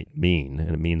that might mean,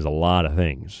 and it means a lot of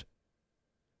things,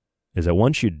 is that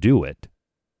once you do it,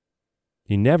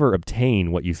 you never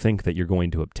obtain what you think that you're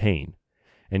going to obtain.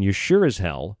 And you sure as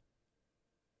hell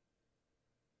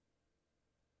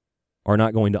are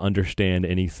not going to understand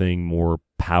anything more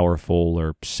powerful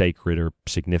or sacred or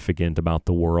significant about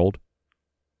the world.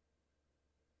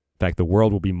 In fact, the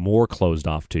world will be more closed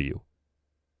off to you.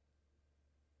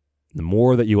 The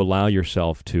more that you allow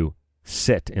yourself to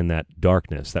sit in that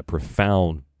darkness, that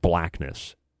profound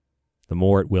blackness, the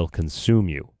more it will consume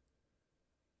you.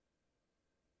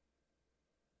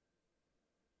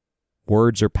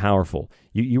 Words are powerful.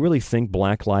 You really think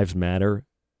Black Lives Matter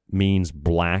means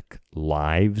Black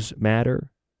Lives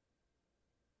Matter?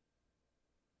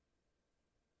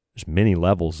 There's many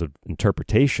levels of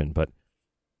interpretation, but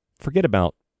forget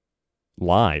about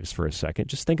lives for a second.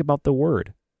 Just think about the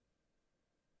word.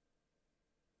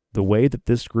 The way that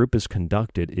this group is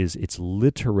conducted is it's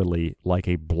literally like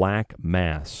a black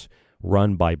mass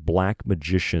run by black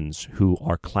magicians who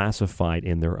are classified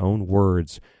in their own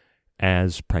words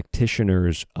as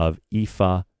practitioners of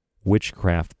Ifa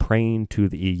witchcraft, praying to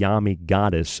the Iyami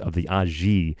goddess of the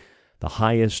Aji, the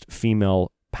highest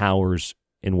female powers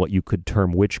in what you could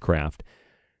term witchcraft,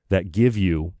 that give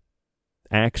you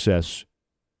access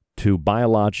to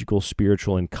biological,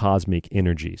 spiritual, and cosmic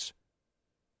energies.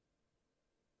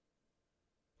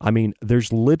 I mean,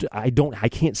 I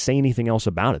can't say anything else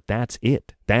about it. That's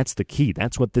it. That's the key.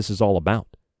 That's what this is all about.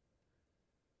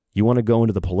 You want to go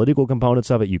into the political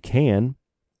components of it, you can.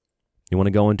 You want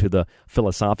to go into the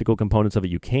philosophical components of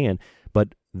it, you can.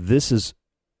 But this is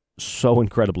so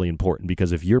incredibly important,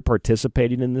 because if you're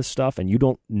participating in this stuff and you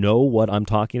don't know what I'm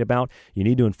talking about, you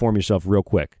need to inform yourself real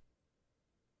quick.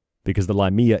 Because the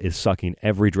Lamia is sucking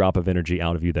every drop of energy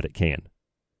out of you that it can.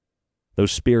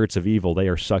 Those spirits of evil, they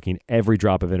are sucking every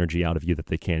drop of energy out of you that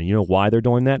they can. And you know why they're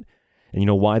doing that? And you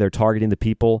know why they're targeting the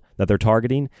people that they're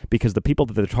targeting? Because the people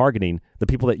that they're targeting, the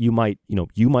people that you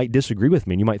might disagree with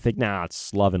me, and you might think, nah,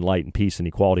 it's love and light and peace and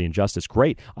equality and justice.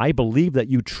 Great. I believe that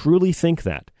you truly think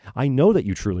that. I know that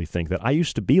you truly think that. I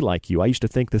used to be like you. I used to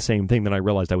think the same thing, then I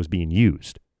realized I was being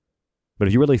used. But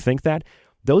if you really think that,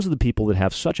 those are the people that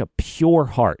have such a pure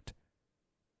heart.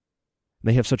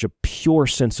 They have such a pure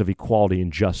sense of equality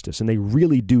and justice, and they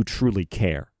really do truly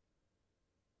care.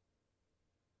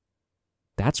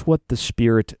 That's what the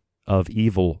spirit of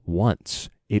evil wants.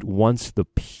 It wants the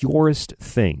purest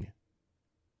thing.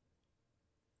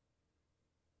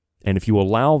 And if you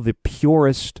allow the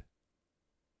purest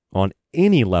on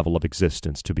any level of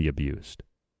existence to be abused,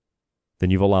 then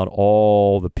you've allowed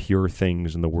all the pure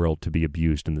things in the world to be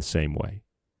abused in the same way.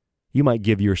 You might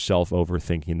give yourself over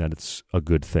thinking that it's a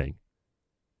good thing.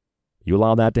 You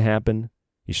allow that to happen,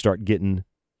 you start getting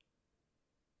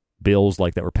bills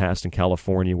like that were passed in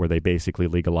California where they basically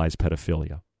legalize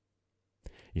pedophilia.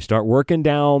 You start working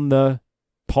down the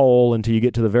pole until you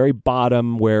get to the very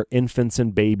bottom where infants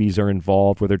and babies are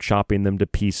involved, where they're chopping them to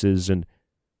pieces, and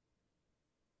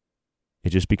it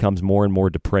just becomes more and more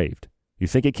depraved. You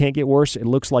think it can't get worse? It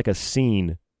looks like a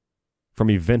scene from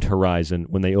Event Horizon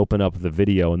when they open up the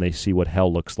video and they see what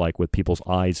hell looks like, with people's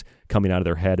eyes coming out of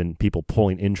their head and people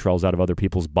pulling entrails out of other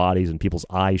people's bodies and people's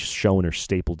eyes shown or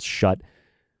stapled shut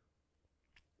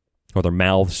or their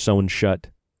mouths sewn shut.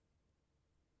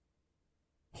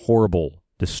 Horrible,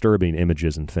 disturbing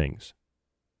images and things.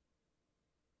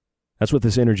 That's what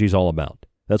this energy is all about.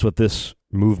 That's what this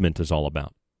movement is all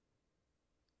about.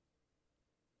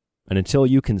 And until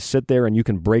you can sit there and you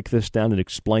can break this down and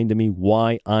explain to me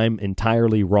why I'm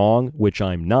entirely wrong, which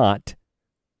I'm not,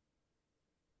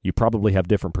 you probably have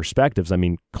different perspectives. I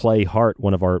mean, Clay Hart,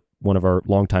 one of our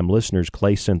longtime listeners,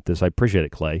 Clay sent this. I appreciate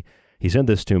it, Clay. He sent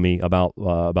this to me about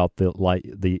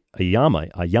the Iyami.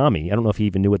 I don't know if he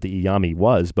even knew what the Iyami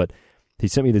was, but he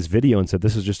sent me this video and said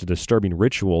this is just a disturbing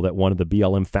ritual that one of the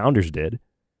BLM founders did.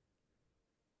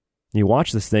 You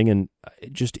watch this thing, and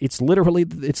it's literally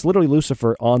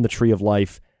Lucifer on the tree of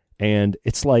life, and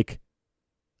it's like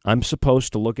I'm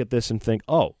supposed to look at this and think,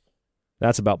 oh,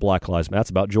 that's about Black Lives Matter. That's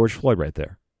about George Floyd right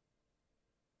there.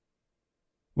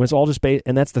 When it's all just based,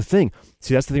 and that's the thing.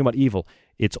 See, that's the thing about evil.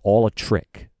 It's all a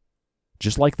trick.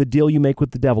 Just like the deal you make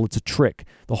with the devil, it's a trick.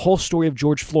 The whole story of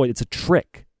George Floyd, it's a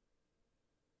trick.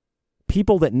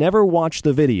 People that never watched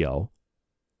the video,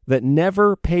 that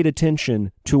never paid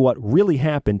attention to what really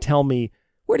happened, tell me,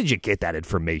 where did you get that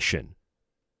information?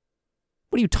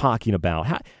 What are you talking about?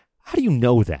 How do you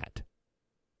know that?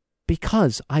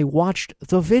 Because I watched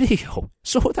the video.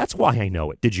 So that's why I know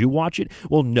it. Did you watch it?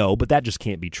 Well, no, but that just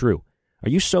can't be true. Are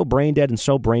you so brain dead and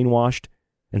so brainwashed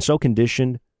and so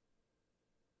conditioned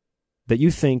that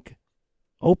you think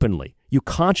openly, you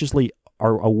consciously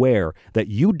are aware that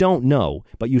you don't know,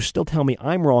 but you still tell me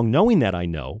I'm wrong knowing that I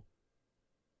know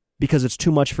because it's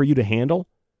too much for you to handle?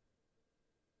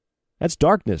 That's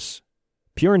darkness,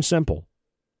 pure and simple.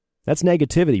 That's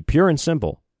negativity, pure and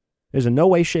simple. There's in no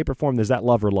way, shape, or form there's that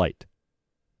love or light.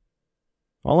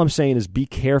 All I'm saying is be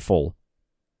careful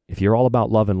if you're all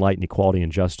about love and light and equality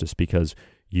and justice, because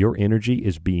your energy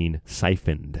is being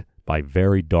siphoned by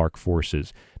very dark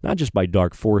forces. Not just by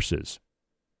dark forces,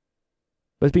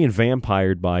 but it's being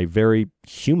vampired by very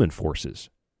human forces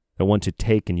that want to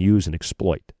take and use and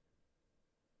exploit.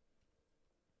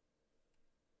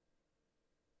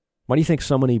 Why do you think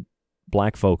so many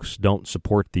black folks don't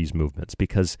support these movements?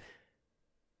 Because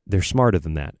they're smarter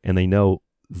than that, and they know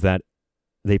that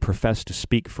they profess to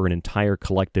speak for an entire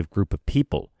collective group of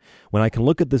people. When I can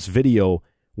look at this video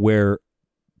where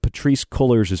Patrice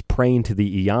Cullors is praying to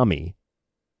the Iyami,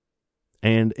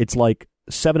 and it's like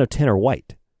 7 of 10 are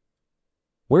white.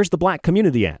 Where's the black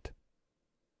community at?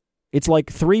 It's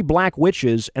like 3 black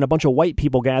witches and a bunch of white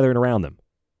people gathering around them.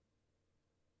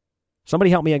 Somebody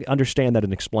help me understand that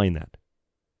and explain that.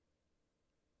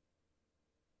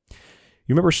 You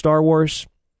remember Star Wars?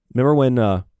 Remember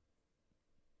when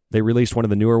they released one of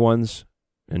the newer ones,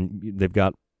 and they've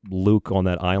got Luke on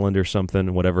that island or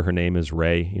something, whatever her name is,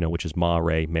 Rey, which is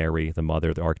Rey, Mary, the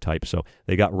mother, the archetype. So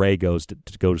they got Rey goes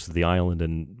to the island,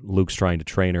 and Luke's trying to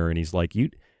train her, and he's like, you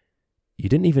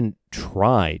didn't even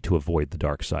try to avoid the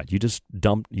dark side. You just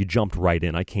jumped right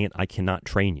in. I cannot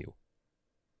train you.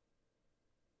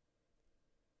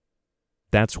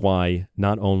 That's why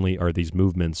not only are these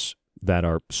movements that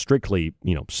are strictly,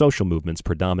 social movements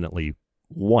predominantly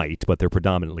white, but they're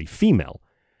predominantly female.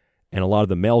 And a lot of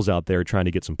the males out there are trying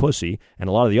to get some pussy, and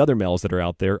a lot of the other males that are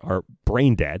out there are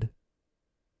brain dead.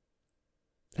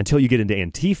 Until you get into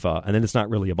Antifa, and then it's not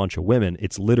really a bunch of women,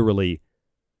 it's literally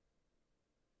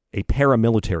a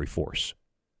paramilitary force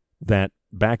that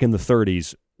back in the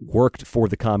 30s worked for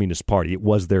the Communist Party. It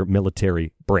was their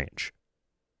military branch.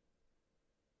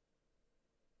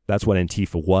 That's what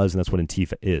Antifa was, and that's what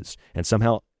Antifa is. And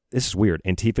somehow, this is weird,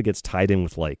 Antifa gets tied in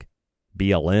with like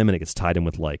BLM, and it gets tied in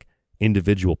with like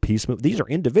individual peace movements. These are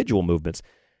individual movements.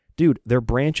 Dude, they're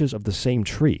branches of the same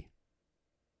tree.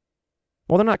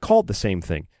 Well, they're not called the same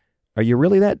thing. Are you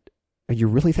really that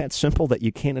simple that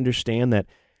you can't understand that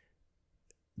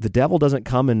the devil doesn't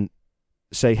come and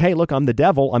say, hey, look, I'm the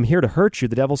devil. I'm here to hurt you.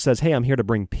 The devil says, hey, I'm here to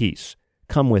bring peace.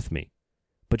 Come with me.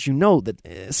 But you know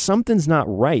that something's not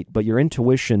right, but your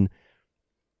intuition,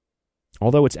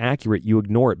 although it's accurate, you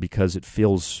ignore it because it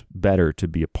feels better to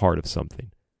be a part of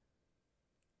something.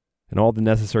 And all the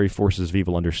necessary forces of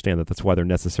evil understand that. That's why they're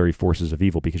necessary forces of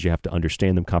evil, because you have to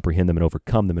understand them, comprehend them, and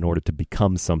overcome them in order to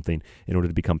become something, in order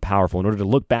to become powerful, in order to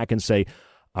look back and say,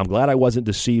 I'm glad I wasn't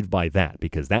deceived by that,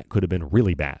 because that could have been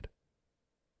really bad.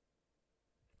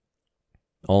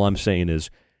 All I'm saying is,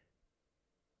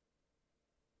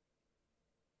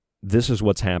 this is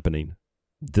what's happening.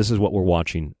 This is what we're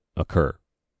watching occur.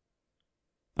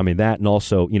 I mean, that, and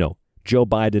also, Joe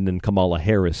Biden and Kamala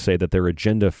Harris say that their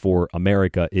agenda for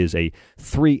America is a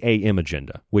 3 a.m.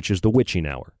 agenda, which is the witching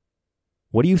hour.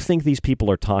 What do you think these people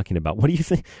are talking about? What do you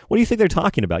think they're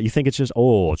talking about? You think it's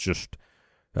just,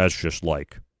 that's just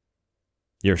like,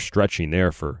 you're stretching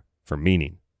there for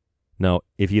meaning. No,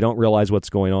 if you don't realize what's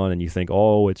going on and you think,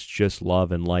 it's just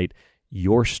love and light,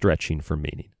 you're stretching for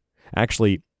meaning.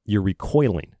 Actually, you're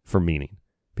recoiling from meaning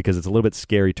because it's a little bit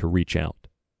scary to reach out.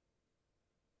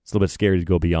 It's a little bit scary to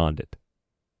go beyond it.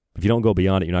 If you don't go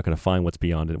beyond it, you're not going to find what's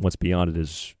beyond it. And what's beyond it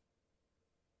is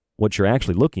what you're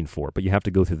actually looking for, but you have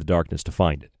to go through the darkness to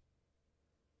find it.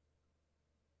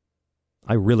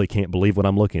 I really can't believe what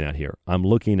I'm looking at here. I'm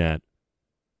looking at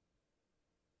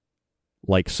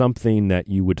like something that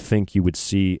you would think you would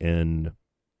see in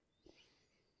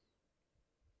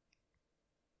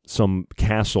some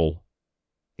castle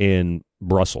in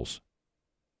Brussels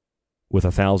with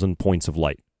 1,000 points of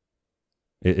light.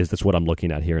 That's what I'm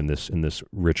looking at here in this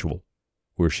ritual,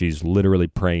 where she's literally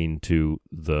praying to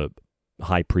the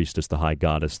high priestess, the high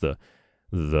goddess, the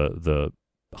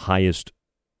highest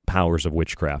powers of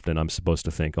witchcraft, and I'm supposed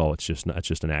to think, oh, it's just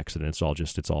an accident. It's all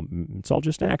just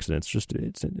an accident.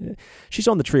 She's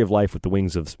on the tree of life with the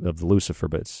wings of Lucifer,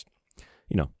 but it's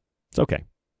okay.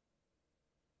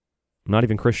 I'm not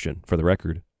even Christian, for the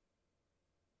record.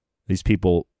 These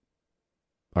people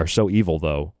are so evil,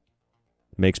 though,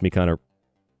 it makes me kind of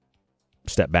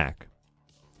step back.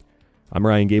 I'm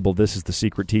Ryan Gable. This is The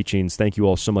Secret Teachings. Thank you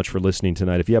all so much for listening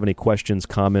tonight. If you have any questions,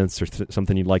 comments, or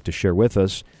something you'd like to share with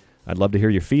us, I'd love to hear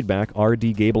your feedback.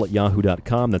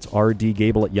 rdgable@yahoo.com. That's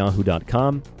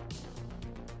rdgable@yahoo.com.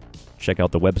 Check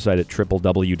out the website at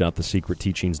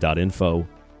www.thesecretteachings.info,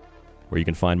 where you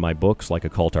can find my books like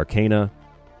Occult Arcana,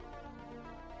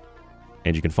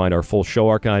 and you can find our full show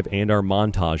archive and our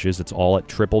montages. It's all at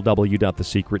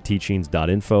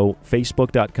www.thesecretteachings.info,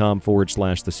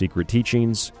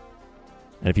 facebook.com/thesecretteachings.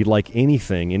 And if you'd like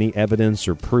anything, any evidence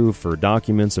or proof or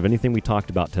documents of anything we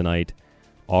talked about tonight,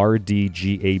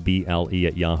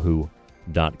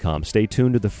 rdgable@yahoo.com. Stay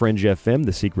tuned to The Fringe FM,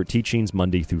 The Secret Teachings,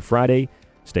 Monday through Friday.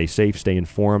 Stay safe, stay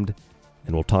informed,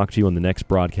 and we'll talk to you on the next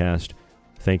broadcast.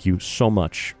 Thank you so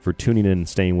much for tuning in and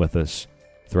staying with us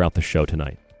throughout the show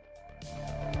tonight.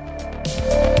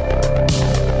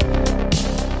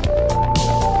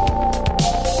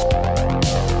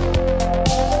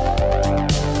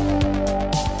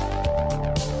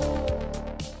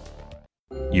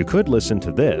 You could listen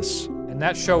to this. And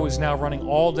that show is now running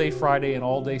all day Friday and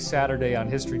all day Saturday on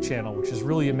History Channel, which is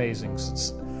really amazing.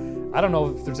 Since I don't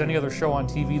know if there's any other show on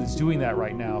TV that's doing that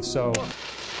right now, so...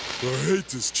 I hate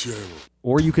this channel.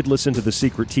 Or you could listen to The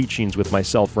Secret Teachings with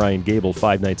myself, Ryan Gable,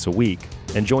 5 nights a week,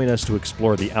 and join us to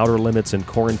explore the outer limits and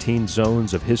quarantine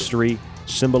zones of history,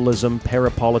 symbolism,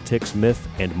 parapolitics, myth,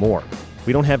 and more.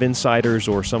 We don't have insiders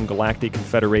or some Galactic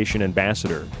Confederation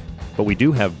ambassador, but we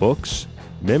do have books,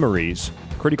 memories,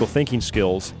 critical thinking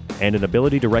skills, and an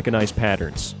ability to recognize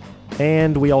patterns.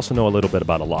 And we also know a little bit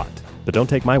about a lot. But don't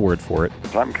take my word for it.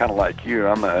 I'm kind of like you.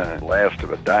 I'm the last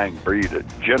of a dying breed, a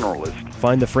generalist.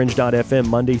 Find thefringe.fm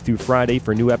Monday through Friday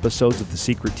for new episodes of The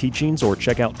Secret Teachings, or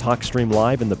check out TalkStream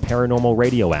Live in the Paranormal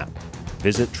Radio app.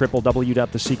 Visit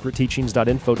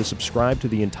www.thesecretteachings.info to subscribe to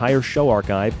the entire show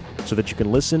archive so that you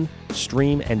can listen,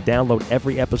 stream, and download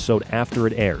every episode after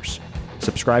it airs.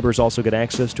 Subscribers also get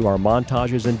access to our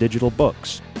montages and digital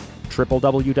books.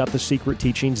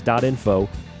 www.thesecretteachings.info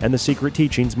and The Secret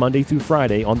Teachings Monday through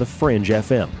Friday on The Fringe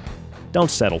FM. Don't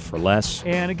settle for less.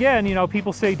 And again,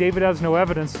 people say David has no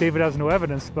evidence,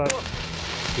 but... I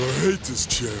hate this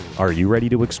channel. Are you ready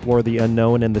to explore the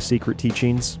unknown and The Secret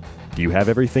Teachings? Do you have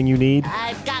everything you need?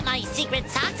 I've got my secret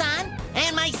socks on,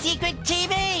 and my secret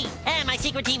TV, and my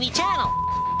secret TV channel.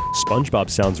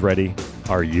 SpongeBob sounds ready.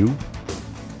 Are you?